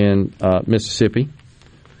in Mississippi.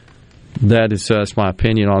 That's my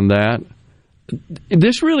opinion on that.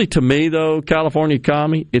 This really, to me, though, California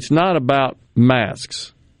commie, it's not about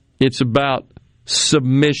masks. It's about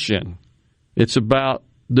submission. It's about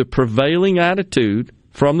the prevailing attitude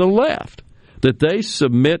from the left, that they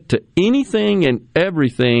submit to anything and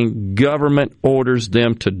everything government orders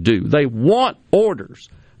them to do. They want orders.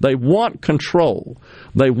 They want control.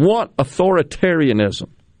 They want authoritarianism.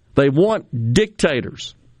 They want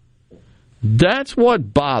dictators. That's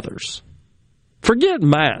what bothers. Forget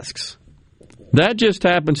masks. That just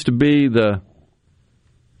happens to be the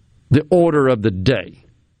order of the day.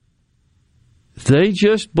 They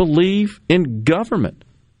just believe in government.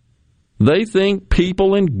 They think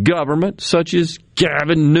people in government, such as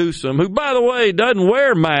Gavin Newsom, who, by the way, doesn't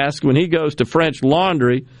wear masks when he goes to French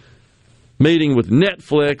Laundry, meeting with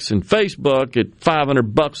Netflix and Facebook at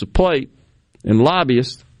 $500 a plate, and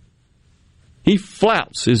lobbyists. He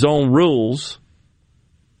flouts his own rules.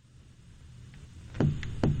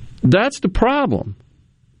 That's the problem.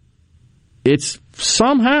 It's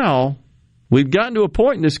somehow we've gotten to a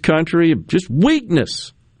point in this country of just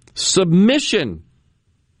weakness, submission.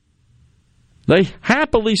 They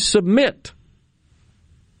happily submit.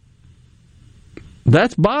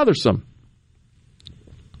 That's bothersome.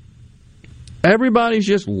 Everybody's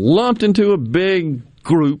just lumped into a big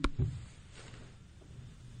group,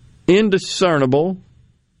 indiscernible,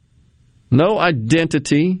 no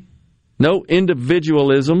identity, no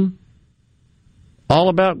individualism, all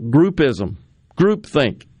about groupism,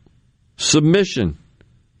 groupthink, submission.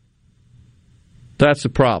 That's the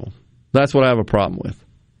problem. That's what I have a problem with.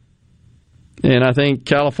 And I think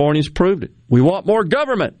California's proved it. We want more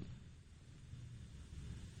government.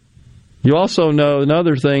 You also know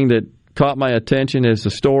another thing that caught my attention is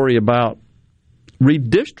the story about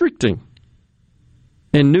redistricting.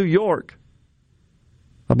 In New York,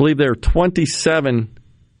 I believe there are 27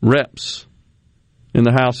 reps in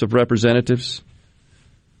the House of Representatives.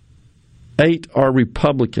 8 are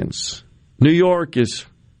Republicans. New York is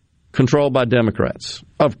controlled by Democrats,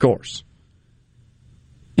 of course.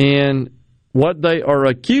 And what they are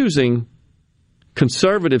accusing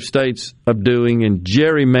conservative states of doing in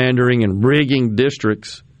gerrymandering and rigging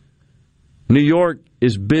districts, New York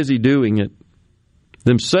is busy doing it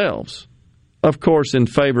themselves, of course, in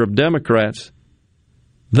favor of Democrats.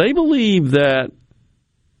 They believe that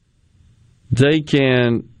they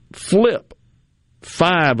can flip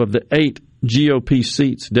 5 of the 8 GOP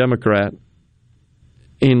seats, Democrat,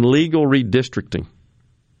 in legal redistricting.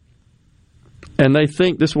 And they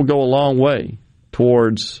think this will go a long way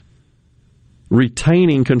towards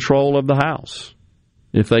retaining control of the House,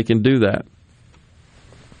 if they can do that.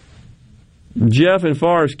 Jeff in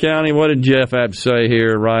Forest County, what did Jeff have to say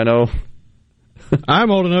here, Rhino?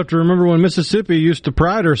 I'm old enough to remember when Mississippi used to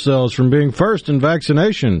pride ourselves from being first in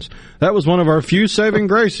vaccinations. That was one of our few saving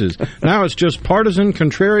graces. Now it's just partisan,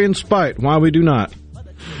 contrarian spite why we do not.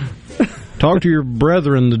 Talk to your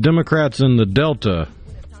brethren, the Democrats in the Delta,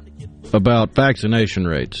 about vaccination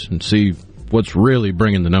rates and see what's really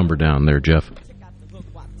bringing the number down there, Jeff.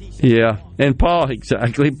 Yeah, and Paul,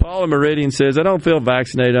 exactly. Paul in Meridian says, I don't feel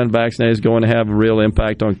vaccinated, unvaccinated is going to have a real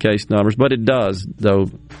impact on case numbers, but it does,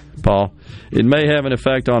 though, Paul. It may have an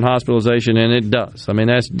effect on hospitalization, and it does. I mean,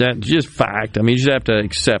 that's just fact. I mean, you just have to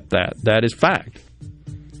accept that. That is fact.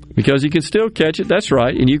 Because you can still catch it, that's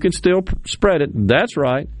right, and you can still spread it, that's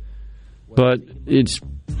right. But it's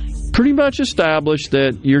pretty much established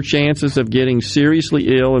that your chances of getting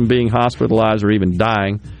seriously ill and being hospitalized or even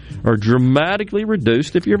dying are dramatically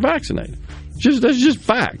reduced if you're vaccinated. That's just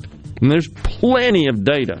fact. And there's plenty of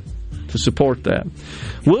data to support that.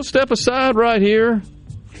 We'll step aside right here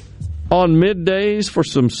on Middays for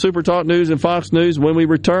some Super Talk News and Fox News. When we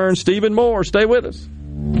return, Stephen Moore. Stay with us.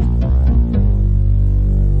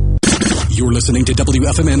 You're listening to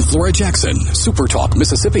WFMN Flora Jackson, Super Talk,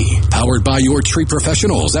 Mississippi. Powered by your tree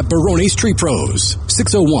professionals at Barone's Tree Pros.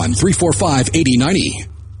 601-345-8090.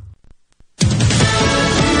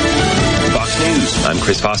 I'm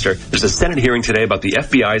Chris Foster. There's a Senate hearing today about the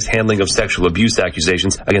FBI's handling of sexual abuse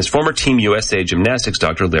accusations against former Team USA gymnastics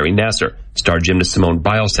doctor Larry Nassar. Star gymnast Simone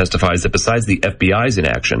Biles testifies that besides the FBI's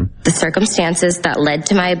inaction, the circumstances that led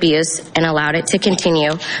to my abuse and allowed it to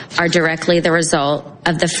continue are directly the result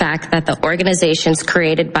of the fact that the organizations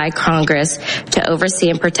created by Congress to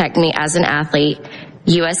oversee and protect me as an athlete,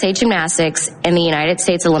 USA Gymnastics and the United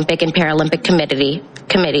States Olympic and Paralympic Committee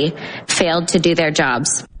failed to do their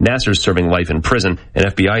jobs. Nassar's serving life in prison. An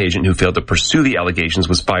FBI agent who failed to pursue the allegations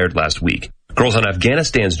was fired last week. Girls on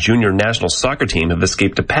Afghanistan's junior national soccer team have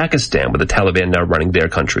escaped to Pakistan, with the Taliban now running their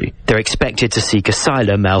country. They're expected to seek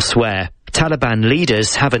asylum elsewhere. Taliban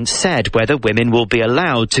leaders haven't said whether women will be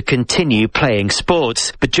allowed to continue playing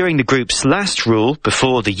sports, but during the group's last rule,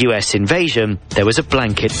 before the US invasion, there was a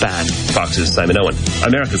blanket ban. Fox's Simon Owen.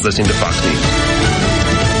 America's listening to Fox News.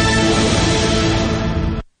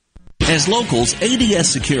 As locals, ADS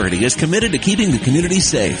Security is committed to keeping the community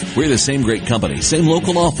safe. We're the same great company, same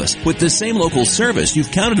local office, with the same local service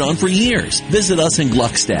you've counted on for years. Visit us in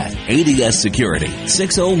Gluckstadt. ADS Security,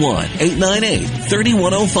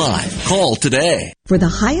 601-898-3105. Call today. For the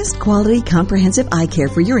highest quality comprehensive eye care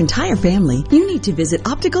for your entire family, you need to visit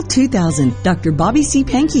Optical 2000, Dr. Bobby C.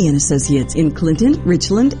 Pankey and Associates in Clinton,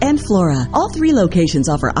 Richland, and Flora. All 3 locations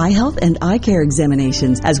offer eye health and eye care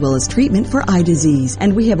examinations, as well as treatment for eye disease.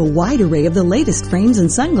 And we have a wide array of the latest frames and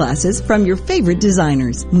sunglasses from your favorite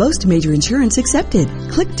designers. Most major insurance accepted.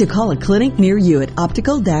 Click to call a clinic near you at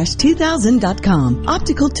optical-2000.com.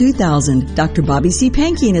 Optical 2000, Dr. Bobby C.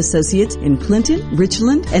 Pankey and Associates in Clinton,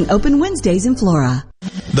 Richland, and open Wednesdays in Flora.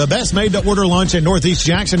 The best made-to-order lunch in Northeast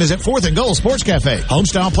Jackson is at 4th and Gold Sports Cafe.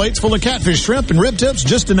 Homestyle plates full of catfish, shrimp, and rib tips,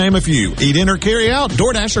 just to name a few. Eat in or carry out,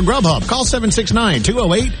 DoorDash or Grubhub. Call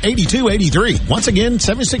 769-208-8283. Once again,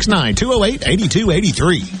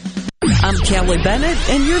 769-208-8283. I'm Kelly Bennett,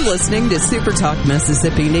 and you're listening to Super Talk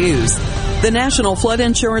Mississippi News. The National Flood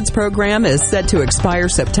Insurance Program is set to expire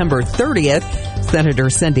September 30th. Senator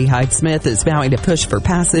Cindy Hyde-Smith is vowing to push for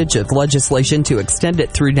passage of legislation to extend it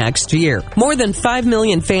through next year. More than 5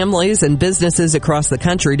 million families and businesses across the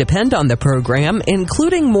country depend on the program,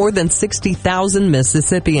 including more than 60,000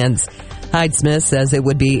 Mississippians. Hyde-Smith says it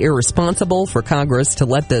would be irresponsible for Congress to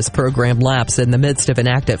let this program lapse in the midst of an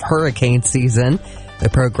active hurricane season. The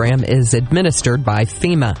program is administered by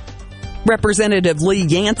FEMA. Representative Lee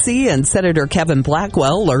Yancey and Senator Kevin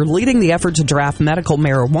Blackwell are leading the effort to draft medical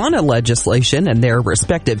marijuana legislation in their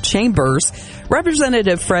respective chambers.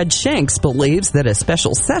 Representative Fred Shanks believes that a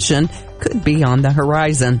special session could be on the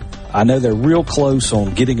horizon. I know they're real close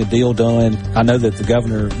on getting a deal done. I know that the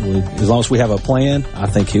governor would, as long as we have a plan, I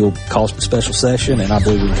think he'll call a special session, and I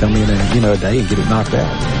believe we can come in in a day and get it knocked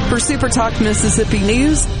out. For Super Talk Mississippi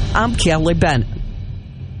News, I'm Kelly Bennett.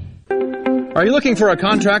 Are you looking for a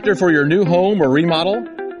contractor for your new home or remodel?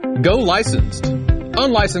 Go licensed.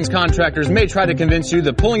 Unlicensed contractors may try to convince you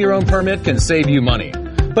that pulling your own permit can save you money,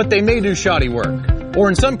 but they may do shoddy work, or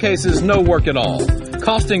in some cases no work at all,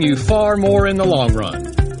 costing you far more in the long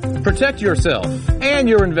run. Protect yourself and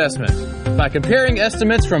your investment by comparing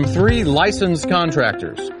estimates from 3 licensed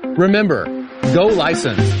contractors. Remember, go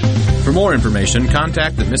licensed. For more information,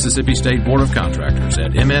 contact the Mississippi State Board of Contractors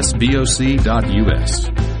at msboc.us.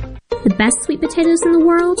 The best sweet potatoes in the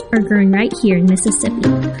world are grown right here in Mississippi.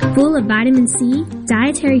 Full of vitamin C,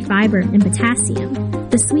 dietary fiber, and potassium,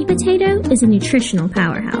 the sweet potato is a nutritional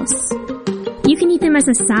powerhouse. You can eat them as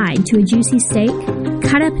a side to a juicy steak,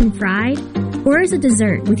 cut up and fried, or as a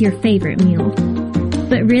dessert with your favorite meal.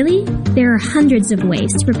 But really, there are hundreds of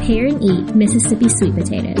ways to prepare and eat Mississippi sweet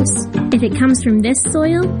potatoes. If it comes from this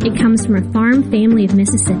soil, it comes from a farm family of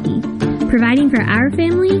Mississippi, providing for our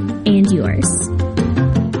family and yours.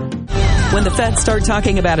 When the Feds start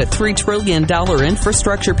talking about a $3 trillion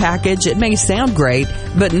infrastructure package, it may sound great,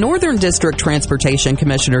 but Northern District Transportation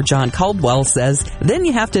Commissioner John Caldwell says then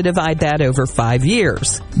you have to divide that over 5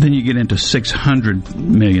 years. Then you get into $600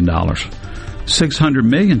 million. $600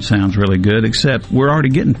 million sounds really good, except we're already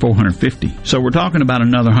getting $450. So we're talking about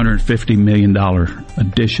another $150 million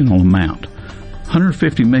additional amount.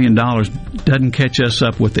 $150 million doesn't catch us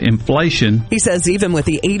up with the inflation. He says even with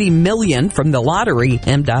the $80 million from the lottery,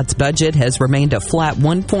 MDOT's budget has remained a flat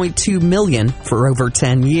 $1.2 million for over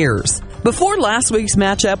 10 years. Before last week's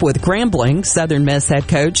matchup with Grambling, Southern Miss head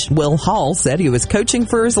coach Will Hall said he was coaching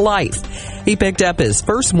for his life. He picked up his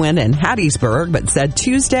first win in Hattiesburg, but said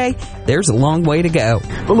Tuesday there's a long way to go.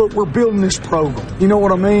 But look, we're building this program. You know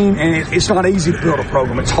what I mean? And it's not easy to build a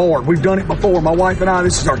program. It's hard. We've done it before. My wife and I,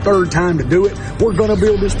 this is our third time to do it. We're going to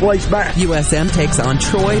build this place back. USM takes on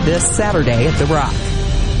Troy this Saturday at The Rock.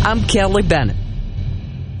 I'm Kelly Bennett.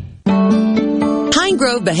 Pine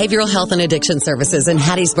Grove Behavioral Health and Addiction Services in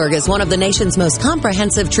Hattiesburg is one of the nation's most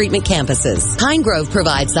comprehensive treatment campuses. Pine Grove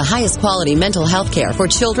provides the highest quality mental health care for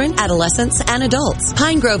children, adolescents, and adults.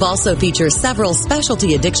 Pine Grove also features several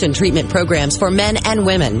specialty addiction treatment programs for men and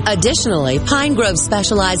women. Additionally, Pine Grove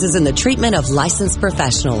specializes in the treatment of licensed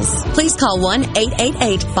professionals. Please call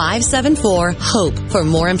 1-888-574-HOPE for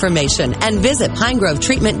more information and visit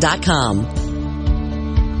pinegrovetreatment.com.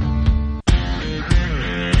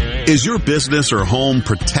 Is your business or home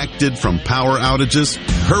protected from power outages?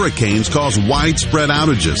 Hurricanes cause widespread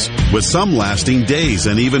outages, with some lasting days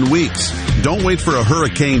and even weeks. Don't wait for a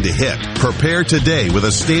hurricane to hit. Prepare today with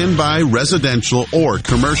a standby residential or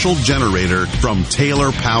commercial generator from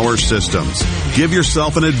Taylor Power Systems. Give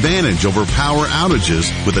yourself an advantage over power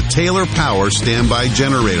outages with a Taylor Power standby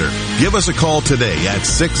generator. Give us a call today at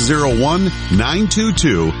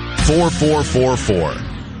 601-922-4444.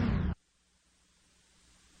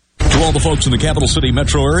 To all the folks in the Capital City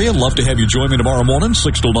metro area, love to have you join me tomorrow morning,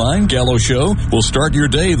 6 till 9, Gallo Show. We'll start your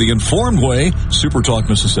day the informed way. Super Talk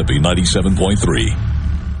Mississippi 97.3.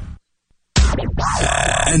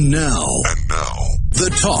 And now, the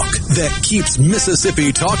talk that keeps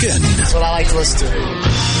Mississippi talking. That's what I like to listen to.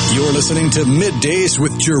 You're listening to Middays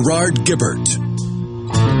with Gerard Gibert.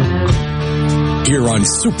 Here on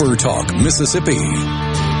Super Talk Mississippi.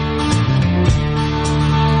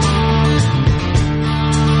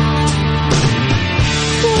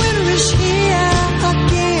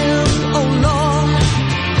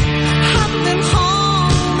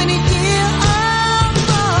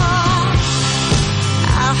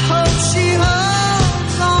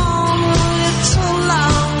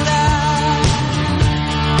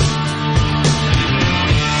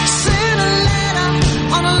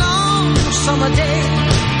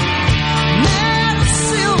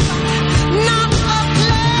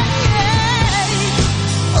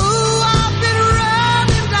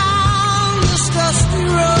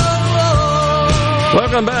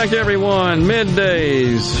 Welcome back, everyone.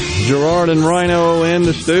 Middays. Gerard and Rhino in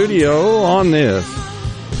the studio on this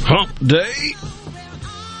Hump Day.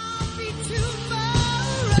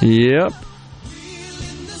 Yep.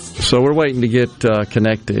 So we're waiting to get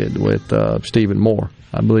connected with Stephen Moore,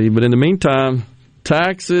 I believe. But in the meantime,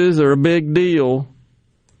 taxes are a big deal.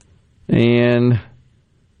 And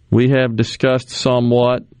we have discussed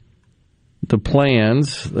somewhat the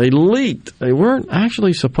plans. They leaked. They weren't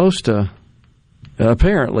actually supposed to.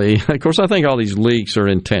 Apparently, of course, I think all these leaks are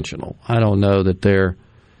intentional. I don't know that they're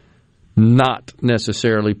not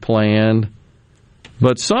necessarily planned.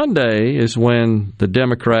 But Sunday is when the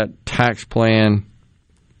Democrat tax plan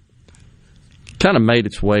kind of made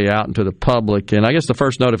its way out into the public. And I guess the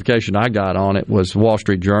first notification I got on it was Wall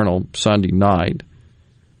Street Journal Sunday night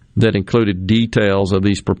that included details of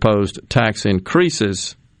these proposed tax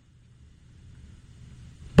increases.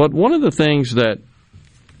 But one of the things that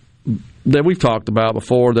we've talked about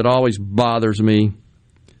before that always bothers me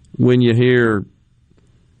when you hear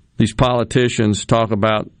these politicians talk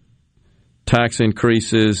about tax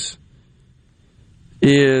increases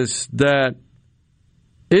is that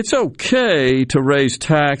it's okay to raise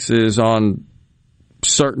taxes on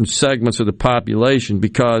certain segments of the population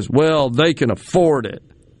because, well, they can afford it.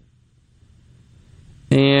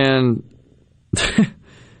 And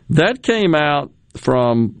that came out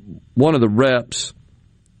from one of the reps.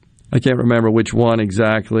 I can't remember which one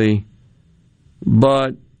exactly,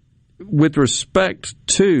 but with respect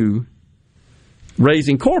to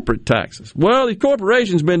raising corporate taxes. Well, the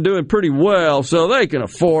corporation's been doing pretty well, so they can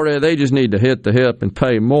afford it. They just need to hit the hip and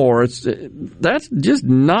pay more. That's just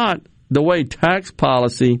not the way tax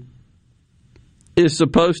policy is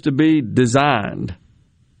supposed to be designed.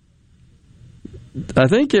 I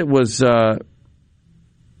think it was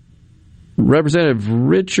Representative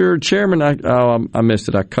Richard, Chairman. I missed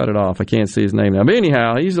it. I cut it off. I can't see his name now. But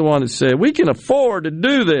anyhow, he's the one that said, we can afford to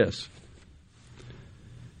do this.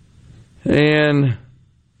 And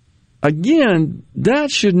again,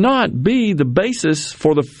 that should not be the basis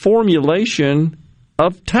for the formulation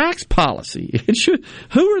of tax policy. It should.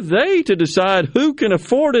 Who are they to decide who can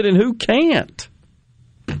afford it and who can't?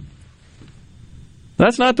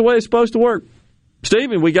 That's not the way it's supposed to work.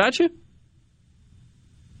 Stephen, we got you?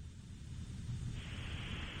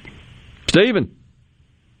 Stephen.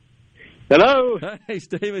 Hello. Hey,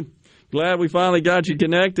 Stephen. Glad we finally got you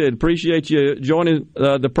connected. Appreciate you joining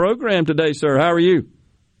the program today, sir. How are you?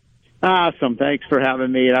 Awesome. Thanks for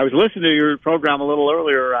having me. I was listening to your program a little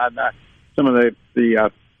earlier on some of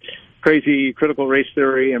the crazy critical race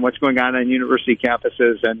theory and what's going on university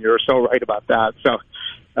campuses, and you're so right about that. So,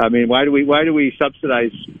 I mean, why do we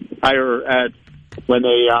subsidize higher ed when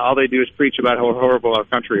all they do is preach about how horrible our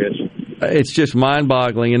country is? It's just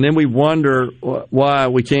mind-boggling. And then we wonder why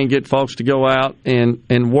we can't get folks to go out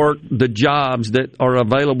and work the jobs that are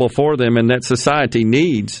available for them and that society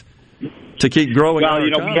needs to keep growing. Well,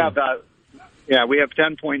 we have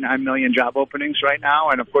 10.9 million job openings right now,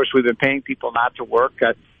 and of course we've been paying people not to work.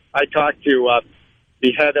 I talked to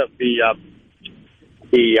the head of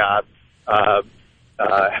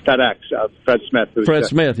FedEx, Fred Smith, who's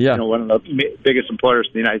one of the biggest employers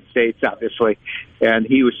in the United States, obviously, and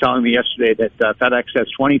he was telling me yesterday that FedEx has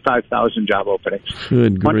 25,000 job openings.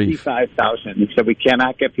 Good grief. 25,000. He said we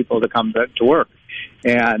cannot get people to come to work,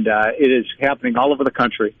 and it is happening all over the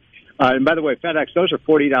country. And by the way, FedEx, those are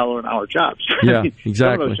 $40 an hour jobs. Yeah, exactly.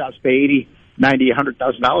 Some of those jobs pay $80,000, $90,000,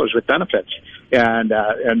 $100,000 with benefits, and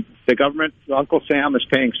the government, Uncle Sam, is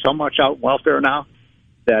paying so much out in welfare now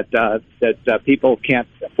that people can't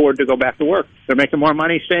afford to go back to work. They're making more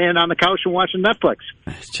money staying on the couch and watching Netflix.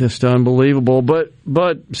 It's just unbelievable. But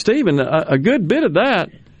Stephen, a good bit of that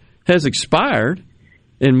has expired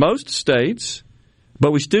in most states,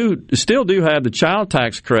 but we still do have the child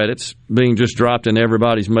tax credits being just dropped in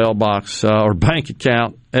everybody's mailbox or bank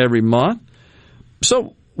account every month.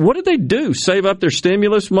 So what did they do? Save up their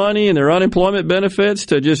stimulus money and their unemployment benefits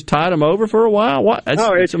to just tide them over for a while?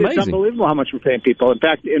 It's amazing. It's unbelievable how much we're paying people. In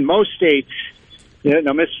fact, in most states,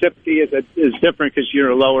 Mississippi is different because you're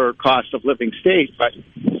a lower cost of living state. But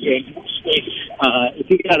in most states, if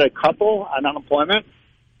you got a couple on unemployment,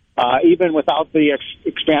 even without the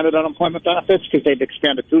expanded unemployment benefits, because they've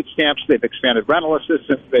expanded food stamps, they've expanded rental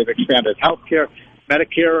assistance, they've expanded health care,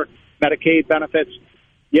 Medicare, Medicaid benefits.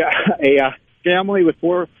 Yeah, a family with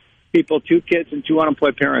 4 people, 2 kids, and 2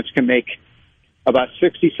 unemployed parents can make about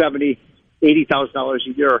 $60,000, $70,000, $80,000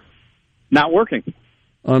 a year not working.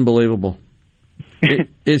 Unbelievable.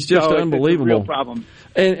 It's just unbelievable. It's a real problem.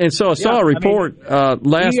 And so I saw a report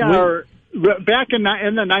last week. Back in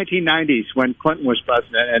the 1990s when Clinton was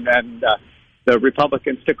president and the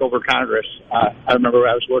Republicans took over Congress, I remember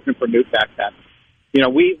I was working for Newt back then.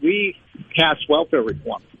 We passed welfare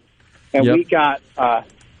reform, and we got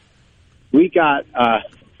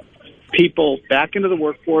people back into the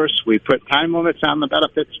workforce. We put time limits on the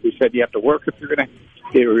benefits. We said you have to work if you're going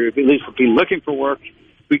to at least be looking for work.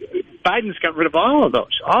 Biden's got rid of all of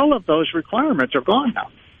those. All of those requirements are gone now.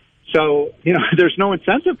 So, there's no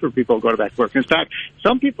incentive for people to go back to work. In fact,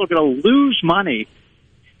 some people are going to lose money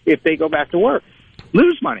if they go back to work.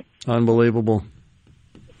 Lose money. Unbelievable.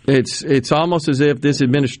 It's almost as if this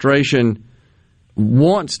administration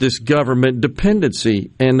wants this government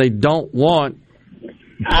dependency, and they don't want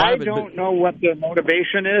I don't know what their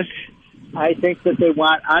motivation is. I think that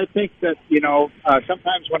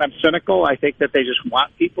sometimes when I'm cynical, I think that they just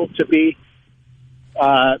want people to be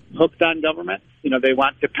hooked on government. They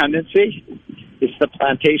want dependency. It's the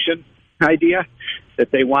plantation idea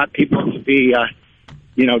that they want people to be,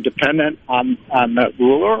 dependent on the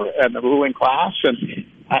ruler and the ruling class. And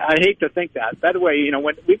I hate to think that. By the way,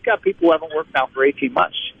 when we've got people who haven't worked now for 18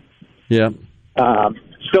 months,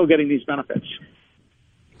 still getting these benefits.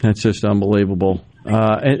 That's just unbelievable.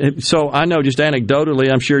 So I know just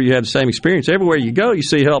anecdotally, I'm sure you had the same experience. Everywhere you go, you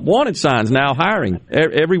see help wanted signs now hiring.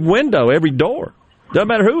 Every window, every door. Doesn't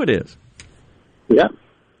matter who it is. Yep.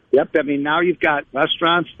 I mean, now you've got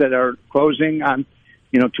restaurants that are closing on,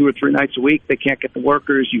 2 or 3 nights a week. They can't get the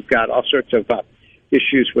workers. You've got all sorts of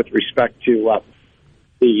issues with respect to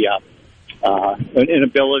the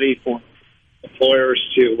inability for employers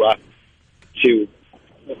to,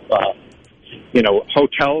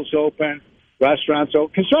 hotels open, restaurants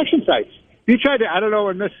open, construction sites. You try to, I don't know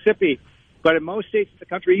in Mississippi, but in most states of the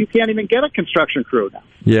country, you can't even get a construction crew now.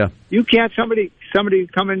 Yeah. You can't, somebody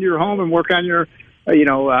come into your home and work on your,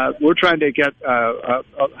 we're trying to get an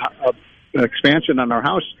expansion on our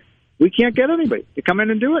house. We can't get anybody to come in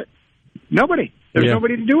and do it. Nobody. There's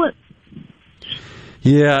nobody to do it.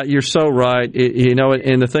 Yeah, you're so right.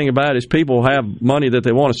 And the thing about it is people have money that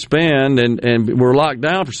they want to spend, and we're locked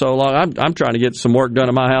down for so long. I'm trying to get some work done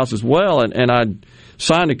at my house as well, and I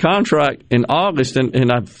signed a contract in August,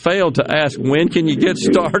 and I failed to ask, when can you get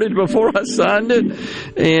started before I signed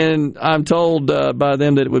it? And I'm told by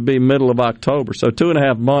them that it would be middle of October. So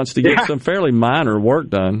 2.5 months to get some fairly minor work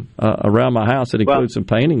done around my house that includes some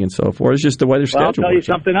painting and so forth. It's just the way their schedule works. I'll tell you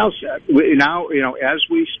something else. Now, as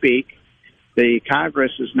we speak, the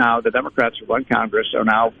Congress is now, the Democrats who run Congress are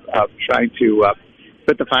now trying to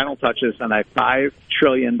put the final touches on a $5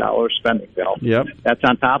 trillion spending bill. Yep. That's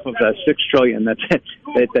on top of the $6 trillion that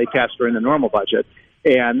they passed during the normal budget.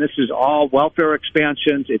 And this is all welfare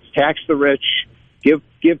expansions. It's tax the rich, give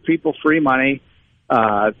people free money.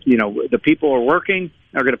 The people who are working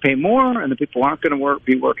are going to pay more, and the people who aren't going to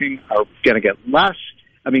be working are going to get less.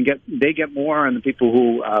 They get more, and the people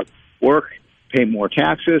who work pay more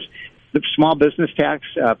taxes. The small business tax,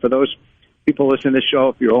 for those people listening to this show,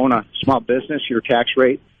 if you own a small business, your tax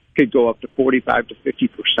rate could go up to 45 to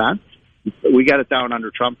 50%. We got it down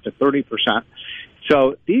under Trump to 30%.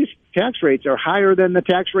 So these tax rates are higher than the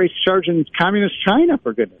tax rates charged in communist China,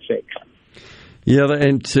 for goodness sake. Yeah,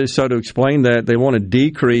 and so to explain that, they want to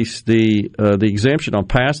decrease the exemption on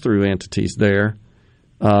pass-through entities there,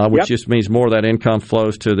 which just means more of that income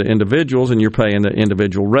flows to the individuals, and you're paying the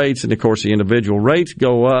individual rates. And, of course, the individual rates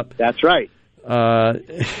go up. That's right.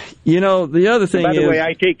 The other thing is... By the way,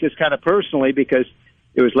 I take this kind of personally because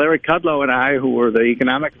it was Larry Kudlow and I, who were the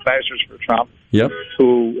economic advisors for Trump,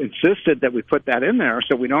 who insisted that we put that in there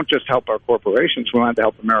so we don't just help our corporations. We wanted to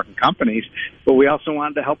help American companies, but we also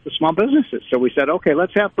wanted to help the small businesses. So we said, okay,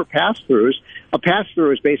 let's have for pass-throughs. A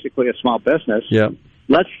pass-through is basically a small business. Yep.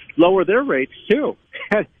 Let's lower their rates, too.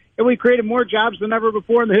 And we created more jobs than ever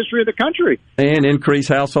before in the history of the country. And increase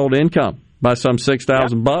household income by some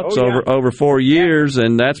 $6,000 over 4 years,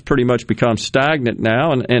 and that's pretty much become stagnant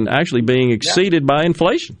now and actually being exceeded by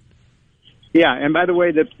inflation. Yeah, and by the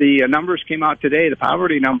way, the numbers came out today, the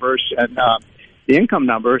poverty numbers and the income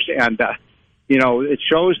numbers, and, it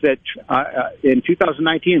shows that in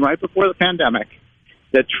 2019, right before the pandemic,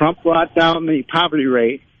 that Trump brought down the poverty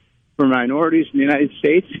rate for minorities in the United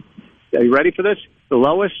States. Are you ready for this? The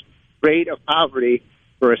lowest rate of poverty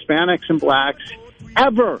for Hispanics and blacks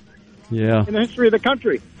ever in the history of the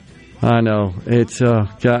country. I know. It's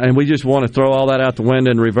and we just want to throw all that out the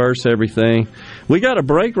window and reverse everything. We got a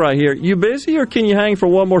break right here. You busy, or can you hang for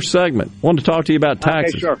one more segment? Want to talk to you about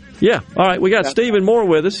taxes. Okay, sure. Yeah. All right. We got Stephen Moore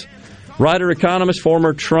with us, writer, economist,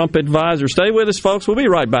 former Trump advisor. Stay with us, folks. We'll be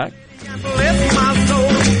right back.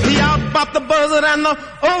 About the buzzard and the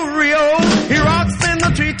Oreo. He rocks in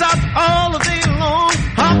the treetops all the day long,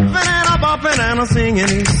 hopping and a bopping and a singing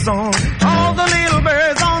his song. All the little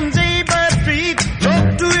birds on Jaybird Street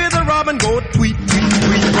love to hear the robin go tweet, tweet,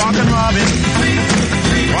 tweet. Rockin' Robin,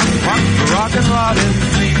 rock, rock, rockin' Robin.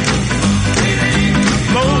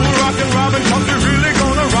 Slow rockin' Robin, 'cause we're really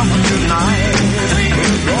gonna rock tonight.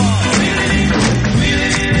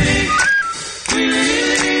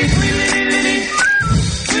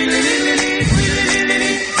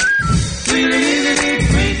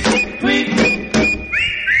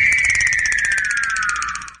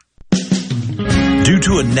 Due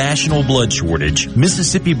to a national blood shortage,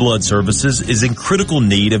 Mississippi Blood Services is in critical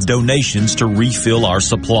need of donations to refill our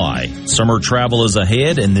supply. Summer travel is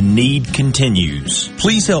ahead and the need continues.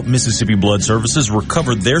 Please help Mississippi Blood Services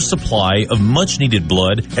recover their supply of much-needed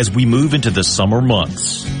blood as we move into the summer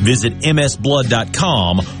months. Visit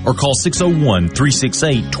msblood.com or call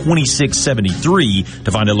 601-368-2673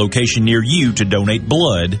 to find a location near you to donate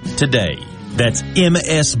blood today. That's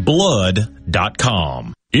msblood.com.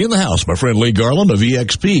 In the house, my friend Lee Garland of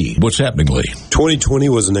EXP. What's happening, Lee? 2020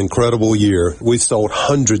 was an incredible year. We sold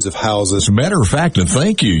hundreds of houses. As a matter of fact, and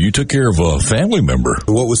thank you, you took care of a family member.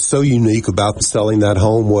 What was so unique about selling that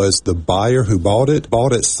home was the buyer who bought it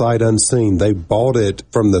sight unseen. They bought it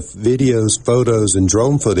from the videos, photos, and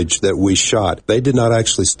drone footage that we shot. They did not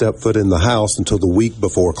actually step foot in the house until the week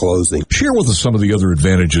before closing. Share with us some of the other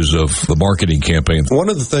advantages of the marketing campaign. One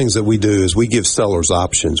of the things that we do is we give sellers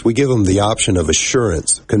options. We give them the option of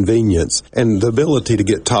assurance. convenience, and the ability to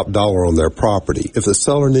get top dollar on their property. If the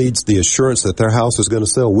seller needs the assurance that their house is going to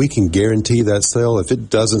sell, we can guarantee that sale. If it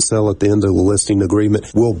doesn't sell at the end of the listing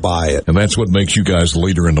agreement, we'll buy it. And that's what makes you guys the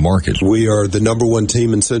leader in the market. We are the number one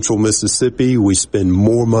team in Central Mississippi. We spend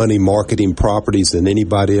more money marketing properties than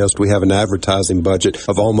anybody else. We have an advertising budget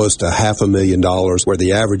of almost $500,000, where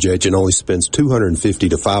the average agent only spends $250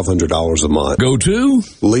 to $500 a month. Go to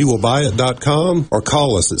LeeWillBuyIt.com or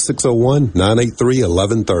call us at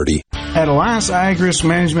 601-983-1130. At Alliance Ag Risk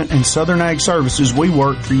Management and Southern Ag Services, we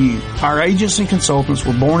work for you. Our agents and consultants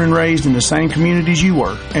were born and raised in the same communities you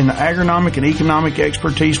were, and the agronomic and economic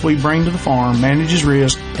expertise we bring to the farm manages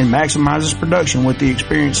risk and maximizes production with the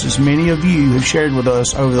experiences many of you have shared with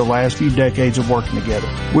us over the last few decades of working together.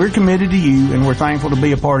 We're committed to you, and we're thankful to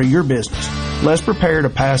be a part of your business. Let's prepare to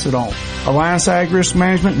pass it on. Alliance Ag Risk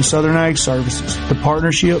Management and Southern Ag Services, the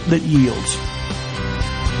partnership that yields.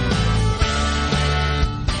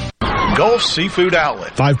 Gulf Seafood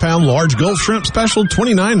Outlet. 5-pound large Gulf shrimp special,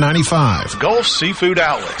 $29.95. Gulf Seafood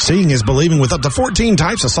Outlet. Seeing is believing with up to 14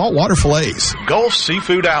 types of saltwater fillets. Gulf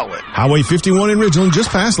Seafood Outlet. Highway 51 in Ridgeland,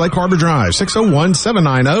 just past Lake Harbor Drive,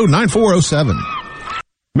 601-790-9407.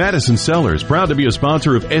 Madison Cellars, proud to be a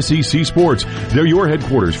sponsor of SEC Sports. They're your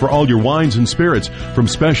headquarters for all your wines and spirits. From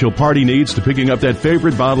special party needs to picking up that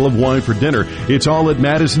favorite bottle of wine for dinner, it's all at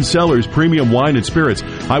Madison Cellars Premium Wine and Spirits,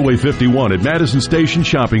 Highway 51 at Madison Station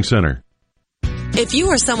Shopping Center. If you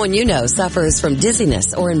or someone you know suffers from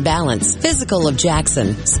dizziness or imbalance, Physical of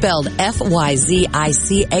Jackson, spelled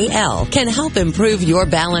F-Y-Z-I-C-A-L, can help improve your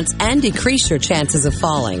balance and decrease your chances of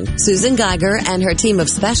falling. Susan Geiger and her team of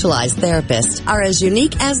specialized therapists are as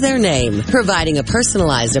unique as their name, providing a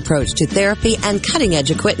personalized approach to therapy and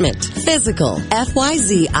cutting-edge equipment. Physical,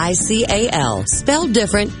 F-Y-Z-I-C-A-L, spelled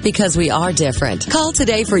different because we are different. Call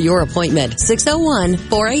today for your appointment,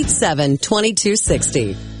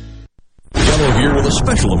 601-487-2260. Gallo here with a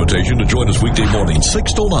special invitation to join us weekday morning,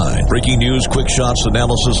 6 till 9. Breaking news, quick shots,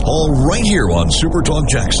 analysis, all right here on Super Talk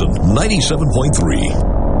Jackson 97.3.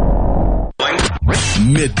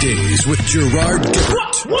 Middays with Gerard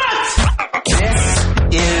Gibert. What? This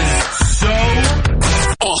is so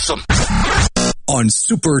awesome. On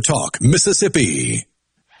Super Talk Mississippi.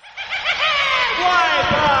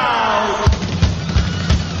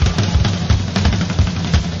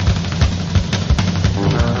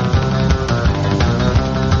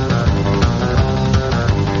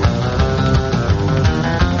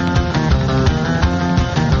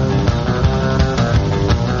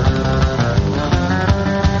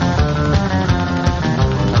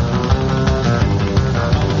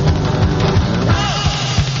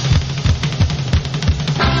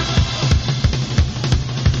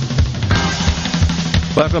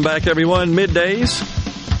 Welcome back, everyone. Middays.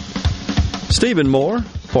 Stephen Moore,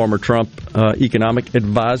 former Trump economic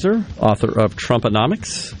advisor, author of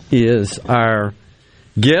Trumponomics, is our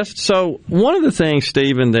guest. So one of the things,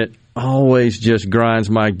 Stephen, that always just grinds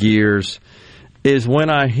my gears is when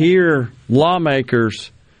I hear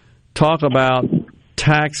lawmakers talk about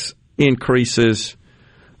tax increases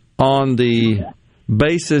on the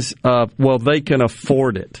basis of, well, they can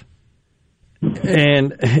afford it.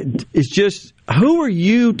 And it's just, who are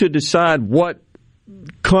you to decide what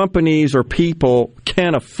companies or people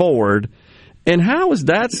can afford? And how is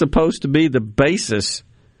that supposed to be the basis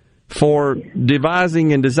for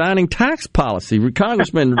devising and designing tax policy?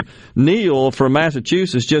 Congressman Neal from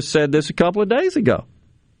Massachusetts just said this a couple of days ago.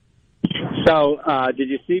 So did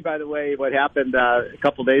you see, by the way, what happened a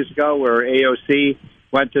couple of days ago where AOC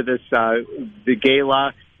went to this the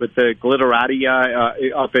gala with the glitterati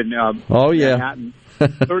up in Manhattan?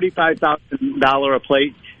 $35,000 a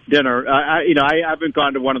plate dinner. I haven't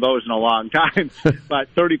gone to one of those in a long time, but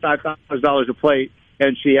 $35,000 a plate,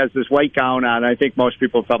 and she has this white gown on. I think most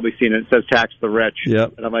people have probably seen it. It says "Tax the Rich."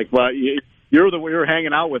 Yep. And I'm like, well, you're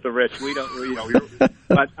hanging out with the rich. We don't,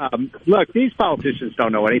 But look, these politicians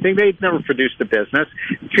don't know anything. They've never produced a business.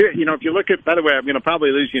 If you look at, by the way, I'm going to probably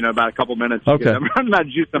lose you in about a couple minutes. Okay. I'm not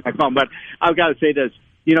juiced on my phone, but I've got to say this.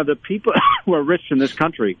 The people who are rich in this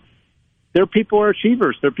country, they're people who are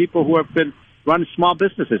achievers. They're people who have been running small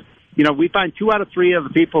businesses. We find 2 out of 3 of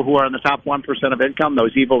the people who are in the top 1% of income,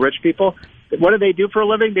 those evil rich people, what do they do for a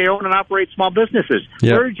living? They own and operate small businesses.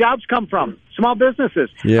 Yep. Where do jobs come from? Small businesses.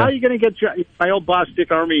 Yeah. How are you going to get my old boss, Dick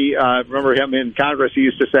Armey, remember him in Congress, he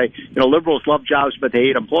used to say, liberals love jobs, but they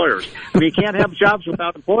hate employers. I mean, you can't have jobs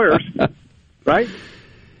without employers, right?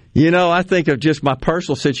 I think of just my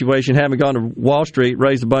personal situation, having gone to Wall Street,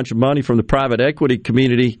 raised a bunch of money from the private equity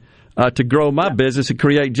community. to grow my business and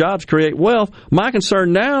create jobs, create wealth. My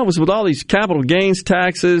concern now is with all these capital gains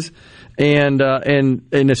taxes and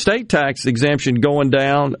estate tax exemption going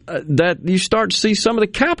down, that you start to see some of the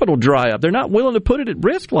capital dry up. They're not willing to put it at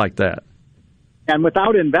risk like that. And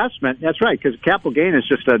without investment, that's right, because capital gain is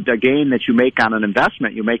just a gain that you make on an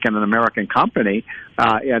investment you make in an American company,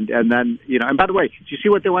 and then And by the way, do you see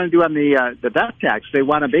what they want to do on the death tax? They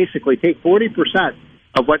want to basically take 40%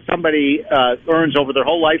 of what somebody earns over their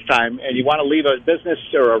whole lifetime, and you want to leave a business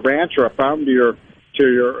or a ranch or a farm to your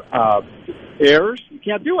heirs. You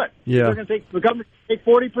can't do it. Yeah. They're going to take the government take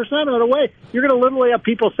 40% of it away. You're going to literally have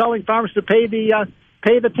people selling farms to pay the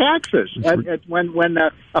taxes when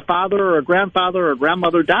a father or a grandfather or a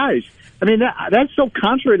grandmother dies. I mean, that's so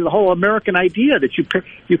contrary to the whole American idea that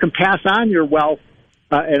you can pass on your wealth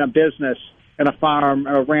in a business and a farm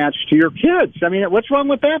or a ranch to your kids. I mean, what's wrong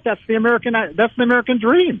with that? That's the American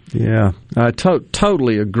dream. Yeah, I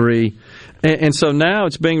totally agree. And so now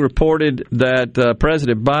it's being reported that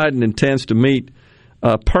President Biden intends to meet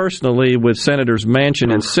personally with Senators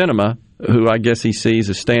Manchin and Sinema, who I guess he sees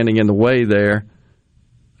as standing in the way there.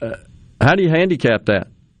 How do you handicap that?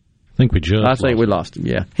 I think we lost him,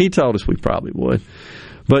 yeah. He told us we probably would.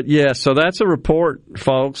 But, yeah, so that's a report,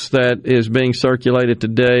 folks, that is being circulated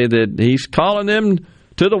today that he's calling them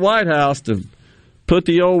to the White House to put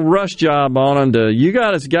the old rush job on them. You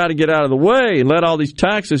guys got to get out of the way and let all these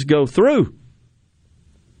taxes go through.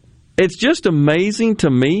 It's just amazing to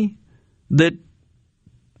me that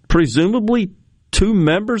presumably 2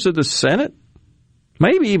 members of the Senate,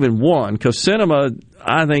 maybe even one, because Sinema,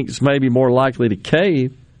 I think, is maybe more likely to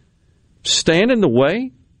cave, stand in the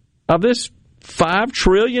way of this $5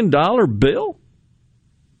 trillion bill?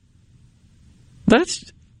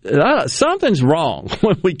 That's something's wrong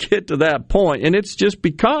when we get to that point, and it's just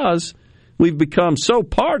because we've become so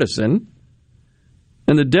partisan,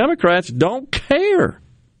 and the Democrats don't care.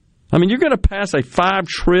 I mean, you're going to pass a $5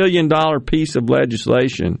 trillion piece of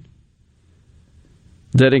legislation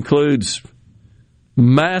that includes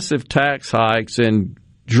massive tax hikes and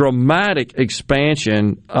dramatic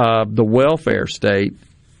expansion of the welfare state.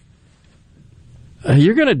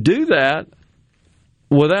 You're going to do that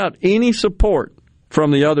without any support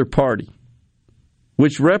from the other party,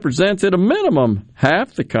 which represents at a minimum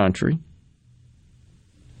half the country.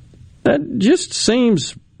 That just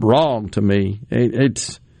seems wrong to me.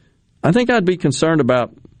 I think I'd be concerned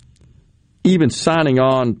about even signing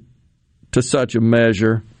on to such a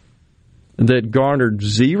measure that garnered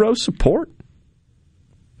zero support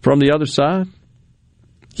from the other side.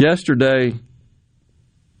 Yesterday,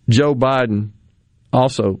 Joe Biden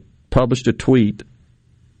also published a tweet.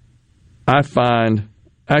 I take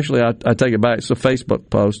it back. It's a Facebook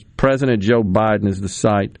post. President Joe Biden is the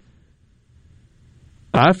site.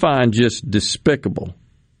 I find just despicable.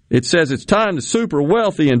 It says it's time the super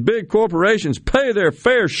wealthy and big corporations pay their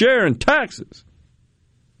fair share in taxes.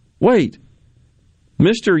 Wait,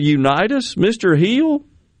 Mr. Unitas, Mr. Heal?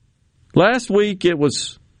 Last week it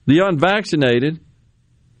was the unvaccinated.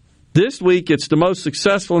 This week it's the most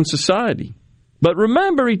successful in society. But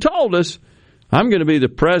remember, he told us, I'm going to be the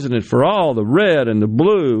president for all the red and the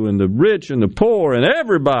blue and the rich and the poor and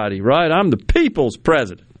everybody, right? I'm the people's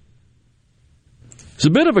president. It's a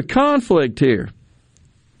bit of a conflict here.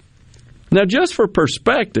 Now, just for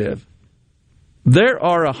perspective, there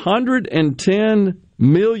are 110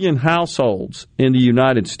 million households in the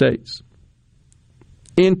United States.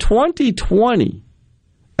 In 2020,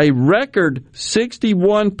 a record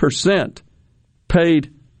 61%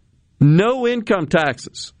 paid no income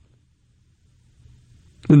taxes.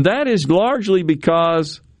 And that is largely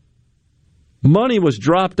because money was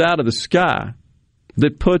dropped out of the sky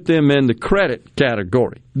that put them in the credit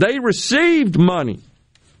category. They received money.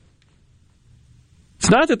 It's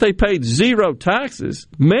not that they paid zero taxes.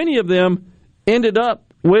 Many of them ended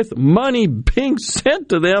up with money being sent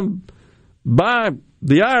to them by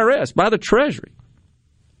the IRS, by the Treasury.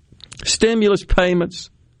 Stimulus payments,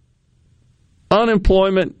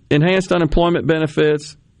 unemployment, enhanced unemployment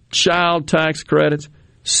benefits, child tax credits,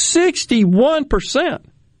 61%.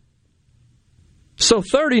 So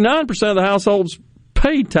 39% of the households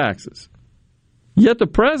paid taxes. Yet the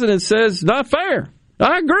president says, not fair.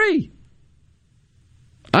 I agree.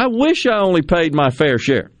 I wish I only paid my fair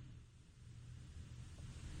share.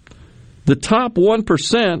 The top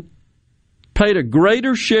 1% paid a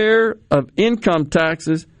greater share of income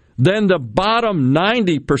taxes than the bottom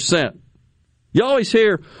 90%. You always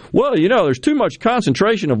hear, well, there's too much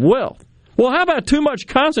concentration of wealth. Well, how about too much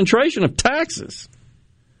concentration of taxes?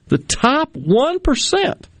 The top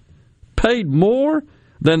 1% paid more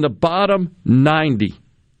than the bottom 90.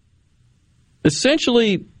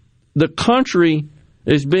 Essentially, the country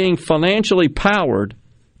is being financially powered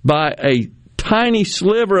by a tiny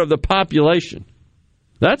sliver of the population.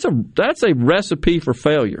 That's a recipe for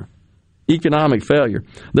failure, economic failure.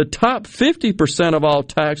 The top 50% of all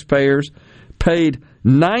taxpayers paid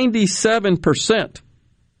 97%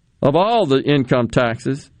 of all the income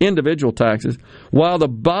taxes, individual taxes, while the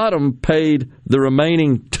bottom paid the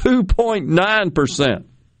remaining 2.9%.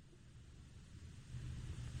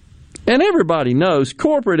 And everybody knows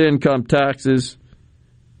corporate income taxes,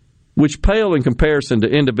 which pale in comparison to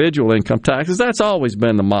individual income taxes, that's always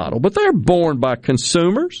been the model. But they're borne by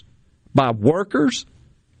consumers, by workers,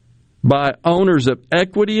 by owners of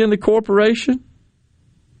equity in the corporation.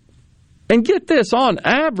 And get this, on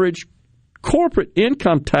average, corporate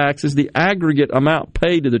income taxes, the aggregate amount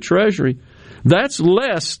paid to the Treasury, that's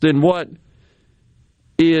less than what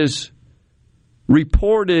is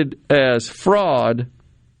reported as fraud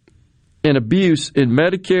and abuse in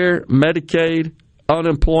Medicare, Medicaid,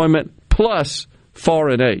 unemployment, plus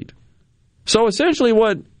foreign aid. So essentially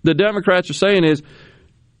what the Democrats are saying is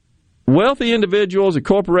wealthy individuals and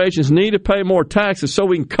corporations need to pay more taxes so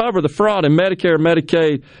we can cover the fraud in Medicare,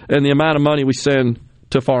 Medicaid, and the amount of money we send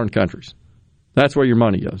to foreign countries. That's where your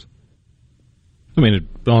money goes. I mean, it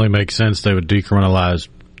only makes sense they would decriminalize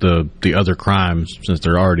the other crimes since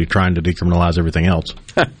they're already trying to decriminalize everything else.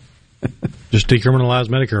 Just decriminalize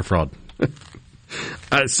Medicare fraud.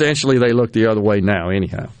 Essentially, they look the other way now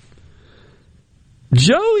anyhow.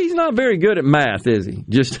 Joe, he's not very good at math, is he?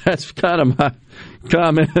 Just that's kind of my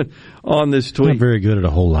comment on this tweet. Not very good at a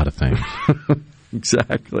whole lot of things.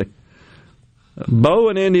 Exactly. Bo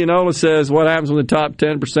in Indianola says, what happens when the top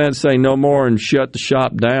 10% say no more and shut the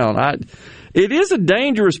shop down? It is a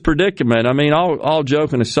dangerous predicament. I mean, all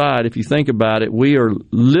joking aside, if you think about it, we are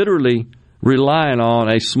literally relying on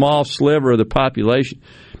a small sliver of the population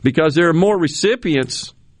because there are more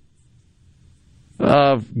recipients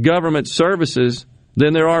of government services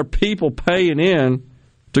than there are people paying in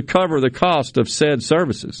to cover the cost of said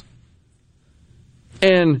services.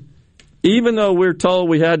 And even though we're told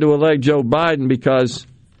we had to elect Joe Biden because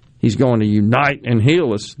he's going to unite and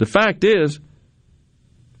heal us, the fact is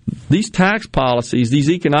these tax policies, these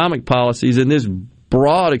economic policies, and this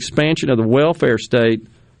broad expansion of the welfare state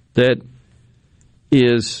that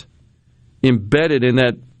is embedded in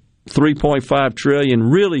that $3.5 trillion,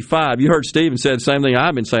 really 5. You heard Stephen said the same thing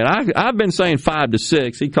I've been saying. I've been saying 5 to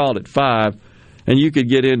 6. He called it 5. And you could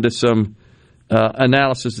get into some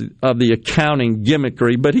analysis of the accounting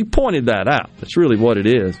gimmickry, but he pointed that out. That's really what it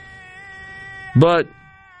is. But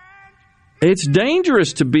it's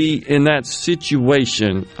dangerous to be in that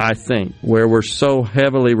situation, I think, where we're so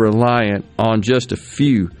heavily reliant on just a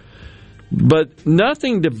few. But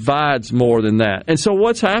nothing divides more than that. And so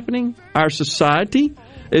what's happening? Our society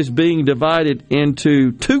is being divided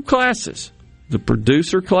into two classes, the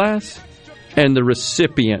producer class and the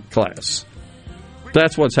recipient class.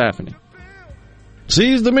 That's what's happening.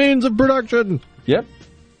 Seize the means of production. Yep.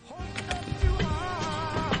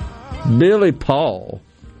 Billy Paul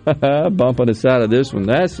bumping us out of this one.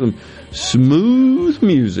 That's some smooth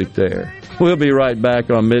music there. We'll be right back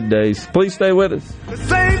on Middays. Please stay with us. The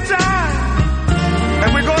same time,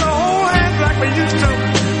 and we're going to hold hands like we used to.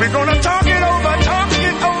 We're going to talk it over.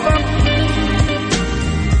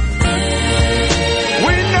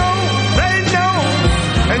 We know, they know,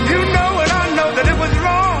 and you know, and I know that it was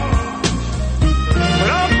wrong. But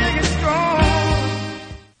I'll make it strong.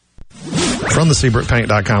 From the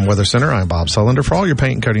SeabrookPaint.com Weather Center, I'm Bob Sullender. For all your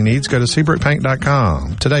paint and coating needs, go to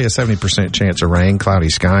SeabrookPaint.com. Today, a 70% chance of rain, cloudy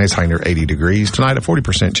skies, high near 80 degrees. Tonight, a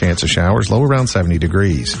 40% chance of showers, low around 70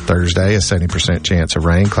 degrees. Thursday, a 70% chance of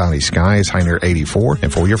rain, cloudy skies, high near 84.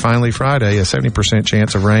 And for your finally Friday, a 70%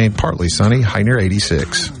 chance of rain, partly sunny, high near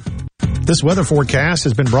 86. This weather forecast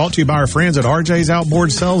has been brought to you by our friends at RJ's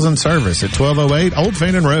Outboard Sales and Service at 1208 Old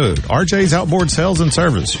Fannin Road. RJ's Outboard Sales and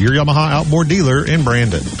Service, your Yamaha outboard dealer in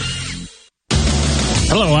Brandon.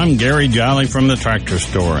 Hello, I'm Gary Jolly from the Tractor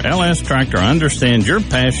Store. LS Tractor understands your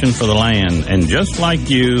passion for the land, and just like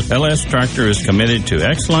you, LS Tractor is committed to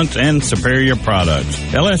excellence and superior products.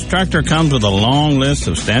 LS Tractor comes with a long list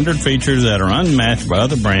of standard features that are unmatched by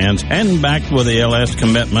other brands and backed with the LS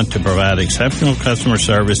commitment to provide exceptional customer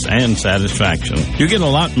service and satisfaction. You get a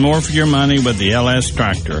lot more for your money with the LS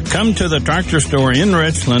Tractor. Come to the Tractor Store in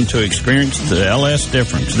Richland to experience the LS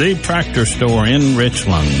difference. The Tractor Store in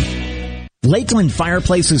Richland. Lakeland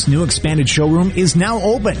Fireplace's new expanded showroom is now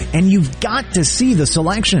open, and you've got to see the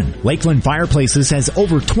selection. Lakeland Fireplaces has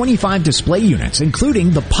over 25 display units, including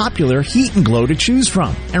the popular Heat and Glow to choose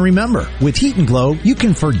from. And remember, with Heat and Glow, you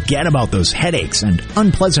can forget about those headaches and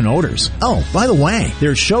unpleasant odors. Oh, by the way,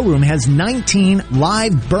 their showroom has 19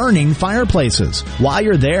 live burning fireplaces. While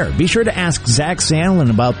you're there, be sure to ask Zach Sandlin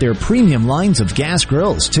about their premium lines of gas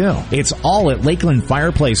grills, too. It's all at Lakeland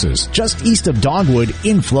Fireplaces, just east of Dogwood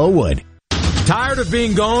in Flowood. Tired of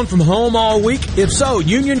being gone from home all week? If so,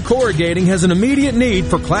 Union Corrugating has an immediate need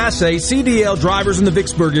for Class A CDL drivers in the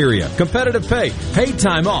Vicksburg area. Competitive pay, paid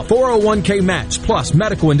time off, 401k match, plus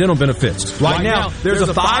medical and dental benefits. Right now, there's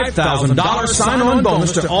a $5,000 sign-on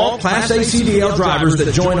bonus to all Class A CDL drivers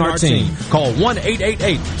that join our team. Call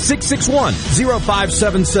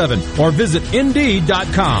 1-888-661-0577 or visit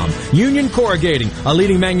Indeed.com. Union Corrugating, a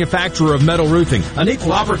leading manufacturer of metal roofing, an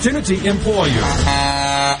equal opportunity employer.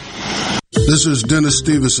 This is Dennis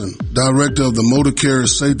Stevenson, Director of the Motor Carrier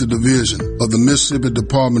Safety Division of the Mississippi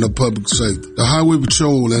Department of Public Safety. The Highway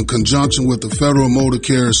Patrol, in conjunction with the Federal Motor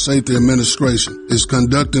Carrier Safety Administration, is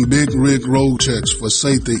conducting big rig road checks for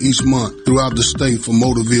safety each month throughout the state for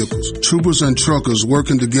motor vehicles. Troopers and truckers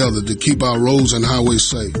working together to keep our roads and highways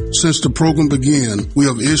safe. Since the program began, we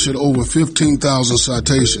have issued over 15,000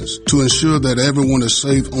 citations to ensure that everyone is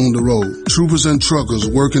safe on the road. Troopers and truckers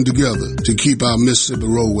working together to keep our Mississippi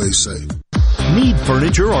roadways safe. Need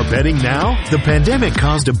furniture or bedding now? The pandemic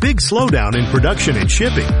caused a big slowdown in production and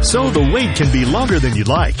shipping, so the wait can be longer than you'd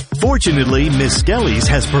like. Fortunately, Miss Skelly's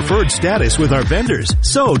has preferred status with our vendors,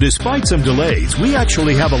 so despite some delays, we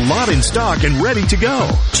actually have a lot in stock and ready to go.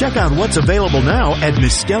 Check out what's available now at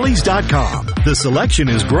MissSkelly's.com. The selection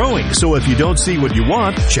is growing, so if you don't see what you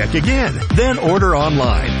want, check again. Then order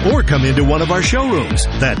online or come into one of our showrooms.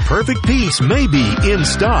 That perfect piece may be in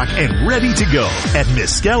stock and ready to go at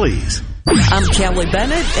Miss Skelly's. I'm Kelly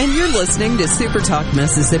Bennett, and you're listening to Super Talk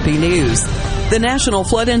Mississippi News. The National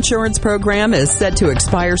Flood Insurance Program is set to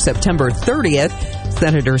expire September 30th.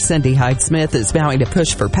 Senator Cindy Hyde-Smith is vowing to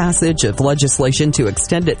push for passage of legislation to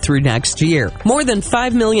extend it through next year. More than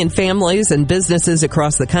 5 million families and businesses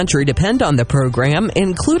across the country depend on the program,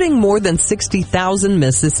 including more than 60,000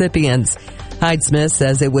 Mississippians. Hyde-Smith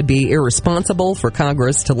says it would be irresponsible for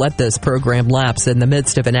Congress to let this program lapse in the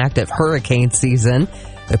midst of an active hurricane season.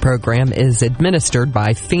 The program is administered by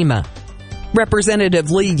FEMA.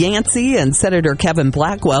 Representative Lee Yancey and Senator Kevin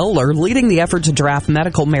Blackwell are leading the effort to draft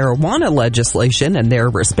medical marijuana legislation in their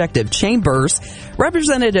respective chambers.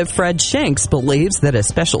 Representative Fred Shanks believes that a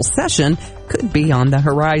special session could be on the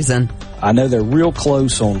horizon. I know they're real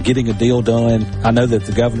close on getting a deal done. I know that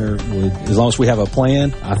the governor would, as long as we have a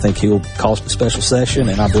plan, I think he'll call a special session,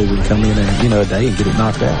 and I believe we can come in in a day and get it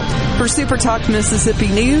knocked out. For Super Talk Mississippi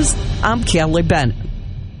News, I'm Kelly Bennett.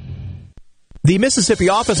 The Mississippi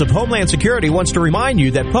Office of Homeland Security wants to remind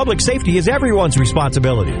you that public safety is everyone's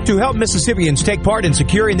responsibility. To help Mississippians take part in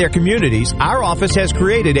securing their communities, our office has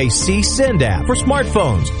created a CSend app for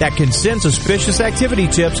smartphones that can send suspicious activity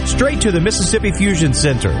tips straight to the Mississippi Fusion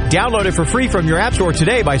Center. Download it for free from your app store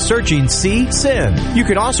today by searching CSend. You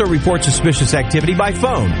can also report suspicious activity by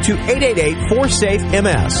phone to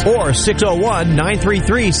 888-4SAFE-MS or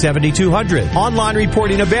 601-933-7200. Online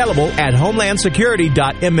reporting available at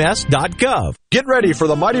homelandsecurity.ms.gov. Get ready for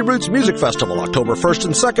the Mighty Roots Music Festival, October 1st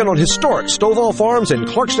and 2nd on historic Stovall Farms in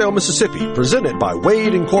Clarksdale, Mississippi, presented by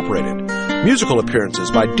Wade Incorporated. Musical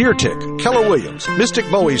appearances by Deer Tick, Keller Williams, Mystic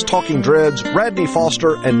Bowie's Talking Dreads, Radney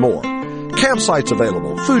Foster, and more. Campsites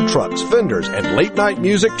available, food trucks, vendors, and late-night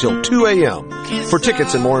music till 2 a.m. For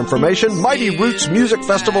tickets and more information,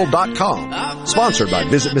 MightyRootsMusicFestival.com. Sponsored by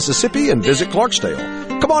Visit Mississippi and Visit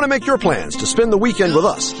Clarksdale. Come on and make your plans to spend the weekend with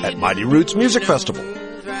us at Mighty Roots Music Festival.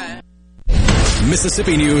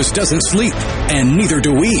 Mississippi news doesn't sleep, and neither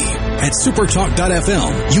do we. At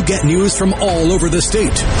supertalk.fm, you get news from all over the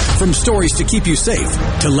state. From stories to keep you safe,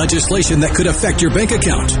 to legislation that could affect your bank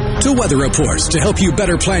account, to weather reports to help you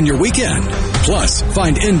better plan your weekend. Plus,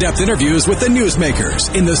 find in-depth interviews with the newsmakers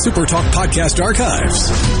in the Supertalk podcast archives.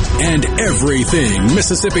 And everything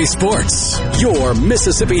Mississippi sports. Your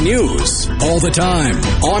Mississippi news. All the time,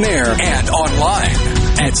 on air and online.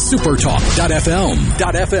 At supertalk.fm.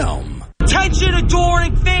 Attention,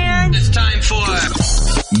 adoring fans! It's time for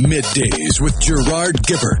Middays with Gerard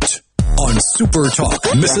Gibert on Super Talk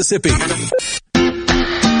Mississippi.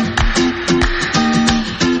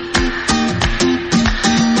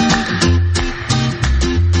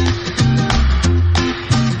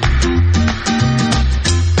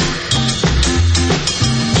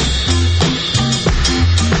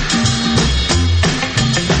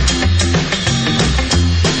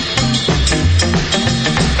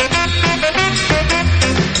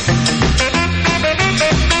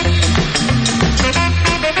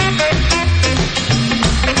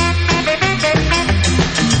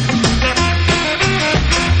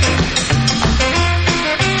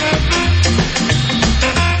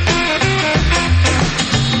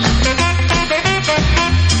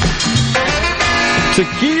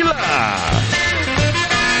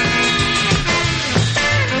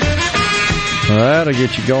 That'll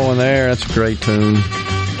get you going there. That's a great tune.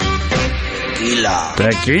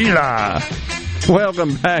 Tequila.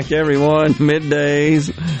 Welcome back, everyone.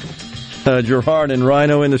 Middays. Gerard and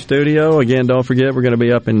Rhino in the studio. Again, don't forget, we're going to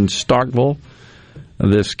be up in Starkville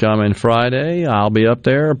this coming Friday. I'll be up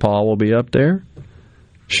there. Paul will be up there.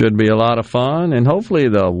 Should be a lot of fun. And hopefully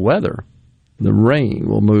the weather, the rain,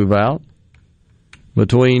 will move out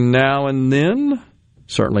between now and then.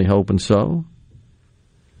 Certainly hoping so.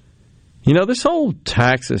 You know, this whole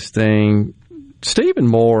taxes thing, Stephen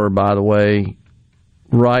Moore, by the way,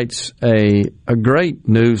 writes a great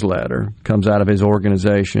newsletter, comes out of his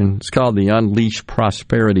organization. It's called the Unleash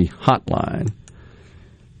Prosperity Hotline.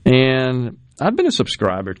 And I've been a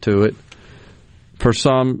subscriber to it for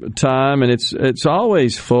some time, and it's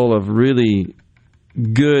always full of really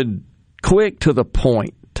good, quick to the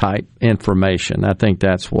point type information. I think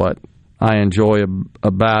that's what I enjoy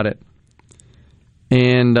about it.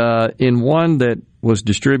 And in one that was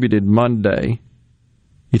distributed Monday,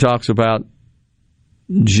 he talks about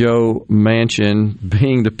Joe Manchin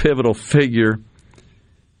being the pivotal figure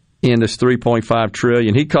in this $3.5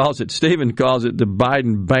 trillion. Stephen calls it the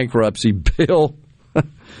Biden bankruptcy bill,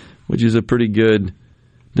 which is a pretty good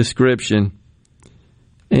description.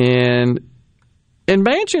 And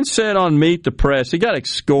Manchin said on Meet the Press, he got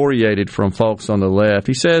excoriated from folks on the left.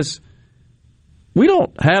 He says, we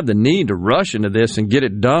don't have the need to rush into this and get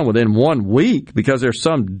it done within 1 week because there's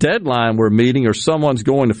some deadline we're meeting or someone's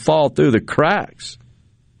going to fall through the cracks.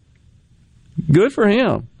 Good for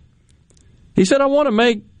him. He said, I want to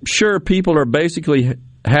make sure people are basically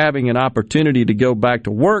having an opportunity to go back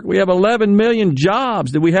to work. We have 11 million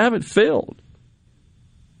jobs that we haven't filled.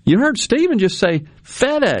 You heard Stephen just say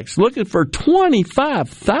FedEx looking for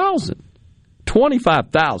 25,000.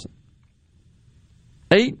 25,000.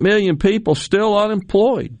 8 million people still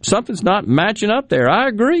unemployed. Something's not matching up there. I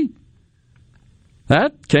agree.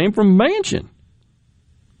 That came from Manchin.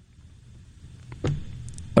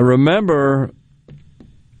 Remember,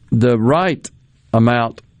 the right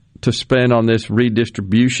amount to spend on this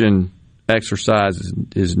redistribution exercise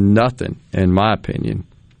is nothing, in my opinion.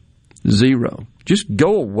 Zero. Just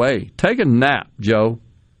go away. Take a nap, Joe.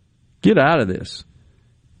 Get out of this.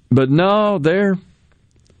 But no, they're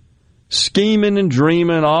scheming and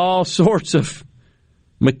dreaming all sorts of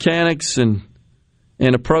mechanics and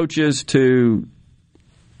approaches to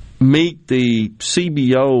meet the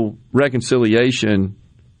CBO reconciliation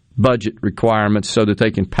budget requirements so that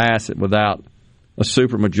they can pass it without a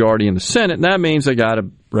supermajority in the Senate. And that means they got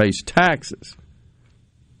to raise taxes.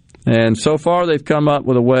 And so far they've come up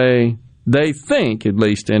with a way, they think, at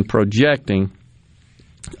least in projecting,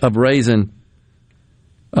 of raising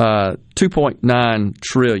 $2.9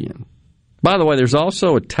 trillion. By the way, there's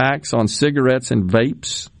also a tax on cigarettes and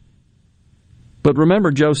vapes. But remember,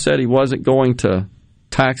 Joe said he wasn't going to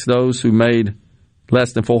tax those who made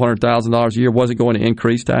less than $400,000 a year, wasn't going to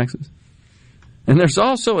increase taxes. And there's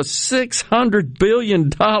also a $600 billion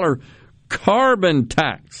carbon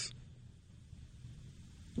tax.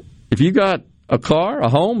 If you got a car, a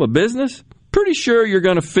home, a business, pretty sure you're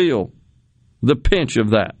going to feel the pinch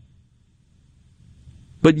of that.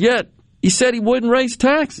 But yet, he said he wouldn't raise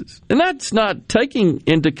taxes. And that's not taking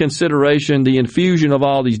into consideration the infusion of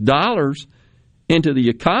all these dollars into the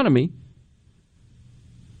economy,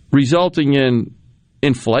 resulting in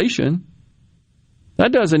inflation.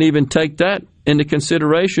 That doesn't even take that into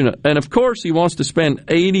consideration. And of course, he wants to spend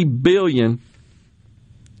 $80 billion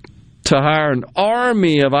to hire an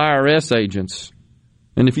army of IRS agents.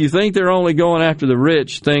 And if you think they're only going after the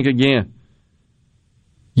rich, think again.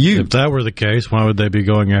 If that were the case, why would they be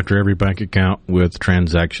going after every bank account with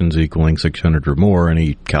transactions equaling 600 or more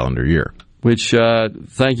any calendar year? Which,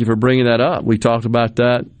 thank you for bringing that up. We talked about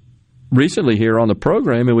that recently here on the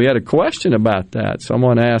program, and we had a question about that.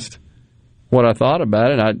 Someone asked what I thought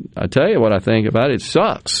about it, and I tell you what I think about it. It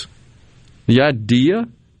sucks. The idea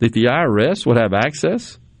that the IRS would have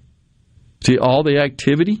access to all the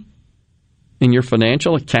activity in your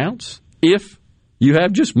financial accounts if you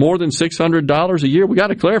have just more than $600 a year. We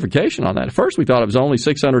got a clarification on that. At first we thought it was only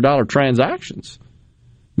 $600 transactions,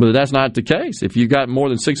 but that's not the case. If you got more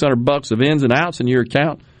than $600 of ins and outs in your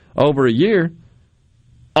account over a year,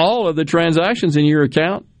 all of the transactions in your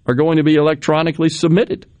account are going to be electronically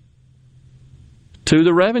submitted to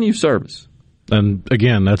the Revenue Service. And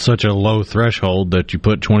again, that's such a low threshold that you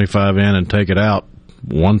put $25 in and take it out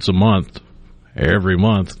once a month, every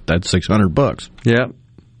month. That's $600. Yeah.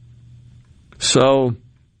 So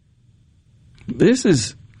it's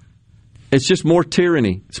just more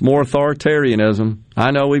tyranny. It's more authoritarianism.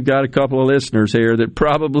 I know we've got a couple of listeners here that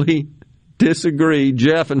probably disagree.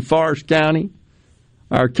 Jeff in Forest County,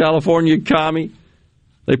 our California commie,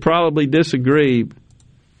 They probably disagree.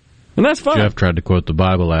 And that's fine. Jeff tried to quote the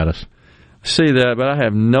Bible at us. I see that, but I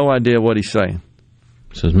have no idea what he's saying.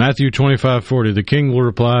 It says, Matthew 25:40, the king will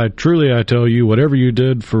reply, truly I tell you, whatever you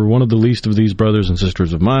did for one of the least of these brothers and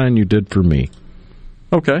sisters of mine, you did for me.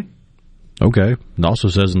 Okay. It also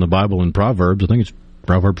says in the Bible in Proverbs, I think it's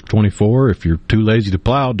Proverbs 24, if you're too lazy to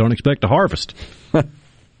plow, don't expect to harvest.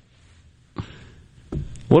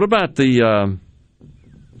 What about the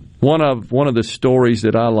one of the stories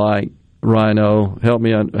that I like, Rhino? Help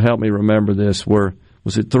me remember this.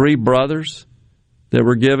 Was it three brothers that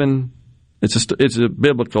were given? It's a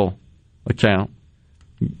biblical account,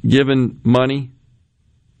 given money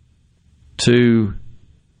to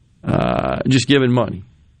just giving money,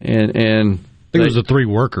 and I think it was the three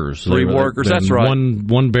workers. Three workers. That's right.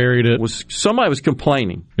 One buried it. Somebody was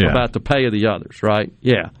complaining about the pay of the others, right?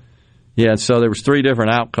 Yeah. So there was three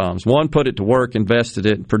different outcomes. One put it to work, invested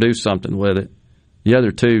it, and produced something with it. The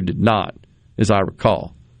other two did not, as I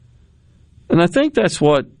recall. And I think that's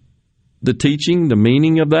what the teaching, the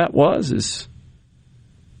meaning of that is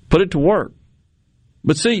put it to work.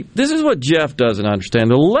 But see, this is what Jeff doesn't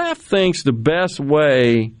understand. The left thinks the best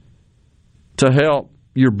way to help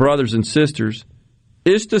your brothers and sisters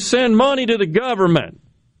is to send money to the government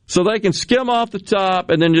so they can skim off the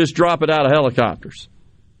top and then just drop it out of helicopters.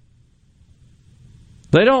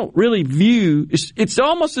 They don't really view, it's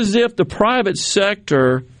almost as if the private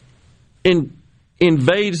sector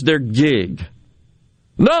invades their gig.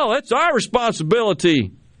 No, it's our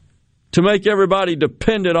responsibility to make everybody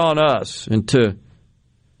dependent on us and to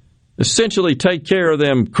essentially take care of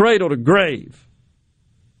them cradle to grave.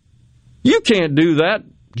 You can't do that,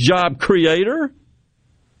 job creator.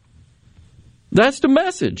 That's the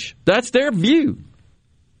message. That's their view.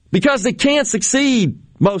 Because they can't succeed,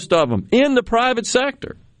 most of them, in the private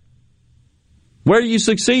sector, where you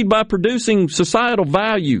succeed by producing societal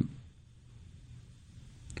value.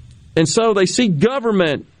 And so they see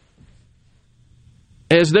government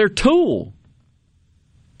as their tool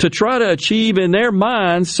to try to achieve in their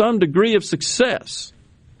minds some degree of success.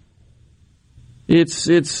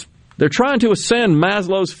 They're trying to ascend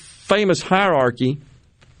Maslow's famous hierarchy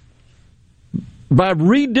by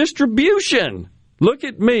redistribution. Look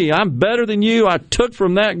at me. I'm better than you. I took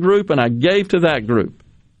from that group and I gave to that group.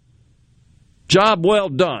 Job well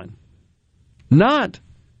done. Not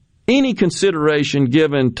any consideration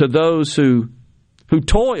given to those who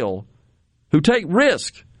toil, who take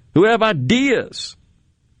risk, who have ideas,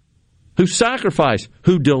 who sacrifice,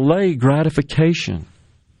 who delay gratification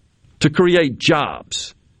to create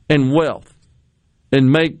jobs and wealth and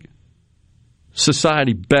make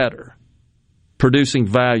society better, producing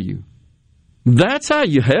value. That's how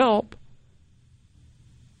you help.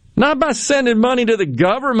 Not by sending money to the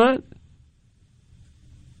government.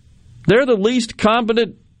 They're the least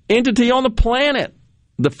competent entity on the planet,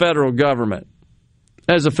 the federal government,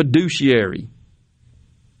 as a fiduciary.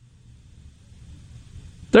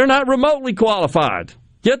 They're not remotely qualified,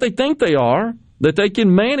 yet they think they are, that they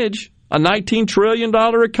can manage a $19 trillion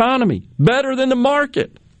economy better than the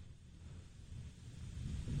market.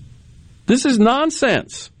 This is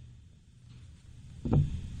nonsense.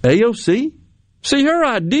 AOC? See, her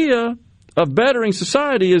idea of bettering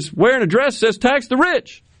society is wearing a dress that says tax the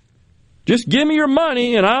rich. Just give me your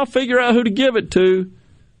money and I'll figure out who to give it to.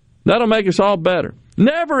 That'll make us all better.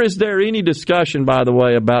 Never is there any discussion, by the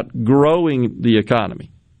way, about growing the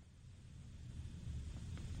economy.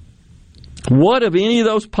 What of any of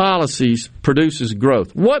those policies produces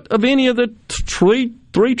growth? What of any of the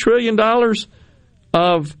 $3 trillion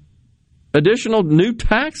of additional new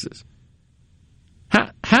taxes?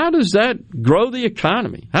 How does that grow the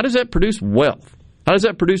economy? How does that produce wealth? How does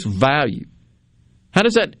that produce value? How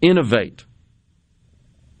does that innovate?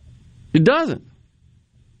 It doesn't.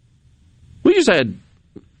 We just had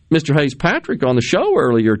Mr. Hayes Patrick on the show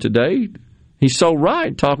earlier today. He's so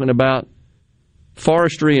right, talking about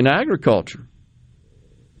forestry and agriculture.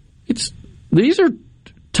 These are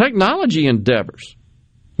technology endeavors.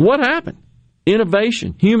 What happened?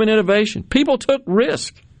 Innovation, human innovation. People took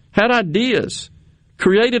risk, had ideas,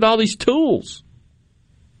 created all these tools.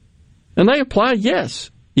 And they apply, yes,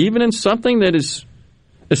 even in something that is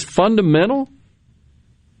as fundamental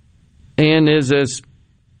and is as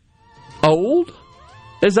old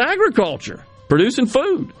as agriculture, producing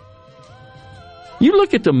food. You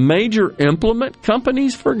look at the major implement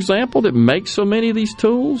companies, for example, that make so many of these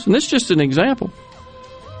tools, and this is just an example.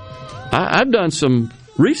 I've done some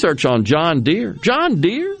research on John Deere. John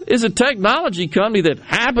Deere is a technology company that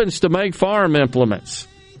happens to make farm implements.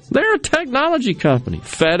 They're a technology company.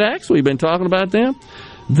 FedEx, we've been talking about them.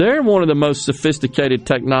 They're one of the most sophisticated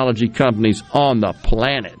technology companies on the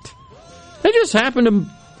planet. They just happen to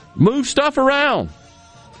move stuff around.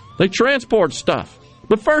 They transport stuff.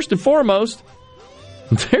 But first and foremost,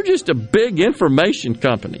 they're just a big information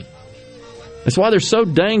company. That's why they're so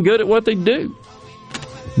dang good at what they do.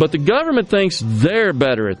 But the government thinks they're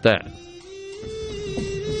better at that.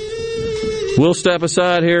 We'll step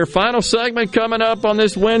aside here. Final segment coming up on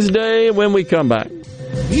this Wednesday when we come back.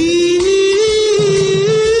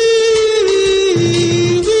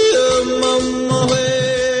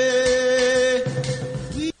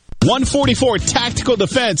 144 Tactical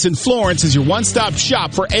Defense in Florence is your one-stop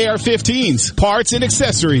shop for AR-15s, parts, and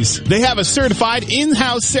accessories. They have a certified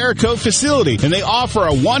in-house Cerakote facility, and they offer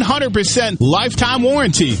a 100% lifetime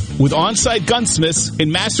warranty with on-site gunsmiths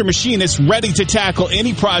and master machinists ready to tackle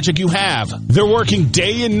any project you have. They're working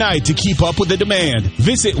day and night to keep up with the demand.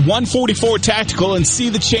 Visit 144 Tactical and see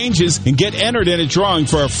the changes and get entered in a drawing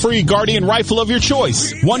for a free Guardian rifle of your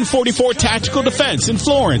choice. 144 Tactical Defense in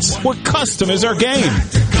Florence, where custom is our game.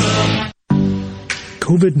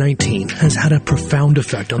 COVID-19 has had a profound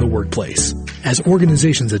effect on the workplace. As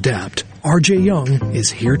organizations adapt, RJ Young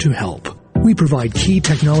is here to help. We provide key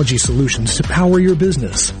technology solutions to power your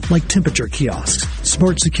business, like temperature kiosks,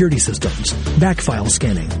 smart security systems, backfile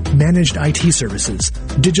scanning, managed IT services,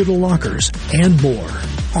 digital lockers, and more.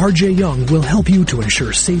 RJ Young will help you to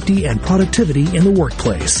ensure safety and productivity in the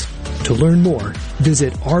workplace. To learn more,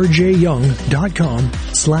 visit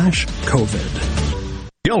rjyoung.com/COVID.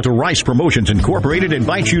 Delta Rice Promotions Incorporated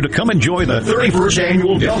invites you to come enjoy the 31st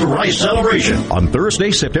Annual Delta Rice Celebration on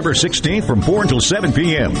Thursday, September 16th from 4 until 7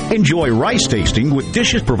 p.m. Enjoy rice tasting with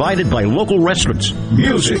dishes provided by local restaurants,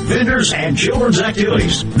 music, vendors, and children's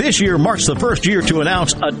activities. This year marks the first year to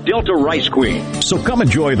announce a Delta Rice Queen. So come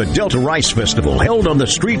enjoy the Delta Rice Festival held on the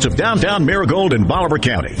streets of downtown Marigold in Bolivar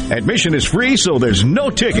County. Admission is free, so there's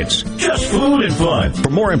no tickets, just food and fun.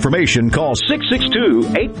 For more information, call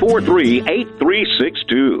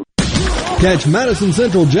 662-843-8362. Catch Madison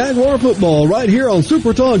Central Jaguar football right here on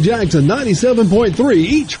Super Talk Jackson 97.3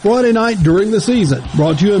 each Friday night during the season.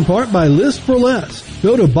 Brought to you in part by List for Less.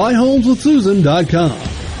 Go to buyhomeswithsusan.com.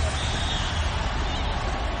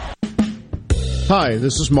 Hi,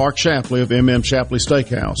 this is Mark Shapley of M.M. Shapley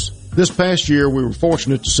Steakhouse. This past year, we were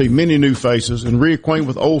fortunate to see many new faces and reacquaint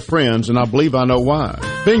with old friends, and I believe I know why.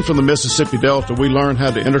 Being from the Mississippi Delta, we learned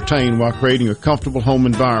how to entertain while creating a comfortable home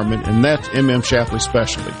environment, and that's M.M. Shapley's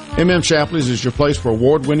specialty. M.M. Shapley's is your place for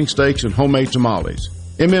award-winning steaks and homemade tamales.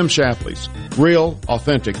 M.M. Shapley's, real,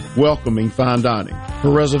 authentic, welcoming fine dining.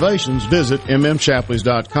 For reservations, visit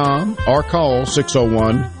mmshapleys.com or call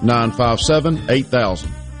 601-957-8000.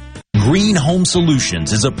 Green Home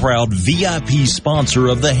Solutions is a proud VIP sponsor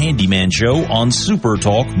of the Handyman Show on Super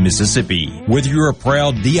Talk, Mississippi. Whether you're a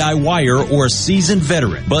proud DIYer or a seasoned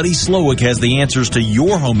veteran, Buddy Slowick has the answers to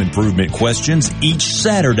your home improvement questions each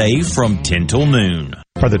Saturday from 10 till noon.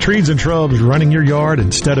 Are the trees and shrubs running your yard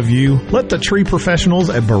instead of you? Let the tree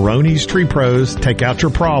professionals at Baroni's Tree Pros take out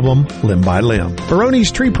your problem limb by limb.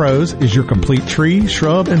 Baroni's Tree Pros is your complete tree,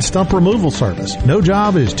 shrub, and stump removal service. No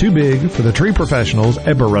job is too big for the tree professionals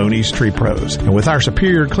at Baroni's Tree Pros. And with our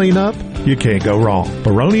superior cleanup, you can't go wrong.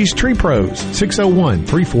 Baroni's Tree Pros,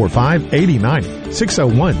 601-345-8090.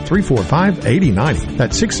 601-345-8090.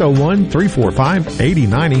 That's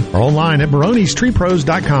 601-345-8090. Or online at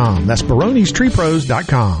baronistreepros.com. That's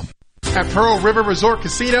baronistreepros.com. At Pearl River Resort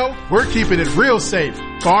Casino, we're keeping it real safe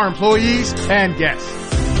for our employees and guests.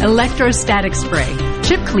 Electrostatic spray,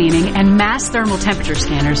 chip cleaning, and mass thermal temperature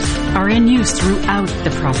scanners are in use throughout the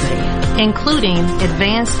property, including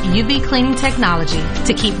advanced UV cleaning technology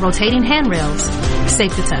to keep rotating handrails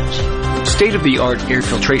safe to touch. State-of-the-art air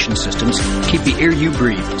filtration systems keep the air you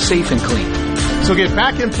breathe safe and clean. So get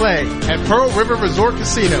back and play at Pearl River Resort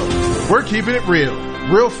Casino. We're keeping it real.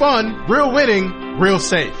 Real fun, real winning, real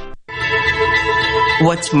safe.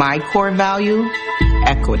 What's my core value?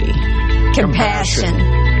 Equity. Compassion.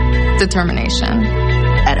 Determination.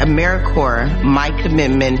 At AmeriCorps, my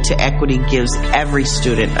commitment to equity gives every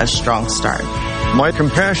student a strong start. My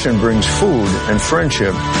compassion brings food and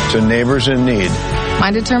friendship to neighbors in need. My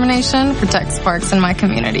determination protects parks in my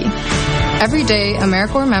community. Every day,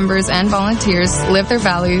 AmeriCorps members and volunteers live their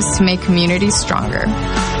values to make communities stronger.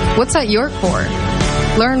 What's at your core?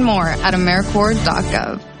 Learn more at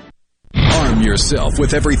AmeriCorps.gov. Arm yourself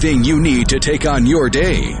with everything you need to take on your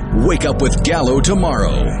day. Wake up with Gallo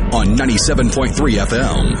tomorrow on 97.3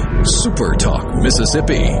 FM. Super Talk,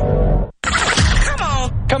 Mississippi.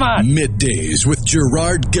 Come on. Middays with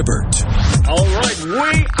Gerard Gibert. All right,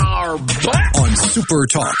 we are back on Super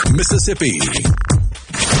Talk, Mississippi.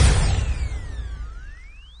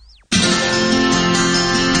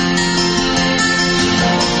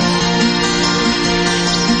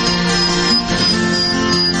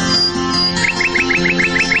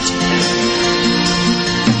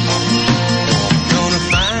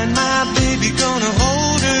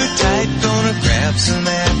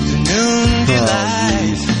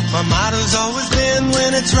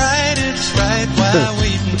 right. Why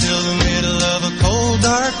wait until the middle of a cold,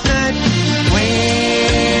 dark night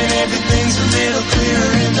when everything's a little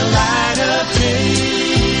clearer in the light of day?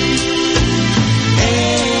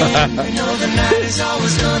 And we know the night is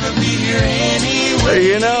always gonna be here anyway.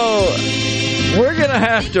 You know, we're gonna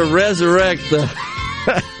have to resurrect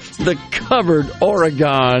the covered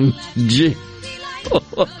Oregon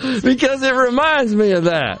because it reminds me of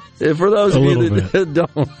that. For those of you that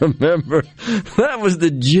don't remember, that was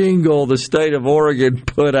the jingle the state of Oregon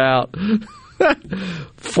put out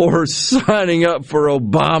for signing up for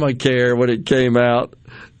Obamacare when it came out.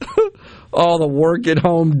 All the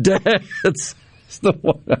work-at-home dads. That's the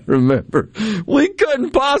one I remember. We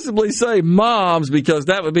couldn't possibly say moms because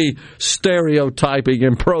that would be stereotyping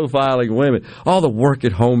and profiling women. All the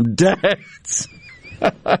work-at-home dads.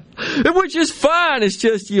 Which is fine. It's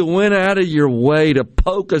just you went out of your way to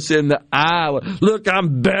poke us in the eye. Look,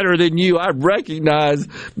 I'm better than you. I recognize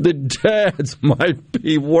the dads might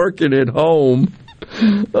be working at home.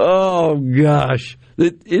 Oh, gosh.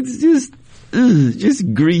 It's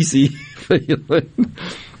just greasy feeling.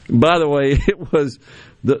 By the way, it was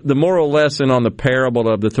the moral lesson on the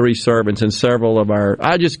parable of the three servants and several of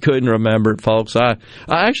I just couldn't remember it, folks. I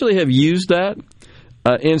actually have used that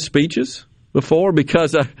in speeches before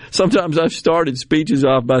because sometimes I've started speeches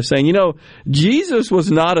off by saying, you know, Jesus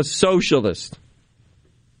was not a socialist.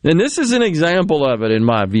 And this is an example of it in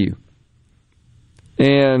my view.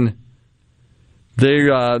 And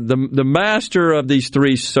the master of these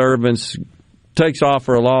three servants takes off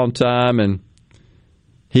for a long time, and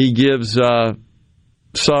he gives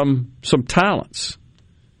some talents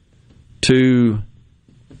to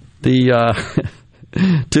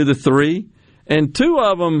the three, and two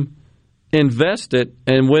of them invest it,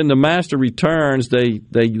 and when the master returns, they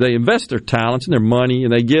invest their talents and their money,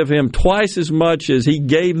 and they give him twice as much as he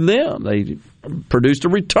gave them. They produced a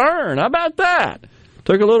return. How about that?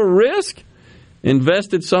 Took a little risk,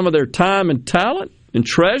 invested some of their time and talent and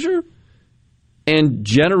treasure, and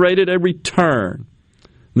generated a return.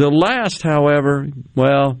 The last, however,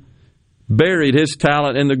 buried his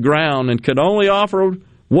talent in the ground and could only offer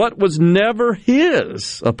what was never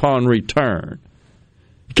his upon return.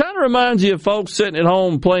 It kind of reminds you of folks sitting at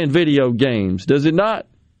home playing video games, does it not?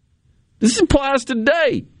 This applies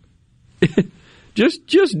today.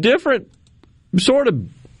 just different sort of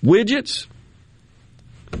widgets.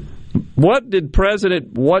 What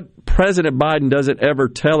President Biden doesn't ever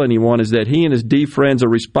tell anyone is that he and his D friends are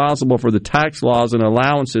responsible for the tax laws and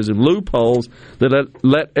allowances and loopholes that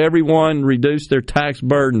let everyone reduce their tax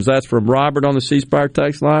burdens. That's from Robert on the C Spire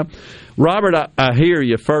text line. Robert, I hear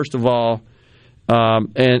you, first of all,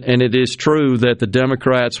 and it is true that the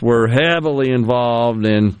Democrats were heavily involved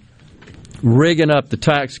in rigging up the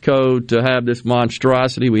tax code to have this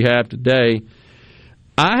monstrosity we have today.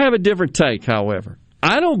 I have a different take, however.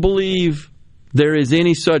 I don't believe there is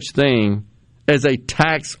any such thing as a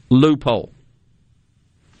tax loophole.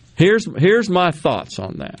 Here's my thoughts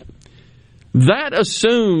on that. That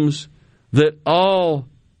assumes that all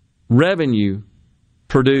revenue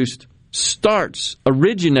produced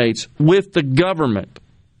originates with the government.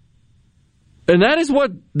 And that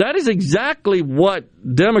is exactly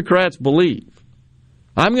what Democrats believe.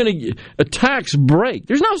 I'm going to a tax break.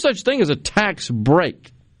 There's no such thing as a tax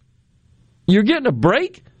break. You're getting a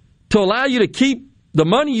break to allow you to keep the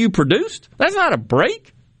money you produced? That's not a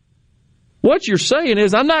break. What you're saying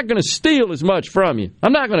is, I'm not going to steal as much from you.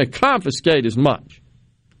 I'm not going to confiscate as much.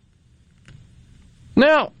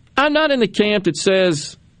 Now, I'm not in the camp that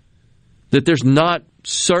says that there's not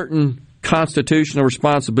certain constitutional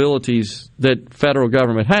responsibilities that federal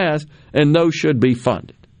government has, and those should be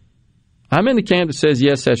funded. I'm in the camp that says,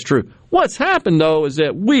 yes, that's true. What's happened, though, is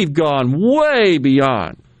that we've gone way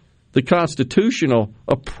beyond the constitutional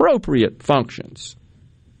appropriate functions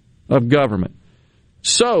of government.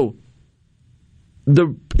 So,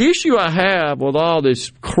 the issue I have with all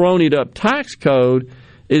this cronied up tax code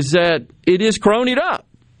is that it is cronied up.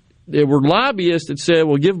 There were lobbyists that said,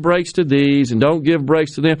 well, give breaks to these and don't give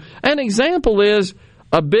breaks to them. An example is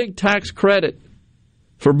a big tax credit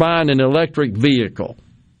for buying an electric vehicle.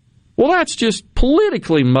 Well, that's just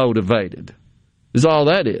politically motivated, is all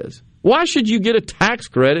that is. Why should you get a tax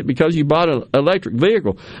credit because you bought an electric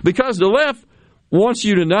vehicle? Because the left wants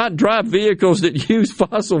you to not drive vehicles that use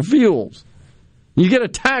fossil fuels. You get a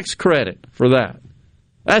tax credit for that.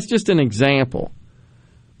 That's just an example.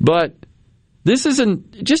 But this is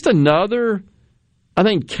just another, I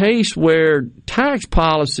think, case where tax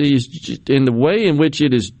policy is just, in the way in which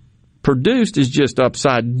it is produced is just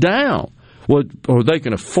upside down. Or they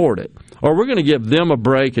can afford it. Or we're going to give them a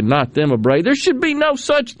break and not them a break. There should be no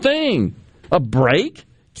such thing. A break?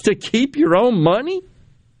 to keep your own money?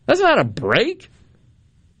 That's not a break.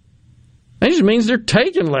 That just means they're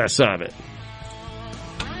taking less of it.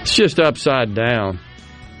 It's just upside down.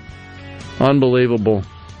 Unbelievable.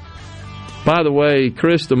 By the way,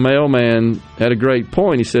 Chris the mailman had a great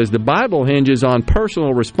point. He says the Bible hinges on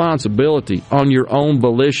personal responsibility, on your own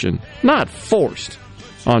volition, not forced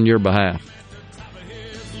on your behalf.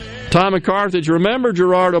 Tom at Carthage, remember,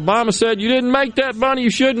 Gerard, Obama said you didn't make that money, you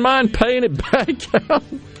shouldn't mind paying it back out.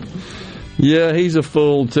 Yeah, he's a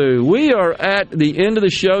fool, too. We are at the end of the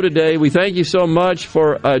show today. We thank you so much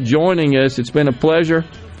for joining us. It's been a pleasure.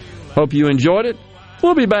 Hope you enjoyed it.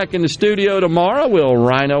 We'll be back in the studio tomorrow, Will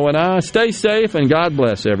Rhino and I. Stay safe, and God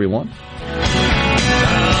bless everyone.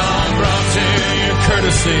 I'm brought to you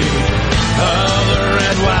courtesy of the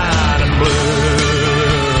red, white, and blue.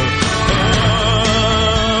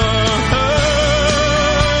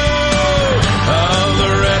 Of the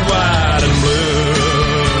red, white, and blue.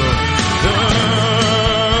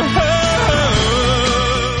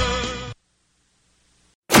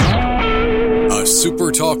 A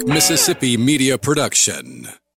SuperTalk Mississippi media production.